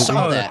remember that movie? I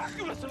saw that.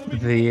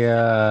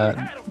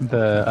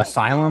 The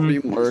Asylum.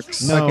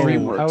 DreamWorks. No.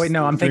 Oh wait,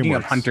 no, I'm thinking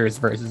of DreamWorks. Hunters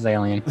versus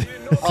Alien.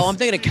 Oh, I'm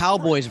thinking of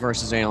Cowboys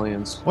versus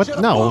Aliens. What?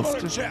 No.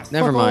 Never Fuck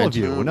all mind. of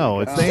you.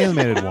 No, it's the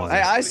animated one.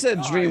 I said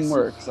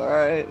DreamWorks. All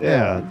right.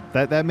 Yeah,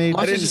 that made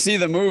I didn't see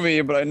the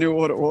movie, but I knew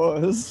what it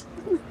was.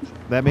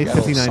 that made Got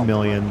a little 59 something.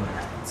 million.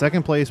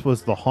 Second place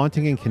was The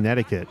Haunting in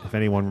Connecticut, if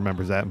anyone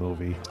remembers that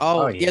movie.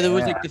 Oh, Oh, yeah, there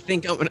was yeah. like the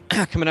thing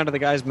coming out of the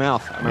guy's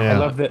mouth. I remember. Yeah. I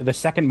love the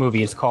second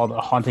movie is called A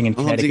Haunting in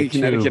Haunting in Connecticut 2.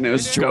 Connecticut, it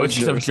was Ghosts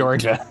Georgia. of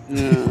Georgia.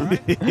 Yeah.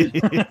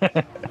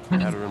 I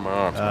had her in my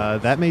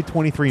arms. That made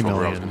 23 Told her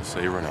I was million. gonna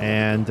say right now.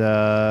 And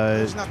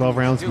 12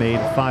 Rounds made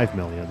 5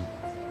 million.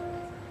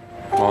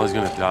 Molly's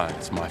gonna die.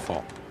 It's my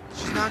fault.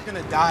 She's not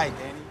gonna die,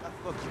 Danny.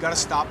 Look, you gotta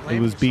stop It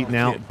blaming was beaten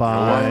yourself. out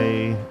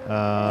by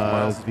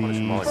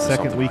the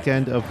second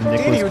weekend of the Danny,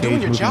 Nicolas you're doing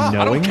Cage your movie job. I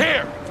don't Knowing.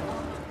 Care.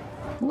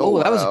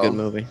 Oh, that was a Wow. good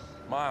movie.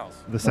 Miles.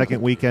 The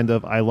second weekend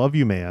of I Love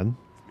You Man.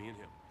 Me and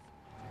him.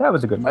 That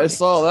was a good movie. I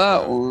saw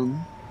that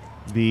one.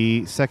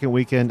 The second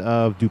weekend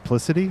of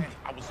Duplicity.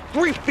 I was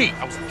 3 feet.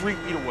 I was 3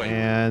 feet away.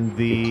 And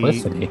the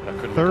Duplicity.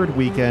 third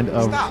weekend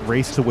of Stop.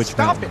 Race to Witch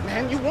Stop Mountain. it,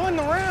 man. You won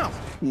the round.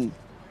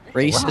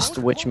 Racist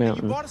Witch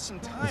Mountain. You bought us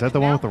some time. Is that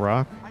the one with The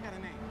Rock?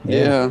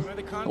 Yeah.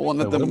 The one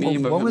that the What-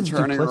 meme what of him was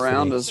turning Duplicity?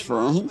 around is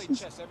from.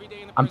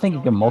 I'm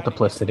thinking of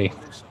Multiplicity.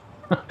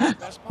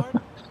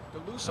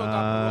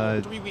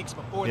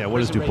 Yeah,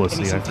 what is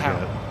Duplicity? I forget.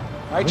 All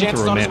I right, think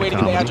it's a Jansen's on his way to get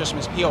the romantic address from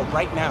his PO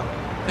right now.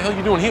 What the hell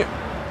you doing here?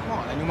 Come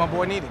on, I knew my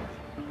boy needed me.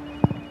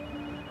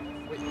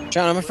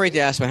 John, I'm afraid to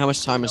ask, but how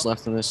much time is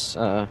left in this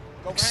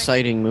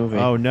exciting movie?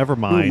 Oh, never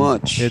mind.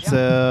 much. It's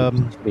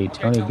Be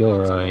Tony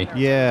Gilroy.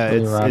 yeah,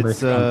 Julia it's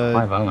Roberts, and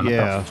Clive Owen. What the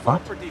yeah,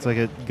 fuck? it's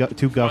like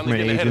two government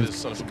getting ahead of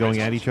agents this son of a going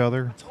bitch. at each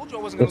other. Told you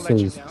I wasn't gonna This let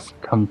you is down.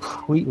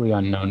 completely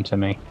unknown to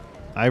me.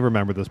 I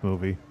remember this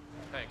movie.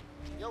 Hey,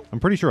 I'm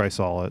pretty sure I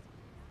saw it.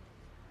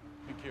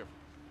 be careful.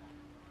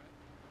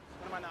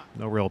 What am I not?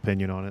 No real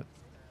opinion on it.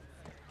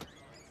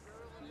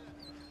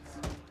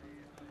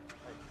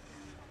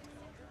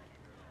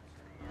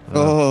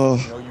 Oh.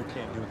 You know you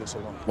can't do this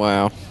alone.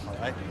 Wow. All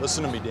right?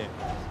 Listen to me, Dan.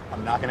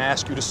 I'm not going to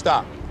ask you to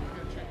stop.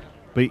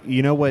 But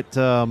you know what?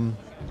 I'm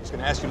just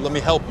going to ask you to let me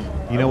help you.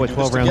 You know We what do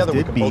 12 this Rounds together,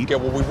 did we can both beat?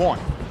 get what we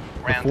want.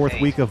 The fourth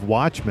week of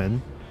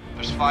Watchmen.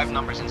 There's 5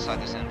 numbers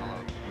inside this envelope.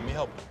 Let me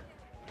help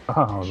you.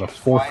 Oh, the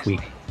fourth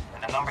week.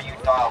 And the number you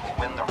dial will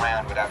win the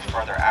round without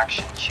further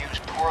action. Choose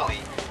poorly,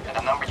 and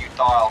the number you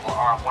dial will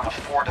arm one of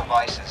 4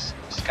 devices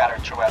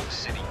scattered throughout the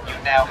city. You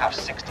now have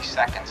 60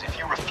 seconds. If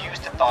you refuse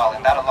to dial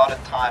in that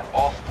allotted time,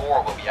 all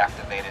 4 will be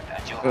activated,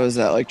 and you'll... What was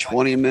that, like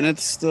 20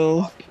 minutes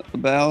still?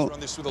 About? Run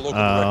this through the local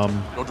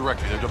directory. No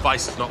directory. They're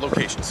devices, not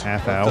locations.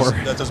 Half That hour.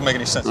 doesn't make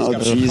any sense. It's Oh,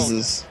 gotta be a phone.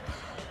 Jesus.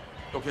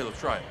 Okay, let's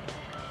try it.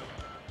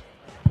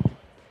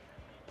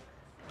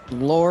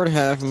 Lord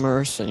have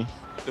mercy.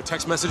 The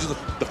text message, the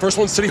first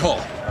one's City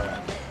Hall.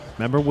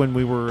 Remember when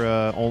we were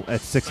at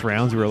 6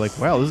 rounds? We were like,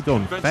 "Wow, this is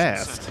going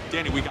fast."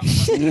 Danny, we got Yeah.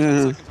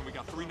 seconds and we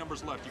got 3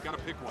 numbers left. You gotta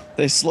pick one.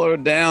 They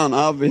slowed down,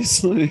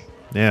 obviously.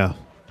 Yeah.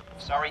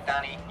 Sorry,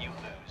 Danny, you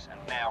lose. And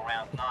now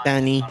round 9.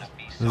 Danny.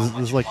 This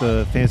is like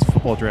the fantasy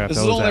football draft. This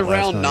I is was only at last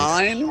round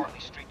night. 9? Did you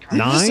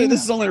just say 9?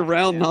 this is only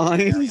round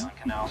 9?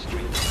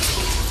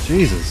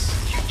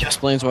 Jesus.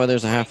 Explains why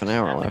there's a half an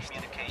hour left.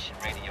 Communication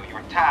radio.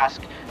 Your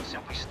task,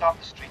 simply stop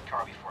the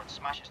streetcar before it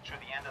smashes through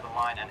the end of the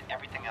line and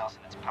everything else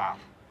in its path.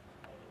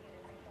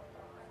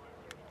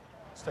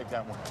 Let's take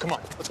that one. Come on,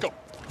 let's go.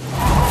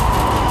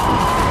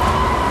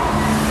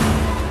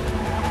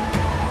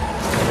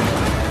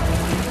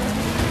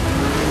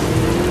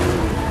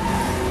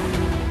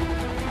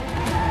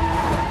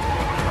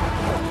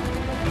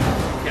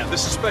 Yeah,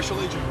 this is Special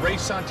Agent Ray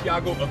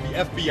Santiago of the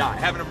FBI. I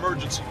have an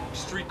emergency.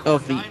 Streetcar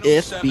Of the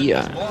 907 FBI.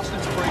 has lost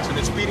its brakes and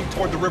it's speeding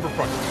toward the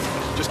riverfront.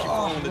 Just keep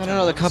following the I want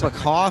another cup of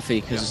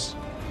coffee because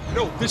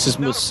No, this is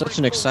was such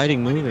an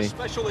exciting movie.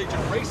 Special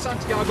Agent Ray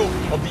Santiago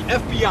of the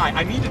FBI.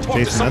 I need to talk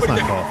to Jason, that's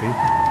somebody not that coffee.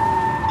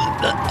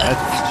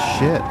 That's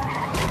shit.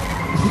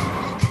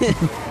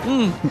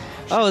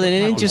 Oh, then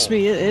it ain't just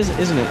me,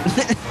 isn't it?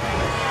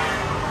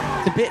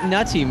 It's a bit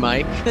nutty,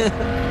 Mike.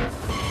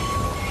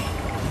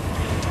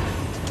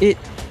 It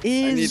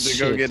is. I need to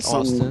go get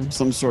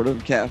some sort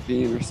of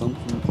caffeine or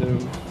something too.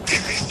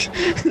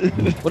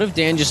 What if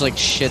Dan just like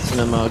shits in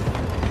a mug,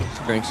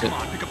 drinks it?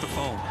 Pick up the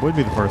phone. Would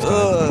be the first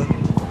time.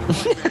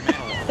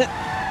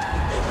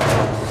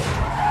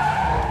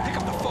 Pick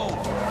up the phone.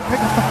 Pick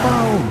up the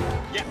phone.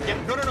 Yeah.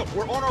 No.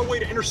 We're on our way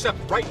to intercept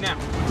right now.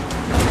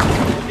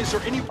 Is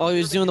there any? Oh, he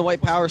was doing the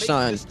white power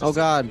sign. Oh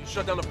God. You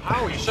shut down the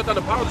power. The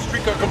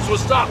streetcar comes to a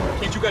stop.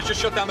 Can't you guys just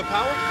shut down the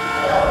power?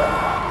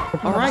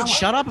 All right,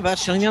 shut up about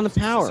shutting down the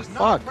power.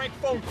 Fuck.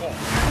 Phone call.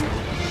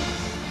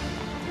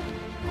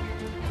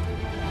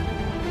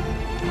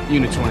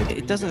 Unit 20.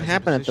 It doesn't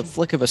happen at the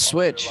flick of a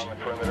switch.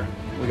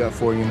 We got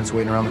 4 units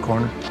waiting around the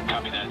corner.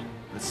 Copy that.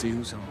 Let's see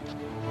who's home.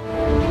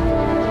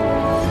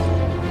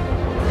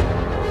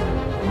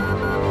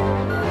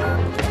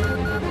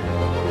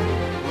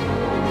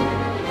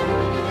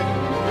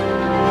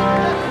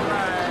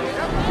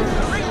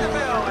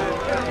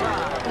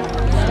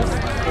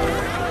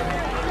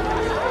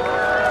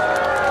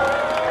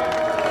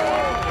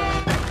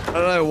 How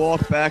did I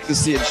walk back to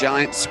see a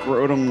giant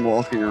scrotum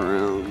walking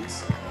around?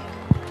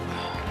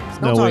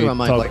 Don't talk about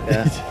Mike like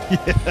that.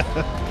 Yeah.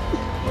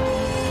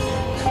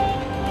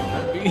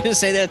 You gonna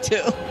say that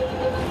too?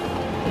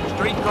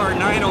 Streetcar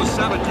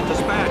 907 to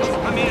dispatch.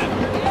 Come in.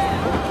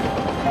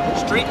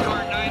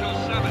 Streetcar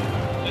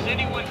 907. Does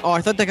anyone? Oh,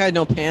 I thought that guy had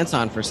no pants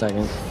on for a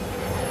second.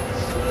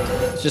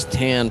 It's just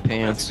tan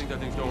pants. Think that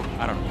thing's going,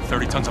 I don't know,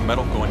 30 tons of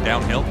metal going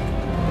downhill?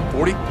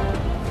 40?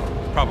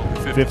 Probably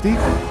 50. 50?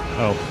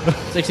 Oh.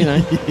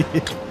 69.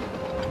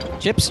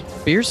 Chips,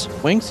 beers,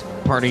 wings,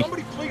 party.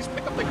 Somebody please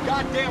pick up the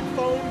goddamn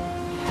phone.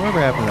 Whatever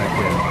happened to that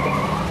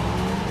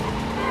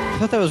I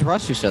thought that was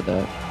Russ who said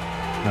that.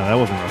 kid? No, that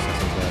wasn't Russ who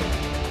said that.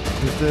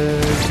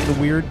 It was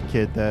the weird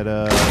kid that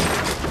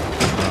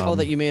Oh,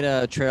 that you made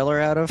a trailer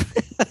out of?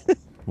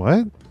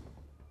 What?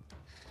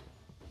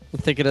 I'm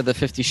thinking of the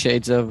 50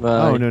 Shades of.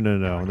 Oh no,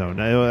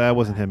 that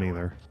wasn't him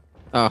either.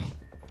 Oh.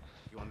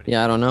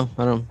 Yeah, I don't know.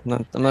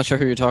 I'm not sure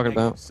who you're talking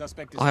about.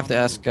 I'll have to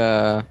ask.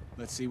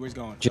 Let's see where he's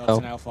going. Joe.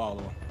 Charlton, I'll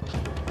follow him.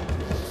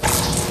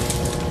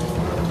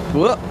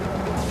 Whoop.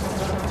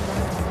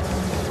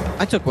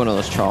 I took one of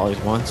those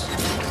Charlies once.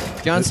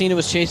 John Cena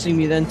was chasing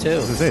me then too. I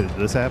was gonna say, did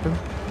this happen?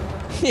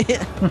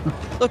 Yeah.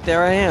 Look,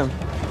 there I am.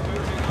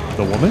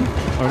 The woman?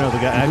 Oh no,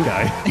 that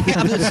guy.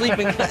 I'm the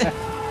sleeping guy.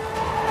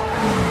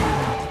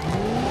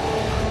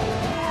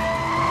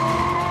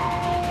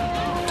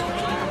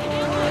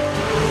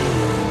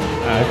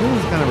 I think it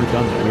was kind of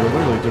redundant. We were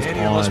literally just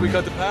Danny, on unless we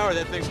cut the power,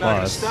 that thing's not going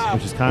to bus, stop.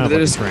 which is kind of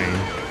like a train.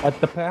 At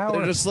the power.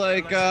 They're just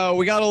like,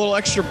 we got a little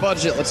extra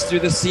budget. Let's do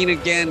this scene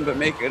again, but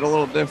make it a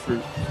little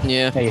different.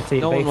 Yeah. Hey, see,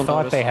 No they one will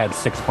thought notice. they had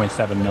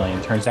 6.7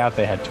 million. Turns out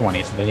they had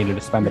 20, so they needed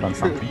to spend it on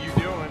something.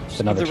 It's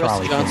another The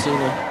rest trolley. of John thing.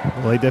 Cena.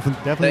 Well, they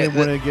definitely didn't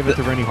want to give it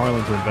to Rennie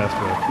Harlan to invest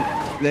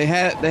with. They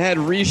had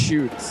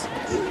reshoots.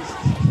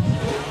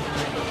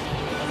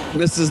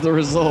 This is the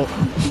result.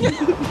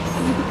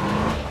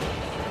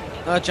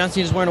 John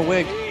Cena's wearing a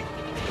wig.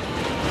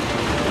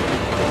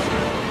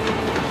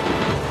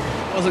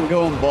 Wasn't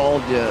going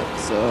bald yet,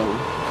 so.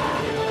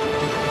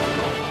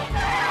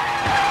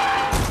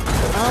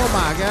 Oh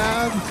my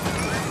God!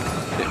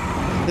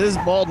 His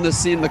baldness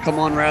seemed to come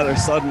on rather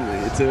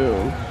suddenly too.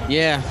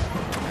 Yeah,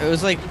 it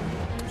was like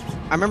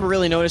I remember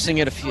really noticing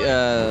it a few,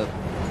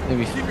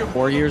 maybe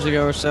 4 years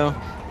ago or so,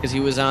 because he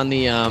was on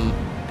the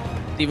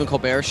Stephen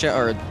Colbert show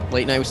or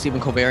Late Night with Stephen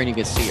Colbert, and you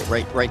could see it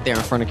right there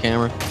in front of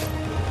camera.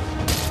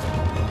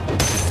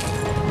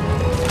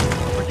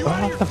 Go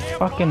out the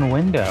fucking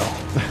window.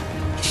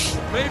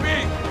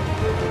 Maybe.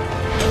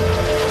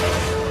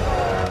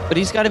 But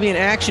he's got to be an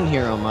action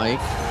hero, Mike.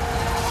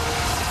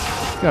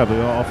 He's got to be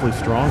awfully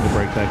strong to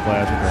break that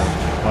glass with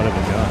a butt of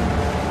a gun.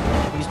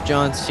 He's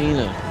John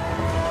Cena.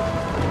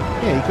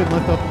 Yeah, he couldn't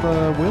lift up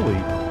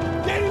Willie.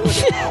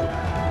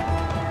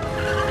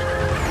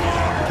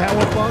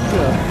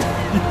 Cowabunga!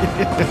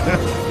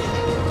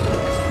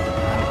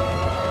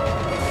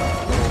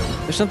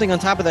 There's something on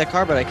top of that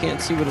car, but I can't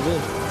see what it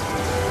is.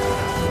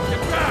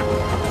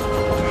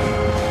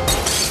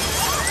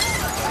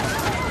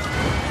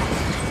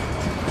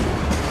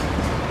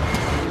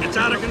 It's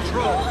out of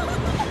control.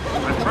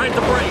 I'm trying to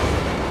brake.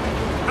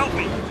 Help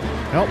me.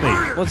 Help me.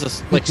 What's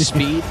this, like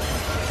Speed?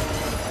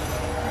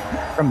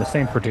 From the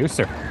same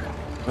producer.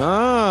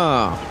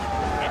 Oh.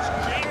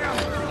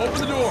 Open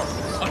the door.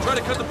 I'll try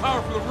to cut the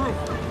power from the roof.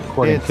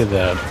 According to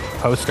the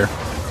poster.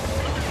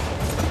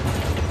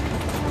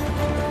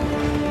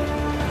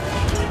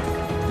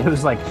 It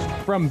was like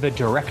from the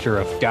director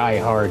of Die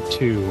Hard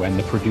 2 and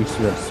the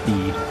producer of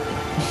Speed.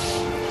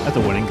 That's a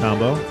winning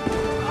combo.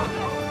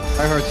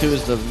 Die Hard 2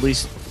 is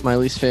my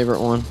least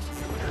favorite one,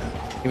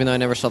 even though I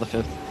never saw the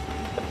fifth.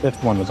 The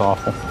fifth one was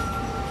awful.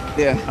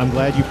 Yeah. I'm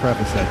glad you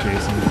prefaced that,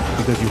 Jason,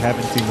 because you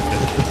haven't seen the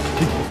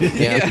fifth.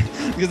 Yeah.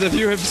 Because if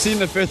you have seen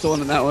the fifth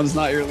one and that one's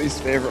not your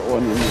least favorite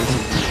one, then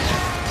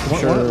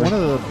One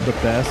of the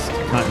best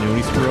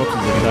continuity screw-ups is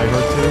in Die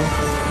Hard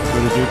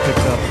where the dude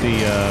picks up the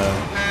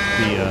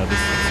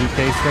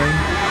suitcase thing,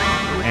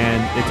 and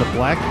it's a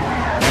black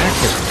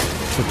actor,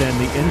 but then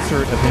the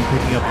insert of him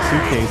picking up the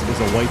suitcase is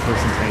a white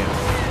person's hand.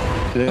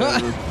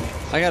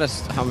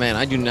 Oh man,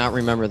 I do not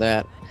remember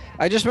that.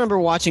 I just remember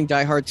watching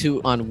Die Hard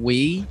 2 on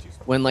Wii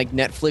when like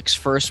Netflix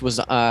first was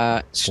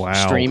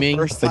streaming.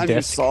 First time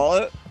you saw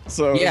it?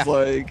 So it was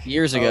like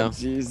years ago. Oh,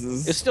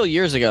 Jesus. It's still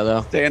years ago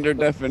though. Standard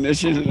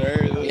definition and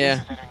everything.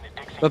 Yeah.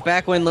 But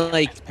back when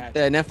like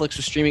Netflix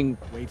was streaming,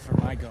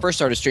 first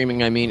started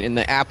streaming, I mean, and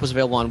the app was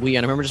available on Wii, and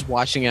I remember just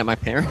watching it at my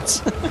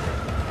parents'.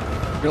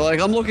 You're like,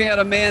 I'm looking at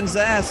a man's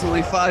ass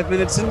only 5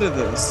 minutes into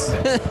this.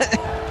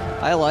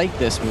 I like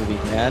this movie,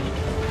 Dad.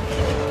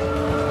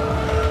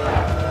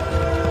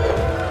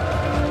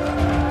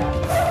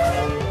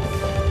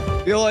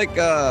 I feel like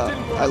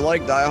I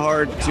liked Die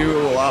Hard 2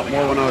 a lot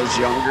more when I was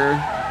younger.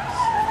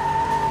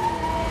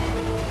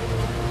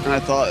 And I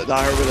thought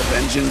Die Hard with a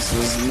Vengeance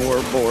was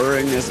more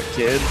boring as a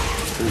kid.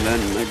 And then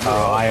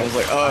I was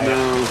like, oh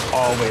no.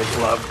 Always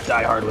loved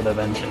Die Hard with a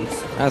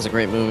Vengeance. That was a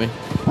great movie.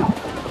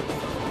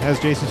 Has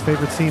Jason's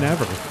favorite scene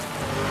ever.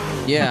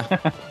 Yeah.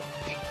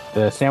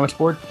 The sandwich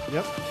board?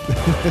 Yep.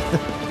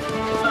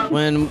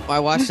 When I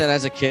watched that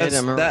as a kid,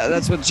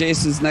 that's what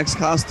Jason's next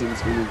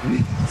costume's going to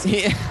be.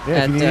 Yeah.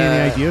 Yeah, if you need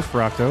any ideas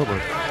for October.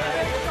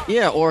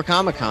 Yeah, or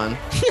Comic-Con.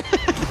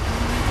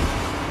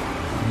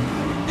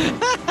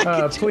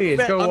 Please,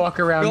 go walk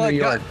around New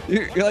York.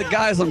 You're like,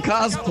 guys, I'm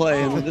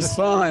cosplaying. I'm just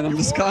fine. I'm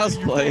just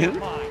cosplaying.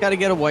 Gotta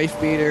get a wife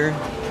beater.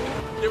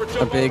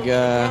 A big,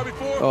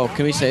 oh,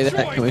 can we say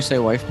that? Can we say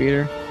wife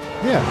beater?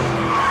 Yeah.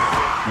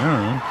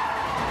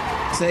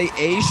 I Say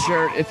a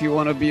shirt if you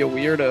want to be a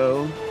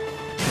weirdo.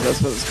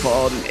 That's what it's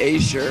called, an A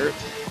shirt.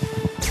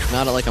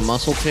 Not like a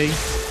muscle tee?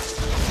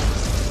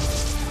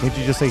 Can't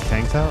you just say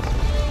tank top?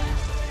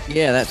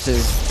 Yeah, that too.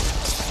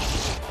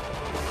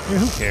 Yeah,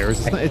 who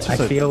cares? It's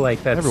just I feel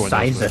like that's everyone knows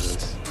what it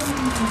sizist. is.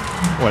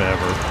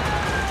 Whatever.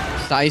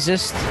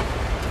 Sizist?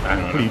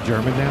 What are you,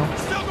 German now?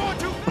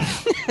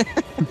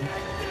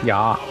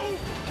 Yeah.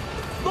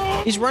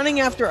 He's running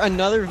after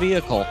another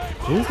vehicle.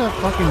 Who's that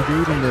fucking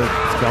dude in the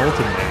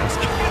skeleton mask?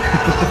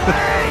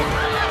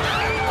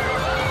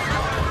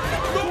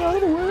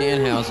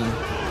 Danhausen.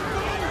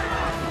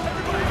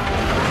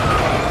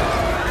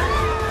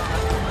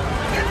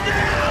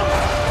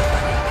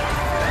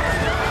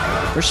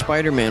 Where's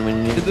Spider-Man when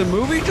you need Did the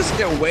movie just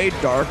get way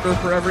darker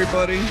for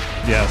everybody?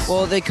 Yes.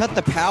 Well, they cut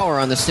the power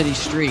on the city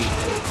street.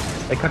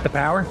 They cut the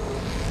power?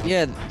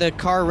 Yeah, the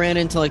car ran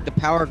into like the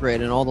power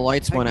grid and all the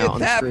lights went out on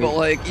the that, street. but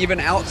like even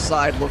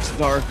outside looks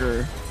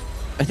darker.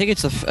 I think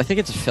it's a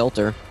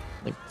filter,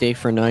 like day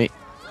for night.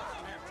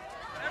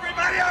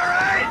 Everybody all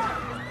right?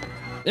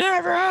 Yeah,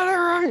 everybody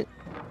all right.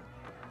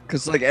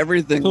 Because like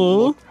everything.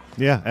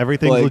 Yeah,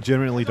 everything's Like-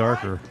 legitimately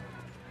darker.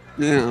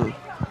 Yeah.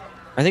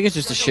 I think it's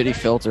just a shitty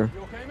filter.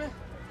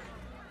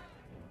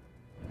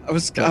 I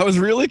was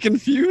really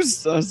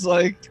confused. I was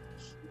like,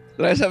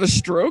 did I just have a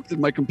stroke? Did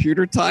my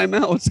computer time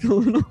out? What's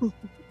going on?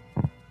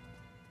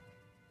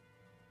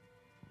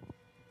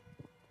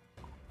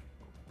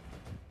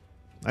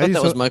 I thought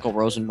that was Michael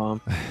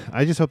Rosenbaum.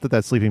 I just hope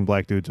that sleeping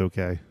black dude's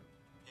okay.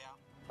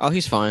 Oh,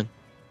 he's fine.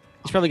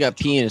 He's probably got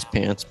pee in his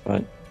pants,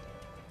 but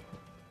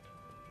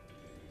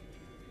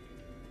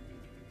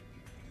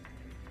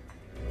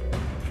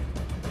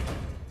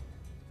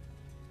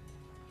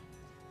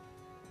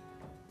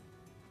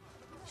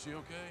Is she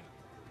okay?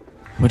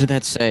 what did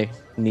that say?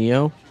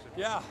 Neo?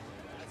 Yeah.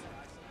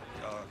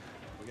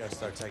 We gotta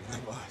start taking the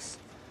bus.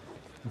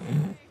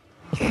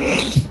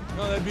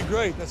 No, that'd be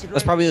great. That's a great.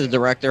 That's probably the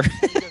director.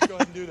 You guys go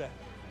ahead and do that.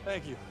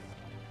 Thank you.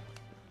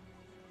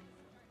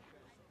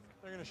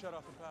 They're gonna shut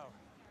off the power.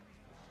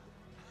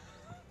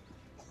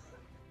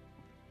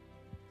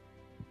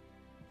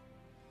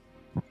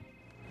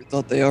 I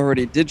thought they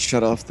already did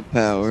shut off the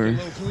power. A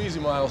little too easy,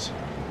 Miles.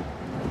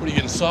 What are you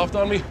getting soft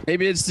on me?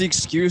 Maybe it's the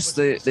excuse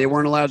they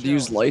weren't allowed to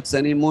use lights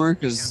anymore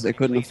because they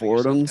couldn't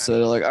afford them. So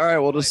they're like, all right,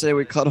 we'll just say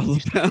we cut all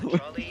the power.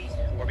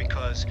 Or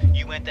because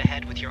you went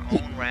ahead with your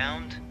own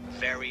round?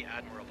 Very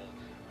admirable.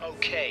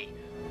 Okay,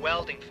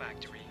 welding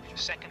factory,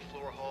 second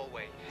floor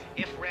hallway.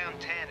 If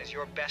round 10 is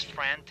your best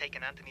friend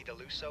taking Anthony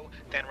DeLusso,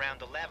 then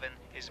round 11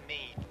 is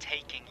me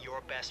taking your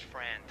best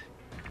friend.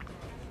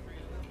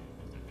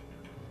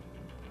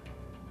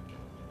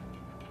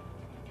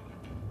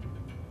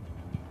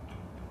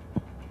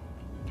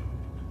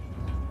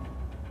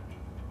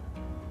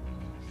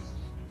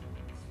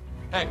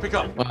 Hey, pick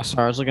up. Oh,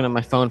 sorry, I was looking at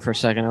my phone for a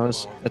second.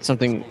 That's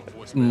something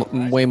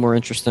way more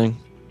interesting.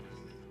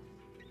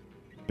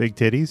 Big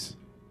titties?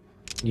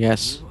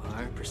 Yes.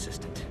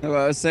 I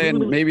was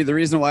saying maybe the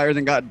reason why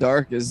everything got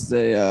dark is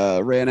they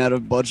ran out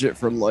of budget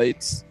for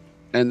lights,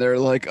 and they're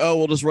like, "Oh,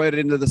 we'll just write it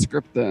into the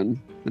script then,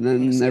 and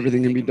then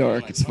everything can be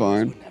dark. It's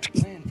fine."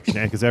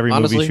 Yeah, because every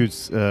Honestly- movie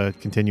shoots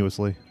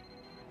continuously.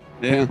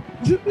 Yeah.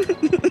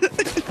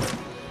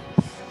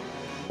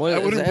 What I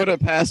is wouldn't that? put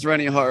it past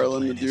Rennie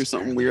Harlan to do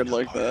something weird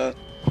like that.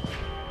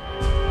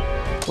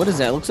 What is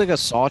that? It looks like a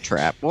saw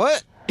trap.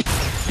 What?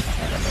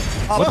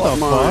 What the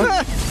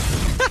fuck?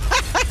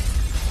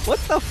 What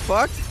the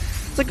fuck?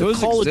 It's like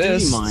Those a Call of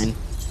exist. Duty mine.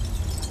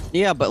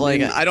 Yeah, but I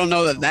like, mean, I don't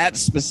know that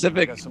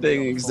specific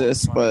thing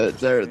exists, but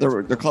they're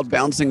called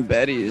bouncing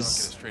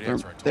betties.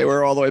 They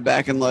were all the way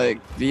back in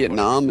like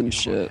Vietnam and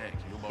shit.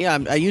 yeah,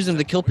 I use them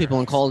to kill people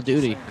in Call of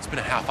Duty. It's been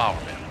a half hour,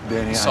 man.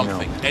 Danny, I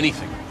Something, know.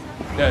 anything.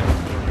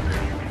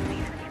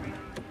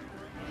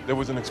 There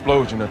was an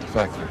explosion at the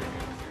factory.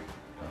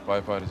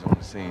 Firefighters on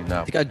the scene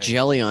now. He got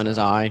jelly on his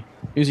eye.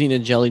 He was eating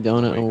a jelly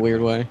donut in a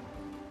weird way.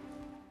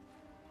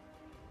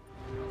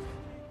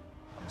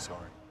 I'm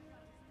sorry.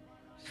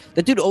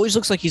 That dude always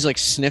looks like he's like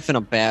sniffing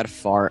a bad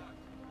fart.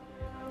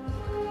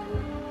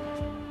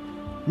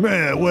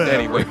 Man, well.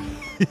 Danny, wait.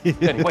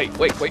 Danny, wait.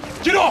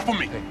 Get off of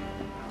me!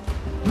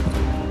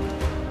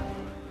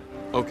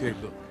 Okay,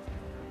 look.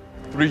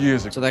 3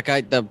 years ago. So that guy,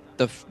 the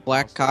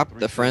black cop,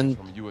 the friend,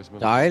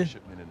 died?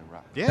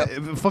 Yeah,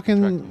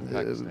 fucking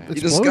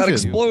He just got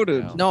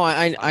exploded. No,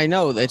 I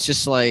know. It's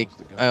just like,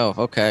 oh,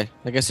 okay.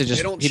 I guess it just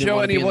They don't he didn't show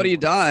wanna be in anybody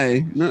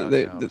die. No,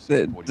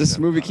 this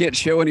movie can't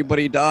show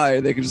anybody die.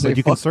 They can just say But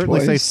you can fuck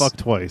certainly twice. say fuck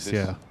twice,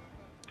 yeah.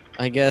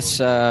 I guess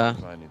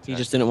he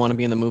just didn't want to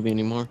be in the movie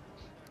anymore.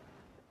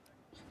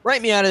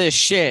 Write me out of this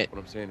shit. What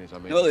I'm saying is, I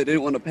mean, No, they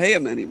didn't want to pay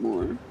him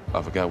anymore.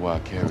 I forgot why I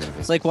carried it.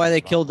 It's like why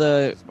they killed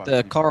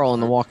the Carl in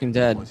The Walking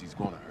Dead.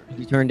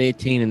 He turned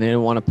 18 and they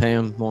didn't want to pay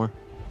him more.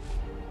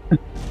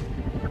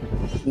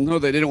 No,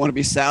 they didn't want to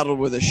be saddled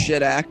with a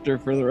shit actor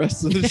for the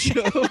rest of the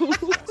show.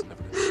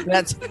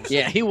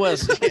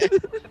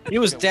 He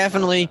was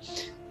definitely.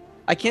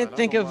 I can't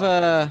think of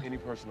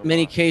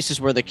many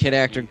cases where the kid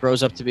actor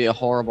grows up to be a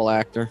horrible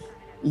actor.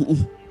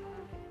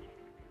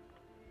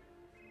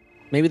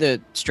 Maybe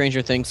the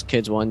Stranger Things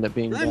kids will end up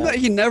being bad.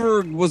 He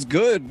never was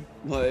good.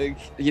 Like,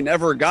 he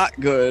never got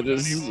good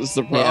is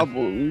the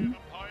problem.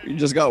 He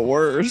just got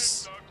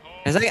worse.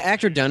 Has that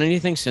actor done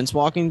anything since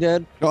Walking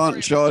Dead?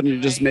 Sean, you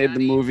just made the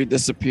movie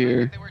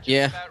disappear.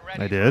 Yeah.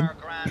 I did?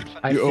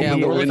 You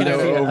opened the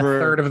window over a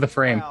third of the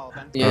frame.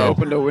 Yeah. You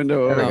opened a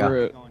window There we go. over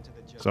it.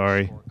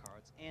 Sorry.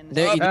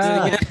 There,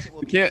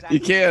 You can't.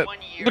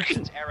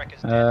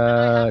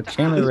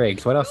 Chandler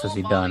Riggs. What else has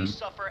he done?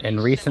 In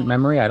recent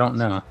memory, I don't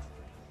know.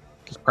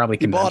 Just probably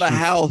He bought a conventions.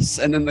 house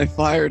and then they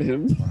fired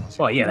him.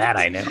 Well, yeah, that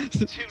I know.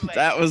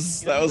 that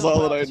was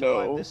all that I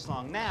know. This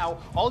long now,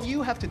 all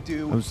you have to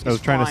do I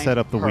was trying to set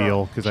up the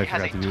wheel because I She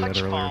has forgot to a do that touch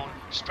earlier. phone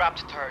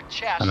strapped to her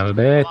chest, Son of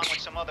a along bitch. with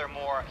some other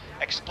more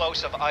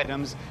explosive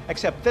items.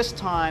 Except this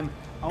time,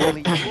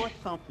 only your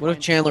thumbprint What if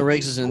Chandler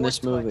Riggs is in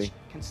this movie?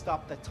 can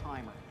stop the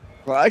timer.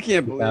 Well, I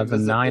can't believe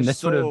 2009.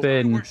 This would have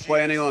been.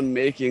 planning on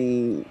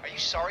making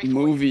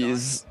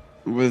movies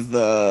with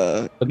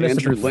Wouldn't this have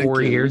Andrew been 4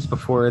 Lincoln. years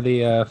before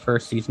the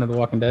first season of The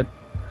Walking Dead?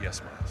 Yes,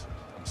 Miles.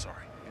 I'm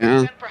sorry.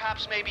 Yeah.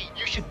 Perhaps maybe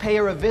you should pay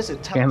her a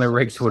visit. Tell Chandler us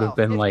Riggs would have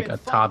yourself. been like a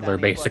toddler,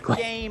 basically.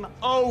 Game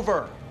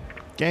over.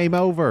 Game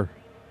over.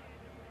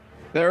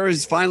 There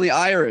is finally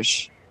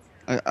Irish.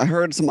 I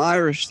heard some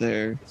Irish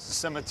there.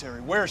 Cemetery.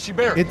 Where is she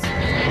buried? It's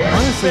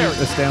honestly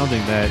astounding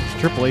that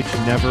Triple H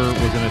never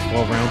was in a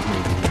 12 rounds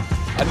movie.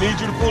 I need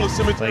you to pull a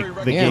cemetery Like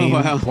record. the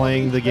game,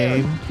 playing the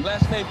game.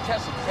 Last name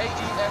Kessel.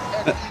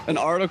 K-E-S-S. An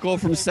article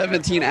from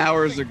 17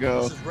 hours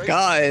ago.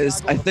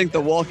 Guys, I think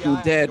The Walking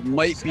Dead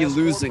might be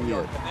losing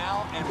it.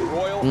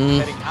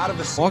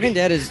 Walking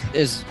Dead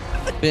is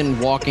been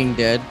Walking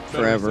Dead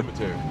forever.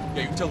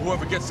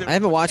 I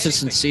haven't watched it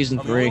since season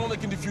 3.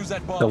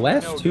 The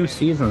last 2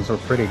 seasons were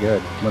pretty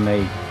good when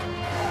they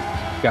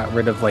got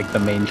rid of like the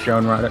main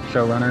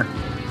showrunner.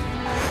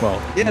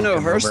 Well, Yeah, no,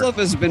 her over. stuff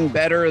has been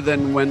better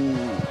than when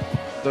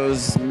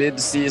those mid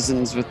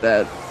seasons with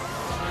that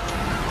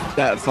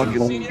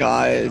fucking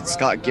guy,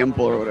 Scott Gimple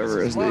or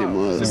whatever his name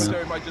was.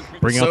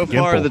 Bring So up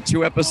far, Gimple. the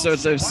 2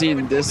 episodes I've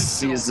seen this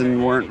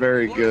season weren't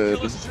very good.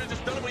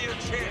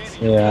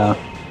 Yeah.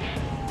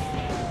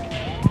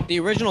 The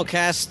original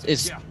cast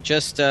is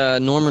just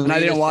Norman. And I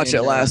didn't Reedus watch it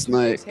and, last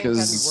night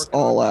because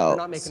all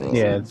out. So.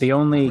 Yeah, the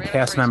only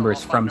cast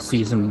members from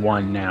season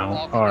 1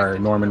 now are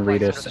Norman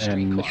Reedus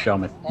and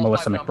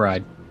Melissa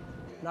McBride.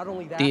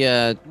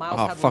 The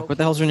oh fuck, what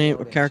the hell's her name?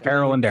 Her character?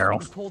 Carol and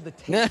Daryl.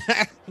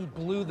 He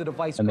blew the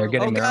device. And they're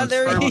getting their own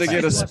They spin-off.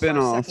 get a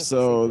spin-off,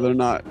 so they're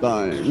not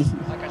dying.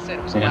 Like I said,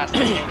 it was the last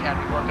thing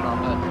Cat be working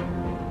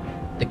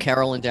on. The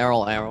Carol and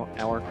Daryl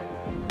hour.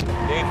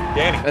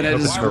 Danny. And it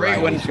is great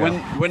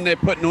when they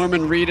put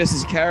Norman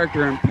Reedus'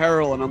 character in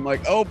peril, and I'm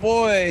like, oh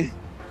boy,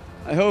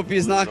 I hope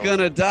he's not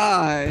gonna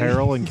die.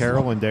 Carol and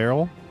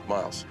Daryl.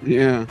 Miles.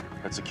 Yeah.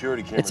 That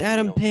security camera. It's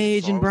Adam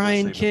Page and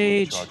Brian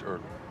Cage.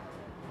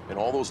 And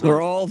all those They're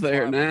numbers all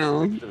there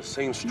now. to the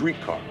same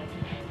streetcar.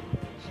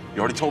 You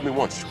already told me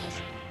once, George.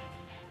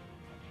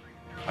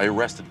 I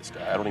arrested this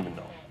guy. I don't even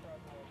know.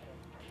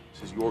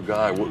 This is your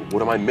guy. What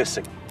am I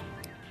missing?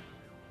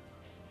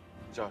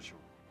 Joshua.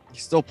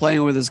 He's still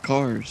playing with his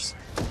cars.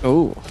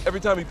 Oh. Every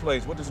time he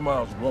plays, what does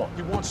Miles want?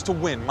 He wants to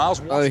win.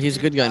 Miles wants Oh, to he's a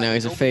good guy now.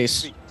 He's a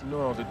face.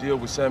 No, the deal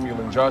with Samuel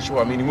and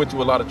Joshua. I mean, he went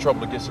through a lot of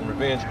trouble to get some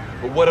revenge.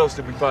 But what else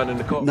did we find in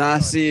the car? Nah,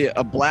 see,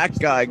 a black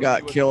guy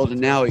got killed, and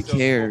now he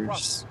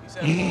cares.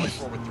 Sat on my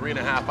for over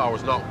 3.5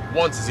 hours. Not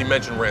once has he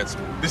mentioned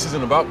ransom. This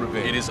isn't about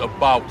revenge. It is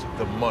about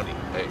the money.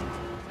 Hey,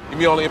 give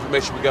me all the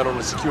information we got on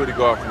the security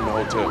guard from the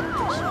hotel,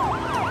 please.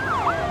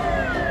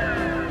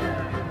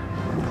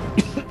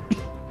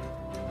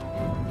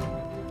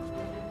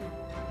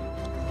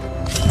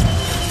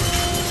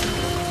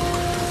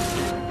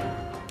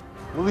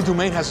 Willie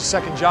Dumaine has a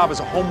second job as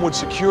a Homewood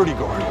security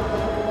guard.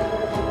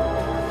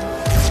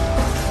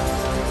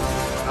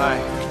 Hi,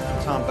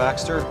 Tom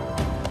Baxter.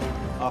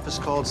 Office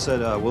called, said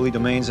Willie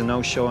Dumaine's a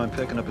no-show. I'm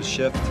picking up his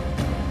shift.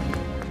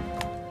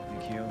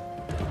 Thank you.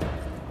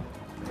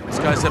 This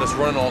guy's had us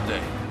running all day.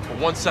 For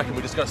 1 second,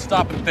 we just gotta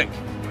stop and think.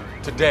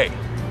 Today.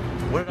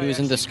 He was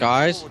in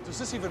disguise? Does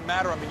this even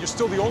matter? I mean, you're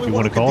still the only You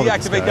one wanna who can call it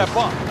deactivate that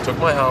bomb. Took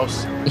my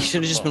house. He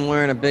should have just been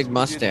wearing a big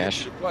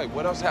mustache.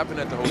 What else happened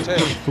at the hotel?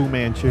 Fu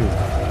Manchu.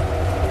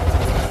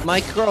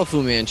 Mike Girl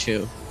Fu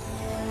Manchu.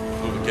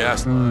 Blew the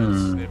gas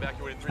lines.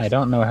 I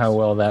don't know how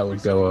well that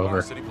would go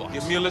over.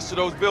 Give me a list of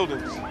those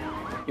buildings.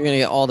 You're gonna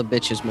get all the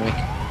bitches, Mike.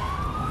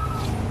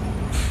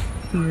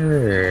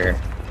 Sure.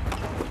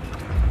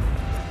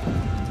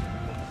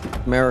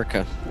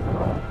 America.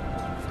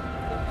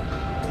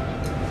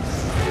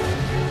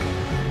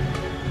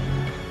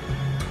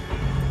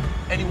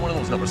 Any one of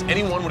those numbers,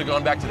 anyone would have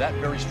gone back to that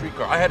very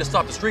streetcar. I had to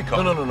stop the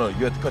streetcar. No. You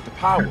had to cut the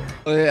power.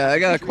 Oh yeah, I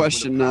got a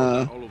question.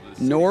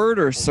 Nord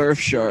or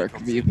Surfshark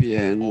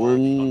VPN?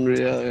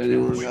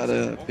 Anyone got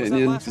an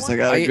opinion? Because I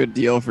got a good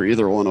deal for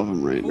either one of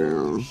them right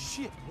now.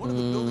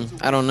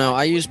 I don't know.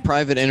 I use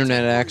private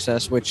internet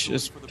access, which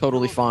is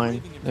totally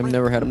fine. I've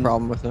never had a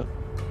problem with it.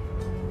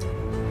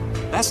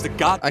 That's the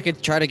god. I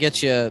could try to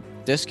get you a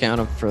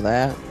discount for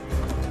that.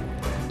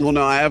 Well,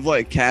 no, I have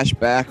like cash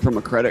back from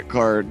a credit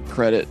card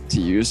credit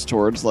to use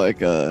towards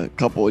like a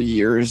couple of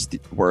years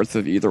worth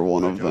of either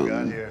one of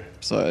them.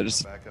 So I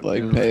just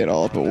like pay it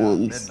all up at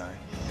once.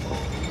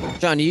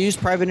 John, you use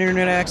private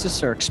internet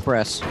access or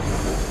Express?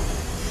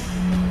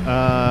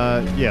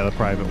 Yeah, the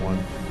private one.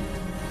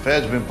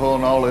 Fed's been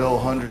pulling all the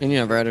old hundred. And you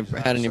never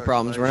had any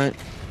problems, right?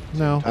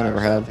 No. I never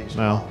had.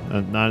 No,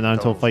 not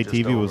until Fight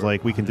TV was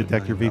like, we can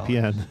detect your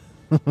VPN.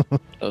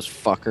 Those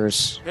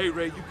fuckers. Hey,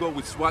 Ray, you go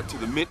with SWAT to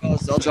the mint.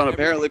 So, John,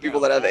 apparently people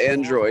that have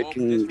Android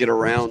can get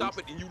around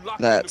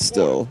that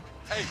still.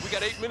 Hey, we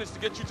got 8 minutes to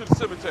get you to the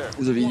cemetery.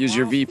 Because if you use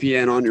your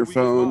VPN on your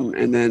phone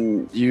and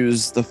then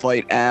use the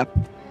Fight app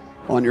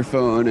on your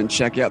phone and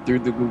check out through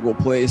the Google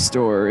Play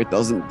Store, it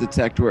doesn't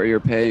detect where you're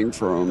paying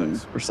from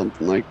or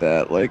something like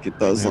that, like it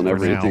does on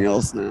everything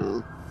else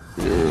now.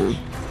 Yeah.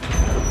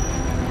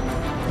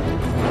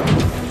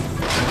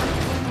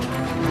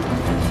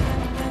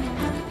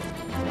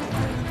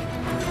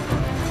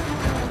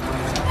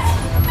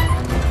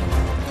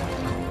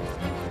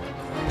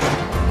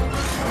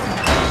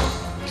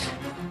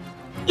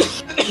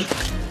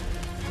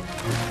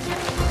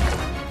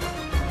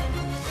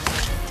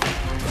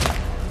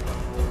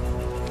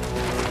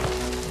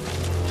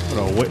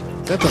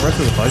 Is that the rest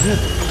of the budget?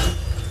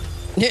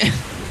 Yeah.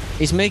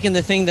 He's making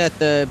the thing that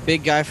the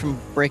big guy from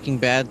Breaking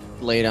Bad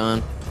laid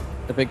on.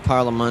 The big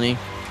pile of money.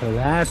 So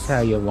that's how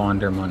you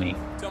launder money.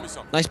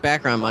 Nice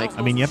background, Mike.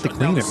 I mean, you have to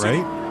clean it,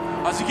 right?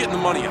 How's he getting the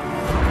money out?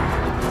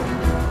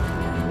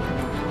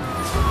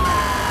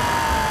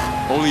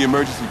 Only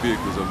emergency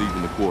vehicles are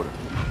leaving the quarter.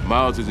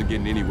 Miles isn't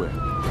getting anywhere.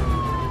 Time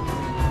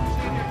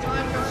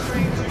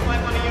constraints, you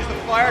might want to use the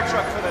fire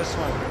truck for this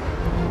one.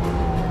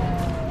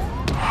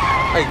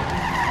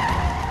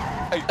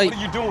 Hey, what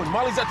are you doing?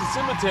 Molly's at the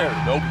cemetery.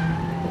 Nope.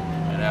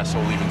 That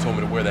asshole even told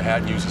me to wear the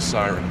hat and use a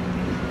siren.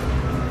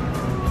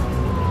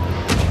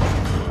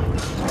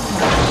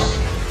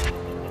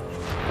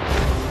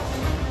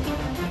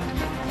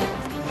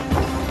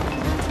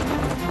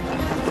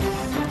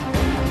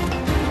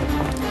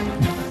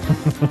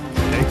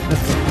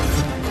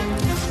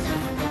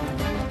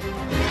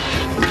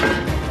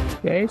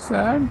 Okay,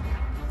 son.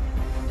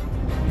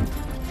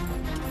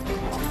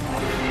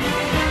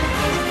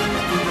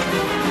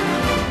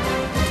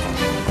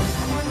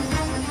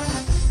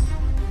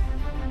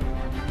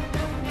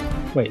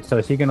 Wait, so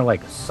is he gonna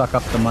like suck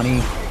up the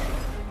money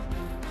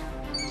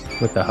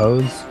with the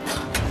hose?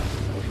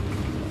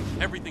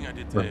 Everything I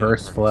did today.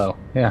 Reverse flow.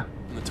 Yeah.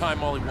 From the time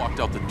Molly walked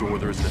out the door,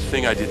 there isn't a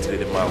thing I did today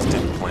that Miles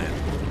didn't plan.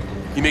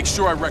 He makes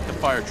sure I wreck the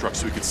fire truck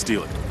so he could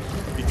steal it.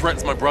 He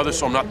threatens my brother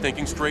so I'm not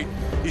thinking straight.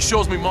 He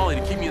shows me Molly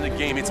to keep me in the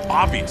game. It's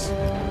obvious.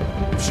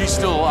 If she's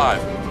still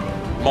alive,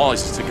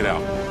 Molly's to stick it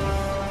out.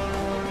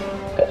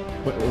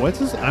 What's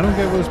his? I don't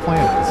get what his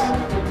plan is.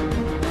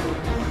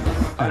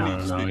 I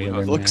don't know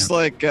either. Looks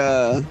like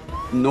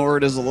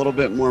Nord is a little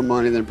bit more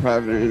money than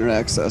private internet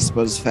access,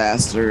 but is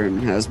faster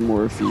and has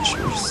more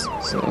features.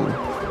 So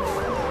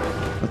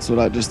that's what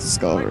I just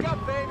discovered.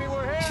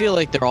 I feel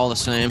like they're all the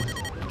same.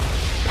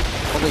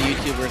 All the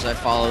YouTubers I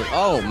follow.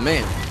 Oh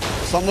man.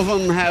 Some of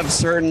them have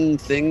certain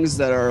things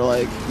that are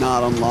like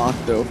not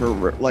unlocked though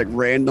for like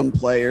random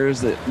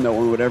players that no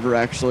one would ever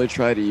actually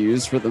try to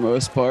use for the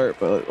most part,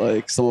 but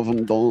like some of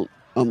them don't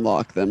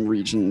unlock them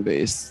region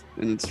based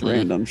and it's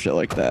random shit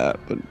like that.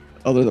 But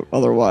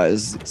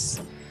otherwise it's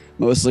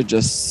Mostly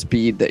just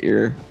speed that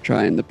you're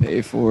trying to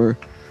pay for,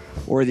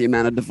 or the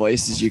amount of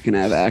devices you can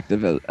have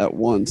active at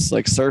once.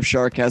 Like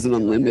Surfshark has an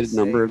unlimited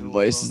number of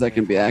devices that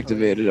can be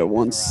activated at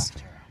once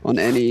on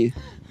any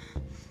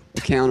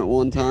account at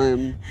one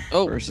time.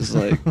 Versus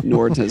like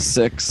Nord has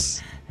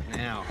 6.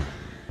 Now.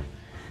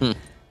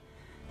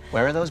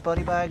 Where are those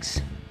buddy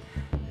bags?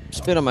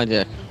 Spit on my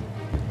dick.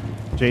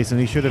 Jason,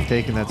 he should have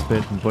taken that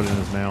spit and put it in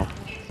his mouth.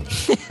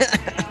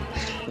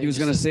 He was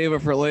gonna save it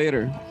for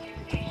later.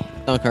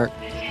 Dunkirk.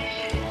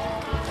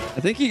 I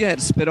think he had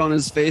spit on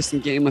his face in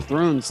Game of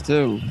Thrones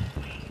too.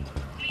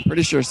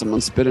 Pretty sure someone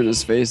spit in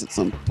his face at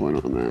some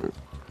point on that.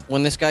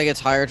 When this guy gets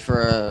hired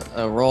for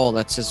a role,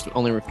 that's his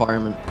only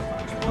requirement.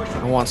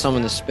 I want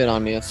someone to spit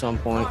on me at some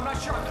point.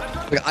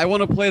 Like, I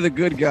want to play the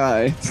good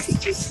guy.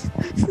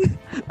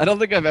 I don't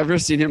think I've ever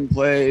seen him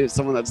play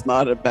someone that's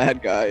not a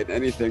bad guy in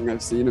anything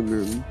I've seen him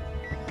in.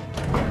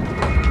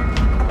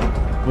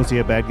 Was he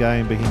a bad guy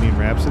in Bohemian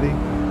Rhapsody?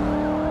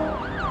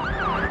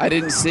 I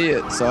didn't see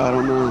it, so I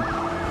don't know.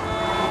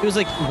 He was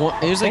like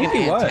an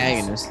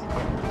antagonist.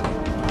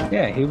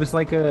 Yeah, he was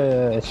like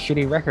a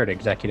shitty record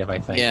executive, I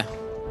think. Yeah.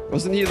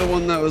 Wasn't he the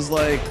one that was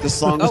like the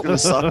song's gonna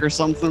suck or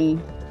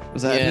something?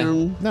 Was that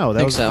him? No,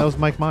 that was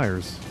Mike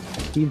Myers.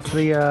 He's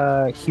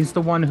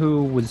the one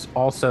who was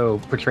also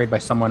portrayed by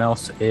someone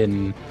else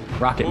in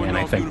Rocket Man,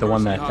 I think, the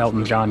one that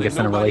Elton John gets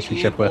in a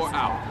relationship with.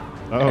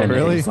 Oh,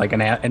 really? He's like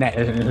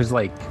who's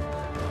like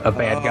a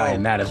bad guy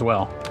in that as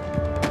well.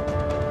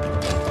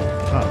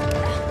 Huh.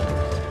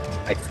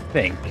 I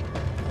think.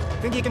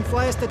 Think you can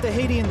fly us to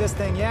Tahiti in this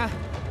thing, yeah?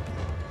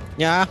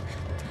 Yeah.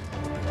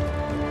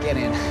 Get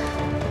in.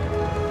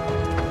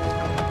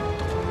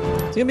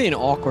 It's gonna be an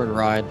awkward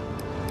ride.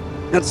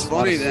 That's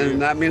funny then.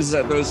 That means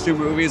that those two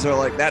movies are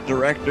like that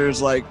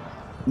director's like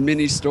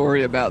mini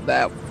story about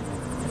that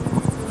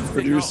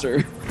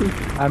producer.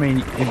 I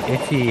mean,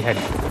 if he had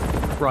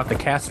brought the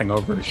casting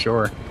over,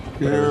 sure.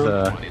 But it was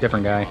a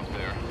different guy.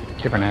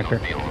 Different actor.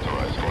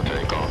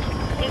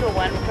 Eagle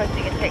 1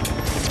 requesting a take.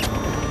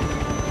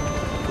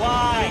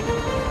 Why?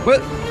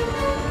 What?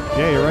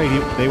 Yeah, you're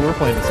right. They were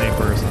playing the same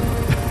person.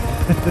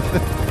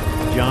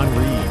 John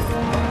Reed.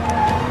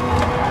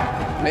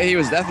 He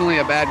was definitely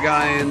a bad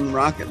guy in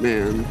Rocket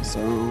Man,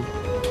 so.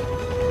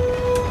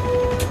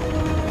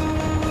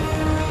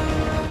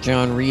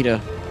 John Rita.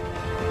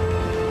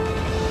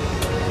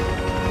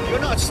 You're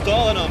not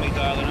stalling on me,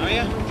 darling, are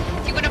you?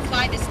 If you want to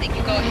fly this thing,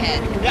 you go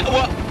ahead. Yeah,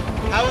 well,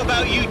 how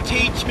about you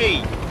teach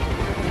me?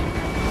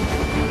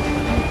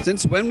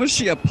 Since when was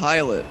she a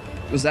pilot?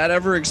 Was that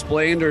ever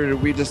explained, or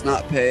did we just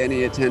not pay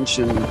any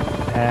attention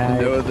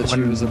to know that she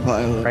was a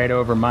pilot? Right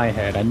over my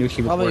head. I knew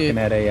she was working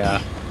at a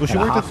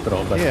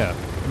hospital. But yeah,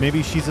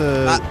 maybe she's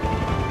a...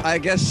 I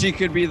guess she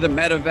could be the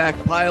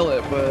medevac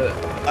pilot, but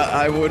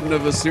I wouldn't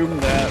have assumed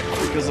that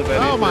because of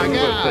anything. Oh my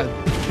God.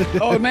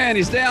 Oh man,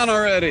 he's down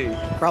already.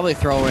 Probably a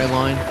throwaway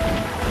line.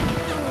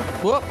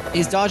 Whoop,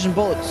 he's dodging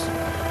bullets.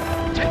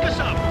 Take us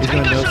up. He's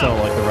gonna no-sell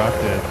like The Rock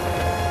did.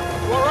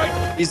 All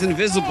right. He's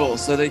invisible,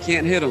 so they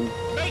can't hit him.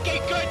 Make a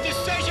good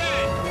decision.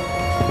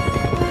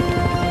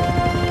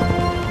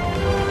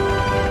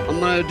 I'm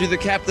gonna do the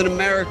Captain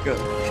America.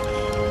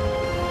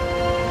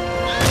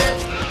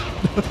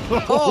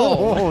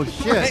 Oh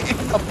shit!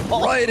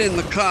 Right in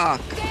the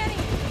cock.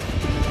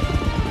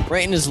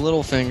 Right in his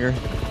little finger.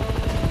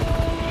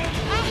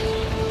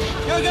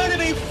 You're gonna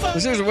be fun.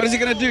 Seriously, what is he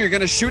gonna do? You're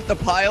gonna shoot the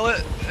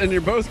pilot, and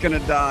you're both gonna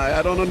die.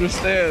 I don't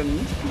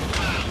understand.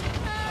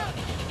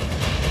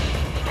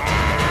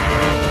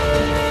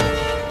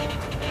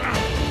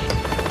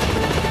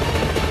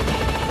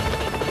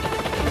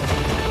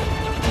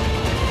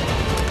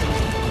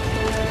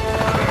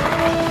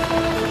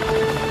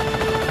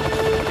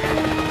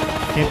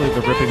 Can't believe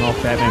they're ripping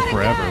off Batman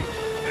Forever.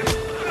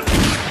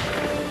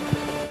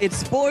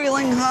 It's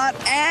boiling hot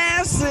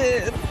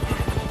acid.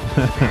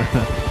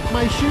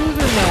 My shoes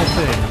are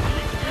melting.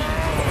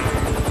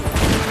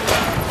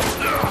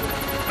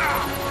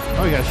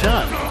 Oh, you got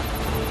shot.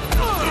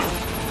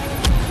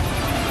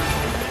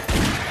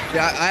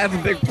 Yeah, I have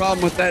a big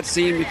problem with that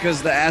scene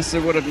because the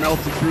acid would have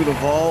melted through the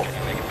vault.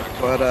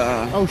 But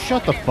Oh,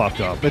 shut the fuck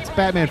up. It's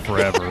Batman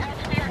Forever.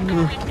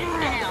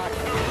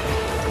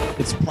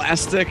 It's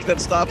plastic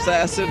that stops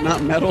acid,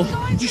 not metal.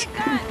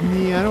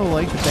 Yeah, I don't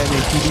like the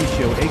Batman TV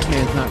show.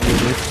 Eggman's not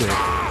realistic.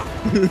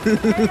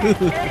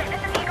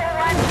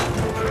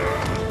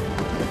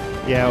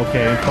 Yeah,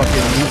 okay, and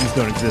fucking movies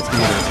don't exist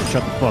either, so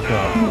shut the fuck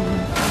up.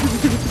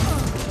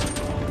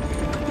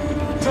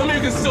 Tell me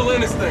you can still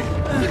in this thing.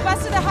 You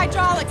busted the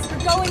hydraulics.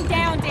 We're going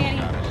down,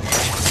 Danny.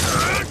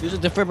 Use a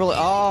defibrillator.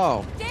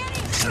 Oh.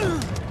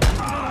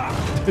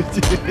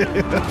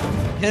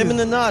 Hit him in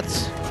the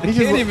nuts. I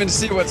can't even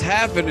see what's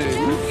happening.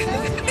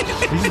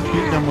 He's just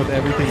beating them with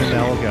everything in the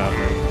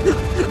helicopter.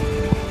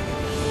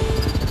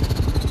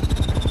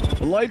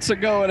 The lights are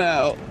going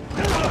out.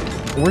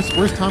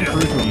 Where's Tom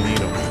Cruise when you need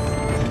him?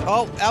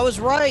 Oh, I was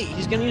right.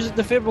 He's gonna use a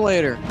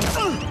defibrillator.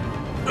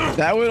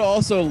 That would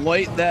also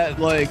light that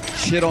like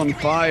shit on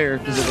fire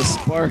because of the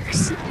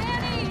sparks.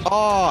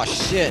 Oh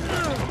shit.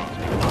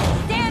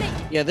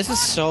 Yeah, this is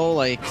so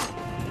like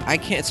I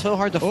can't. It's so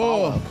hard to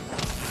follow.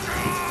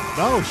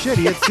 Oh shit!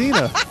 He hit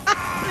Cena.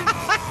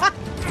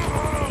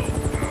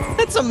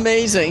 That's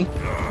amazing.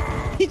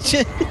 He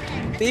just,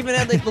 they even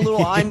had like the little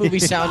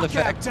iMovie sound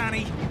effect.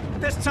 Danny.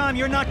 This time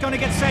you're not going to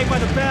get saved by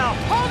the bell.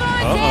 Hold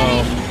on,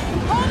 Danny.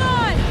 Hold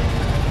on.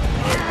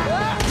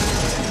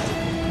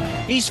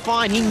 He's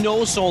fine. He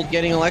no-sold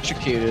getting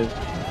electrocuted.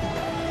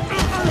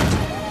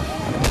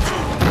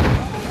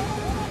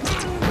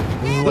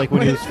 This is like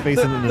when he was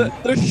facing the.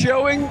 They're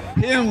showing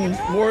him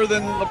more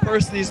than the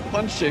person he's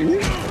punching.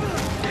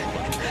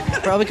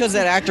 Probably because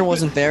that actor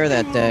wasn't there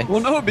that day. Well,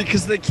 no,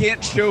 because they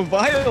can't show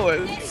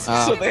violence,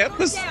 so they have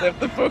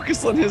to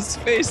focus on his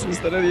face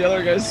instead of the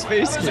other guy's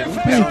face. You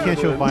can't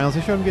show violence.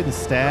 They show him getting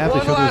stabbed.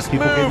 They show those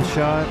people getting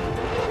shot.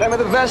 Remember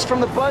the vest from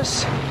the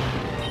bus?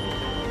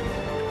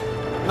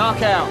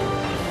 Knockout.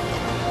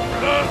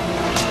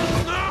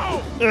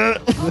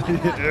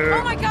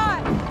 Oh my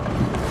god!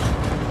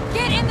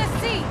 Get in the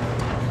seat.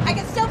 I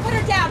can still put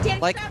her down. Danny,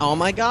 Like, oh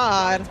my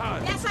god.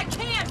 Yes, I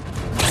can.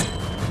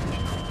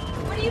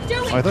 What are you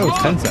doing? Oh, I thought it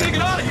was 10 seconds.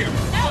 Get out of here.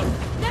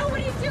 No, what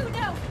do you do?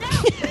 No.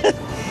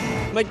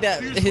 Like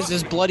that.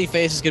 His bloody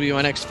face is gonna be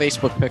my next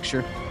Facebook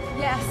picture.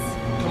 Yes.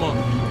 Come on.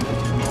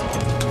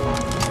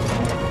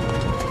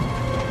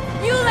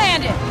 You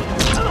landed.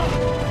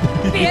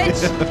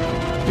 Bitch.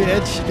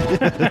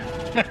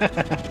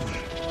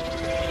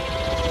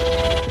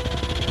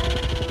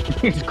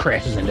 He just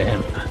crashes into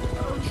him.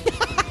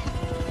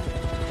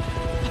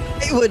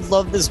 I would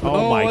love this movie.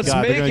 Oh my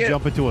god! They're gonna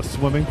jump into a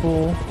swimming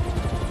pool.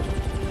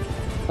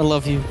 I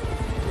love you.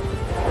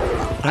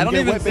 I don't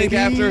even think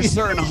after a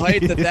certain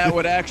height that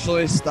would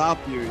actually stop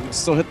you. You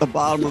still hit the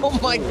bottom of the Oh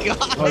my god.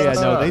 Oh yeah,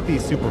 no, they'd be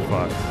super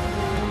fucked.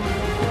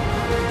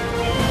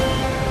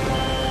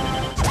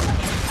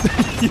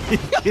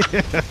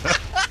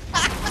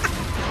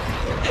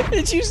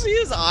 Did you see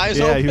his eyes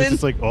Yeah, open? he was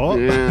just like, oh.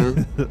 Yeah.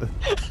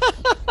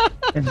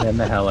 And then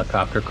the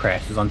helicopter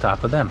crashes on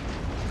top of them.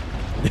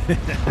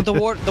 The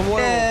water.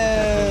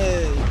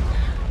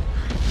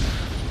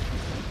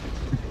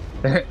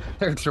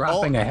 They're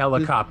dropping a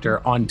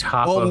helicopter on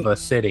top of a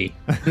city.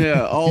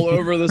 Yeah, all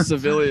over the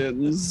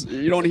civilians.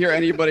 You don't hear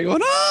anybody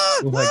going, ah!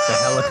 Like the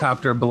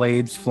helicopter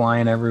blades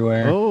flying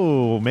everywhere.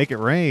 Oh, make it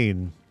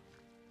rain.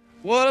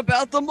 What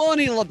about the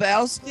money,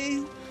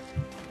 Lebowski?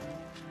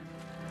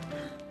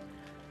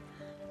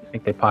 I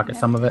think they pocket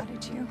some of it.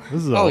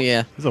 This is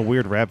yeah. This is a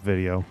weird rap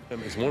video. That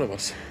makes one of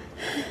us.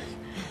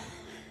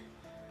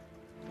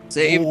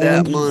 Save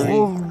that money.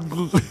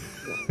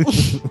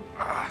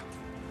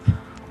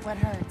 What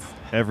hurts?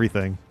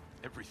 Everything.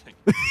 Everything.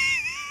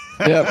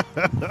 Yep.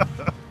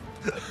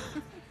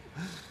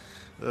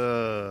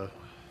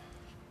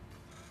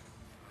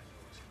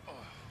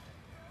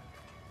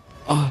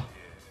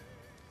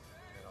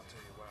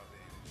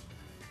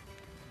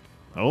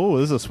 Oh,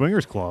 this is a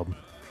swingers club.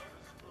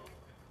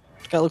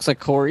 This guy looks like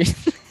Corey.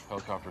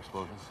 Helicopter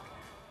explosions.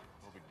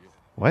 No big deal.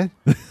 What?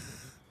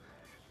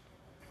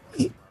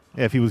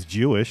 Yeah, if he was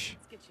Jewish.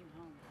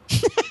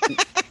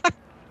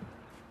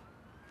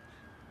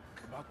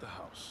 About the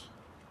house.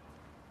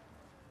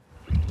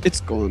 It's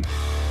gone.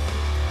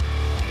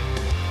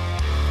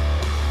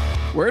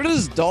 Where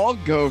does dog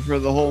go for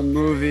the whole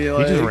movie?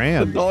 Like, just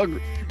ran. The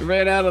dog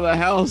ran out of the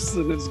house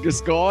and it's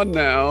just gone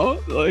now.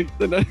 Like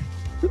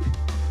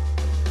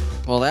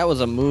Well, that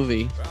was a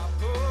movie.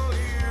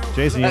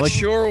 Jason, you that like?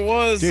 sure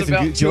was Jason,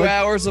 about do you 2 like-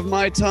 hours of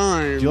my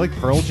time. Do you like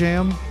Pearl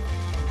Jam?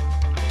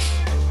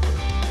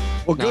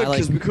 Well, No, good I like-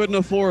 because we couldn't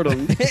afford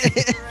them.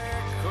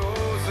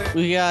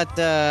 We got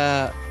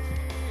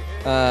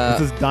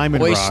This is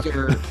Diamond Rock.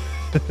 Oyster.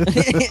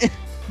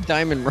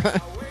 Diamond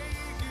Rock.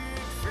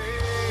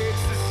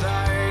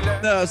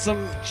 No, some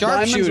diamonds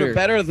Sharpshooter. are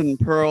better than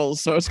pearls,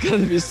 so it's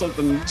gonna be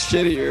something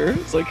shittier.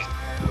 It's like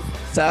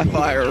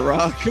sapphire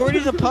rock. Shorty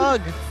the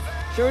Pug.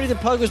 Shorty the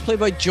Pug was played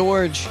by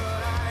George.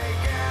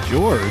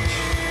 George.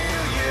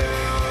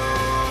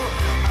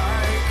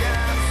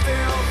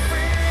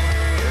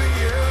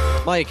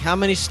 Mike, how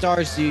many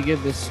stars do you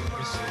give this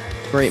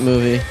great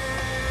movie?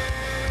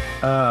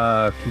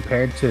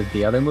 Compared to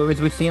the other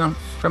movies we've seen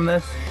from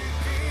this,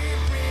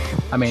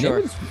 I mean,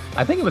 Sure.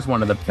 I think it was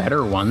one of the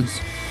better ones.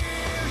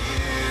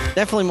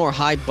 Definitely more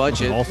high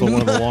budget. Also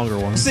one of the longer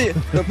ones. See,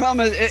 the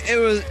problem is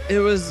it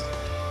was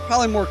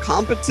probably more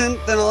competent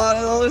than a lot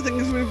of the other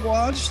things we've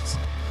watched.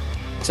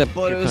 Except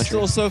But it was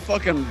still so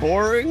fucking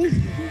boring.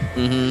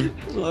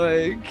 Mm-hmm.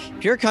 Like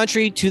Pure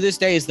Country to this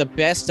day is the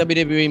best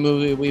WWE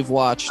movie we've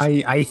watched.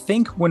 I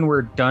think when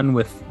we're done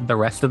with the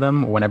rest of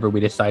them, whenever we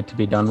decide to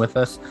be done with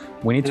this,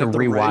 we need to have to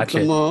rank rewatch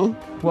them it. all.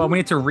 Well, we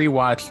need to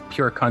rewatch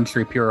Pure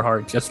Country, Pure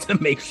Heart just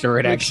to make sure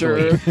it Make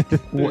actually. sure.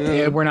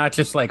 Yeah. We're not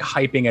just like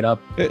hyping it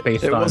up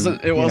based It on.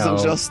 wasn't you know,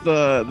 just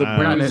the we're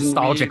not booze and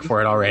nostalgic weed.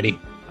 for it already.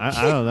 I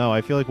don't know. I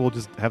feel like we'll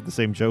just have the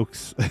same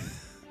jokes.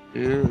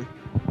 Yeah.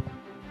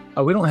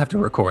 Oh, we don't have to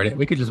record it.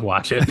 We could just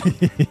watch it.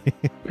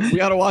 We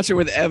gotta watch it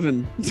with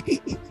Evan.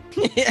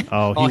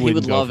 Oh, Oh, he wouldn't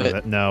would go love for it.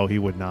 that. No, he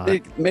would not.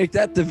 Make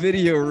that the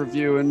video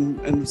review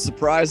and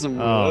surprise him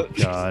with Oh it.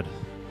 God.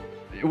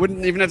 You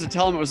wouldn't even have to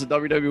tell him it was a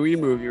WWE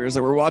movie. Or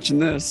like, we're watching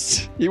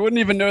this. He wouldn't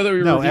even know that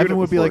we No, reviewed Evan it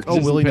would be before, like, 'cause "Oh,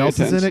 he Willie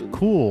doesn't pay Nelson's in attention. it.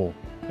 Cool."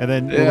 And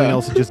then Yeah. Willie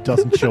Nelson just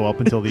doesn't show up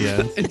until the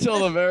end. Until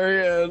the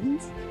very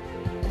end.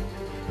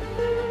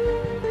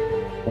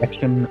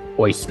 Section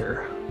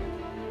Oyster.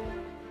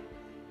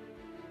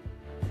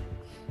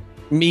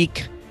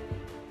 Meek.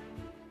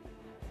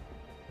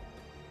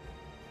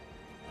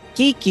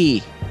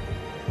 Kiki.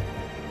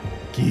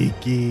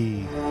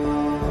 Geeky.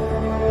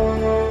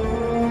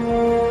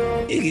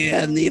 You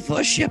get me for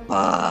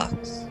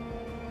shitbox.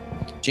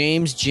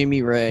 James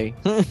Jimmy Ray.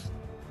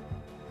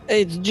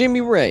 Hey, it's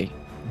Jimmy Ray.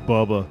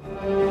 Bubba.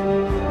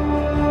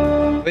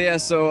 But yeah,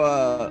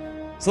 so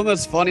something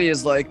that's funny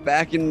is like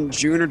back in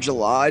June or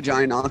July,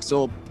 Johnny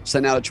Knoxville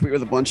sent out a tweet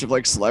with a bunch of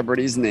like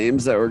celebrities'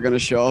 names that were going to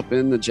show up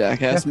in the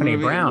Jackass Stephanie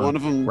movie. Brown. One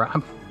of them,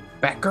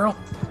 Batgirl.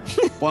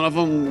 one of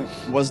them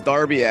was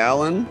Darby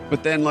Allin.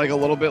 But then like a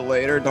little bit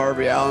later,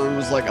 Darby Allin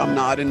was like, "I'm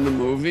not in the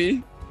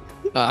movie."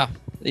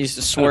 He's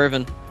just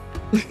swerving.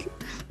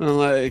 I'm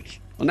like,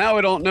 well, now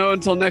we don't know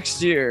until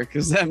next year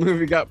because that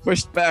movie got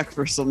pushed back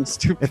for some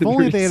stupid. If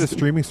only they had a reason.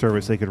 streaming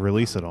service they could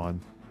release it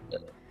on.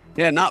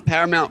 Yeah, not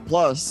Paramount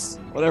Plus,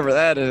 whatever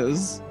that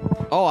is.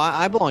 Oh,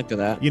 I belong to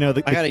that. You know,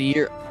 I got a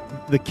year.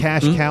 The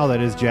cash cow that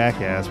is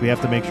Jackass. We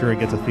have to make sure it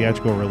gets a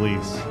theatrical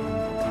release.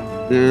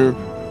 Yeah.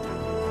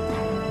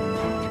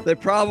 They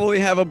probably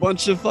have a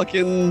bunch of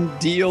fucking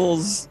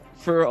deals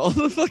for all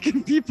the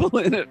fucking people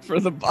in it for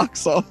the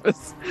box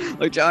office.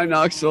 Like Johnny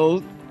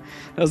Knoxville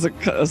has a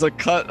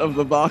cut of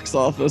the box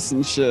office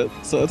and shit.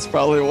 So that's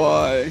probably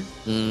why.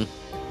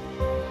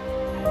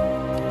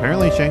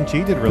 Apparently,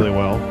 Shang-Chi did really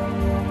well.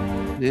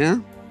 Yeah.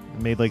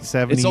 It made like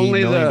 $70 It's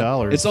only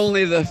million. it's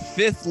only the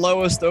 5th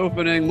lowest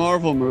opening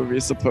Marvel movie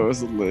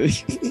supposedly.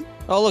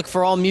 Oh, look,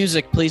 for all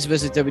music, please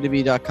visit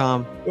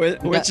WWE.com.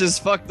 Which is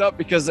fucked up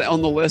because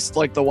on the list,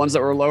 like the ones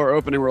that were lower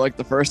opening were like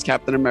the first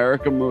Captain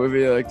America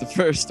movie, like the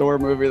first Thor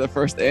movie, the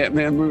first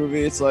Ant-Man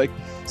movie. It's like,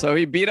 so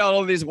he beat out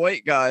all these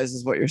white guys,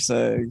 is what you're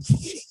saying.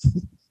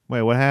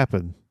 Wait, what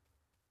happened?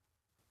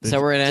 Is that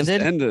where it Just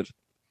ended? ended.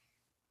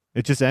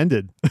 It just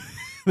ended.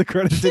 The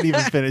credits didn't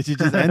even finish. It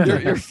just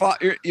ended.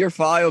 Your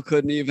file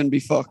couldn't even be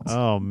fucked.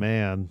 Oh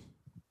man.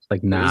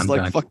 Like, It was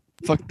like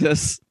fuck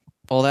this.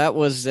 Well, that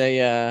was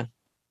that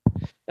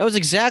was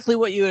exactly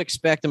what you would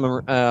expect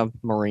a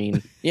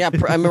Marine. Yeah,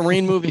 a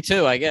Marine movie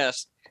too, I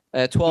guess.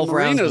 12 The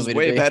rounds Marina's movie.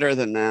 way better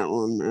than that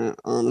one,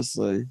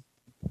 honestly.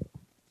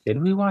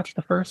 Did we watch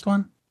the first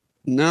one?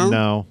 No.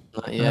 No.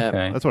 Not yet.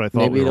 Okay. That's what I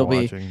thought Maybe we were it'll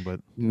be- watching,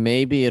 but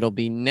Maybe it'll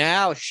be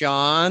now,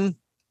 Sean.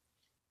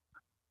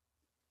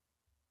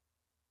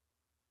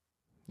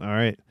 all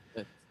right.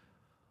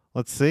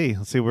 Let's see.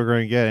 Let's see what we're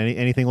going to get.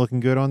 Anything looking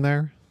good on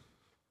there?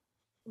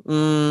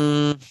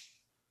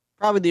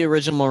 Probably the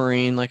original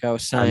Marine, like I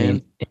was saying. I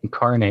mean,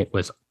 Incarnate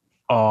was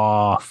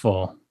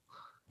awful.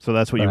 So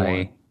that's what you But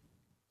want.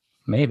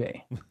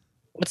 Maybe.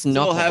 What's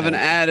Still haven't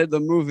added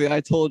the movie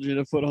I told you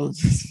to put on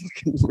this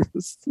fucking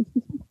list. Which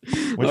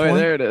Oh, wait, one?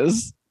 there it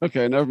is.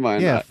 Okay, never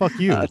mind. Yeah, fuck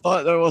you. I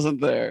thought that wasn't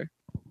there.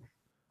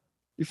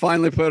 You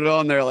finally put it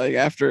on there, like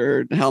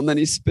after how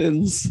many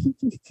spins?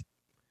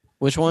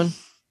 Which one?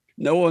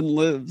 No One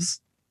Lives.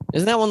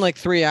 Isn't that one like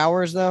 3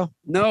 hours though?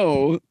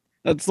 No,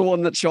 that's the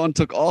one that Sean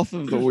took off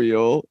of the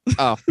wheel.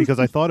 Oh, Because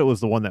I thought it was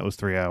the one that was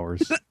 3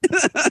 hours.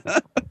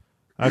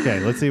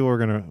 Okay, let's see what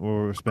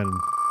we're spending.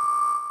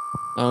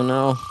 oh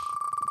no.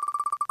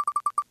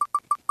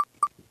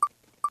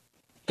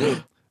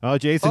 Oh,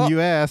 Jason,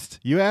 you asked.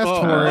 You asked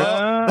Oh, for it.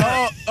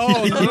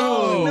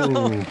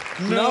 no.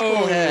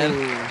 Knucklehead.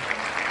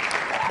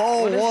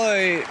 Paul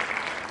White.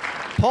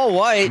 Paul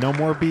White. No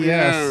more BS.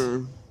 Yeah.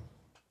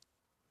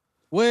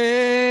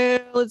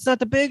 Well, it's not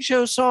the Big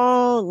Show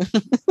song.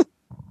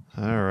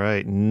 All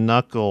right,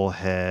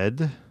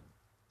 Knucklehead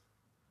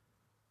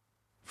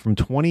from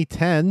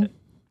 2010.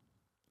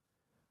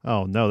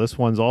 Oh no, this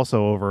one's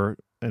also over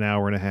an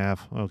hour and a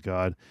half. Oh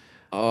god.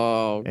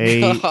 Oh,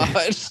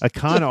 God. A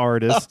con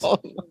artist, No.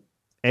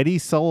 Eddie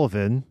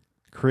Sullivan,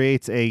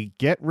 creates a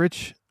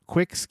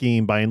get-rich-quick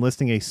scheme by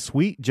enlisting a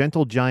sweet,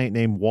 gentle giant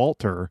named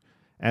Walter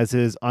as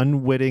his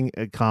unwitting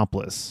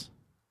accomplice.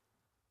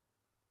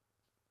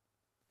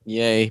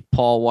 Yay,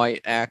 Paul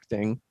White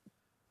acting.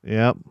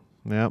 Yep.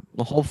 Well,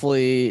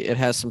 hopefully it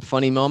has some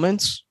funny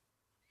moments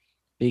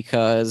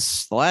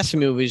because the last few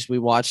movies we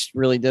watched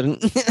really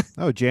didn't.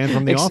 Oh, Jan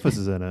from The Office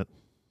is in it.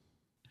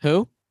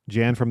 Who?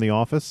 Jan from The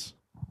Office?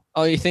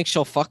 Oh, you think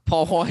she'll fuck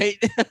Paul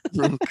White?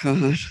 Oh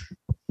god.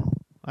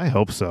 I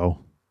hope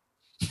so.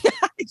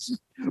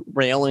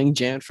 Railing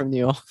Jan from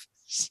The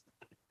Office.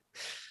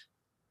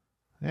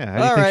 Yeah,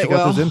 how do you think she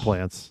got those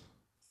implants?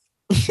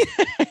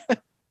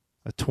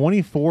 A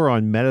 24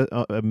 on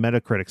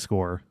Metacritic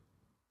score.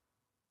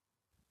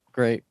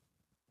 Great.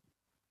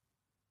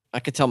 I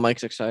could tell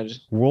Mike's excited.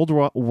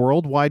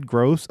 Worldwide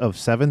gross of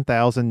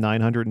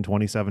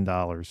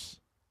 $7,927.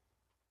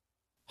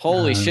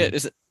 Holy shit!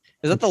 Is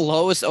that the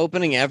lowest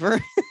opening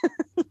ever?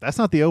 That's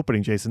not the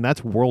opening, Jason.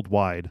 That's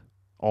worldwide,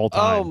 all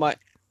time. Oh my!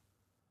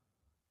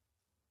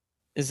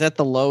 Is that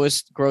the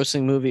lowest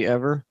grossing movie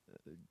ever?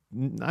 I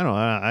don't know.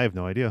 I have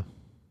no idea.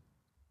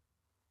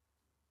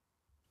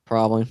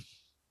 Probably.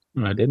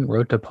 Didn't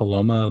Road to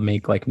Paloma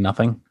make like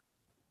nothing?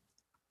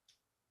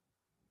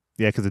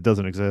 Yeah, because it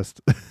doesn't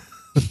exist.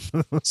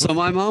 So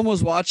my mom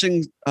was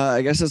watching,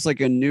 I guess it's like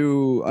a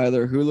new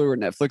either Hulu or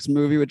Netflix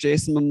movie with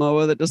Jason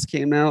Momoa that just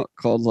came out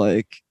called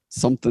like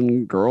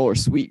something girl or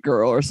sweet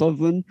girl or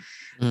something.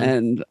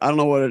 And I don't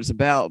know what it's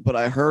about, but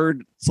I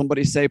heard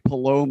somebody say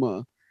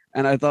Paloma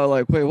and I thought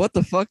like, wait, what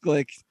the fuck?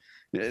 Like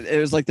it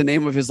was like the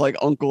name of his like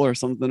uncle or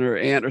something or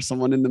aunt or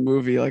someone in the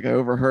movie. Like I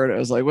overheard it. I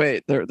was like,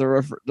 wait, they're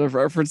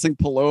referencing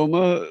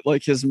Paloma,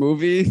 like his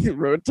movie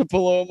Road to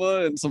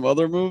Paloma and some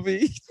other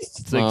movie.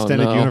 It's the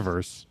extended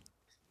universe.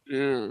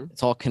 Yeah.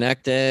 It's all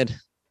connected.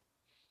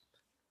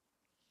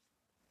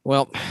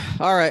 Well,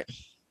 all right.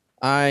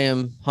 I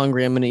am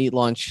hungry. I'm going to eat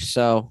lunch.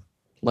 So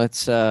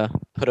let's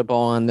put a bow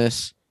on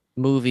this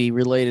movie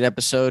related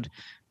episode.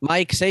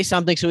 Mike, say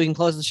something so we can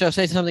close the show.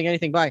 Say something,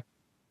 anything. Bye.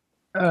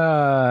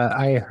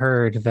 I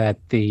heard that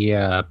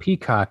the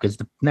Peacock is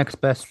the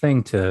next best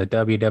thing to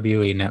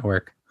WWE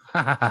Network.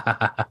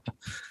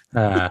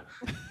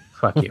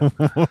 Fuck you.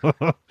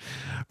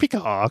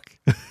 Peacock.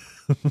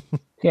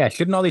 Yeah,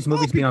 shouldn't all these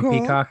movies be on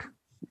Peacock?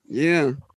 Yeah.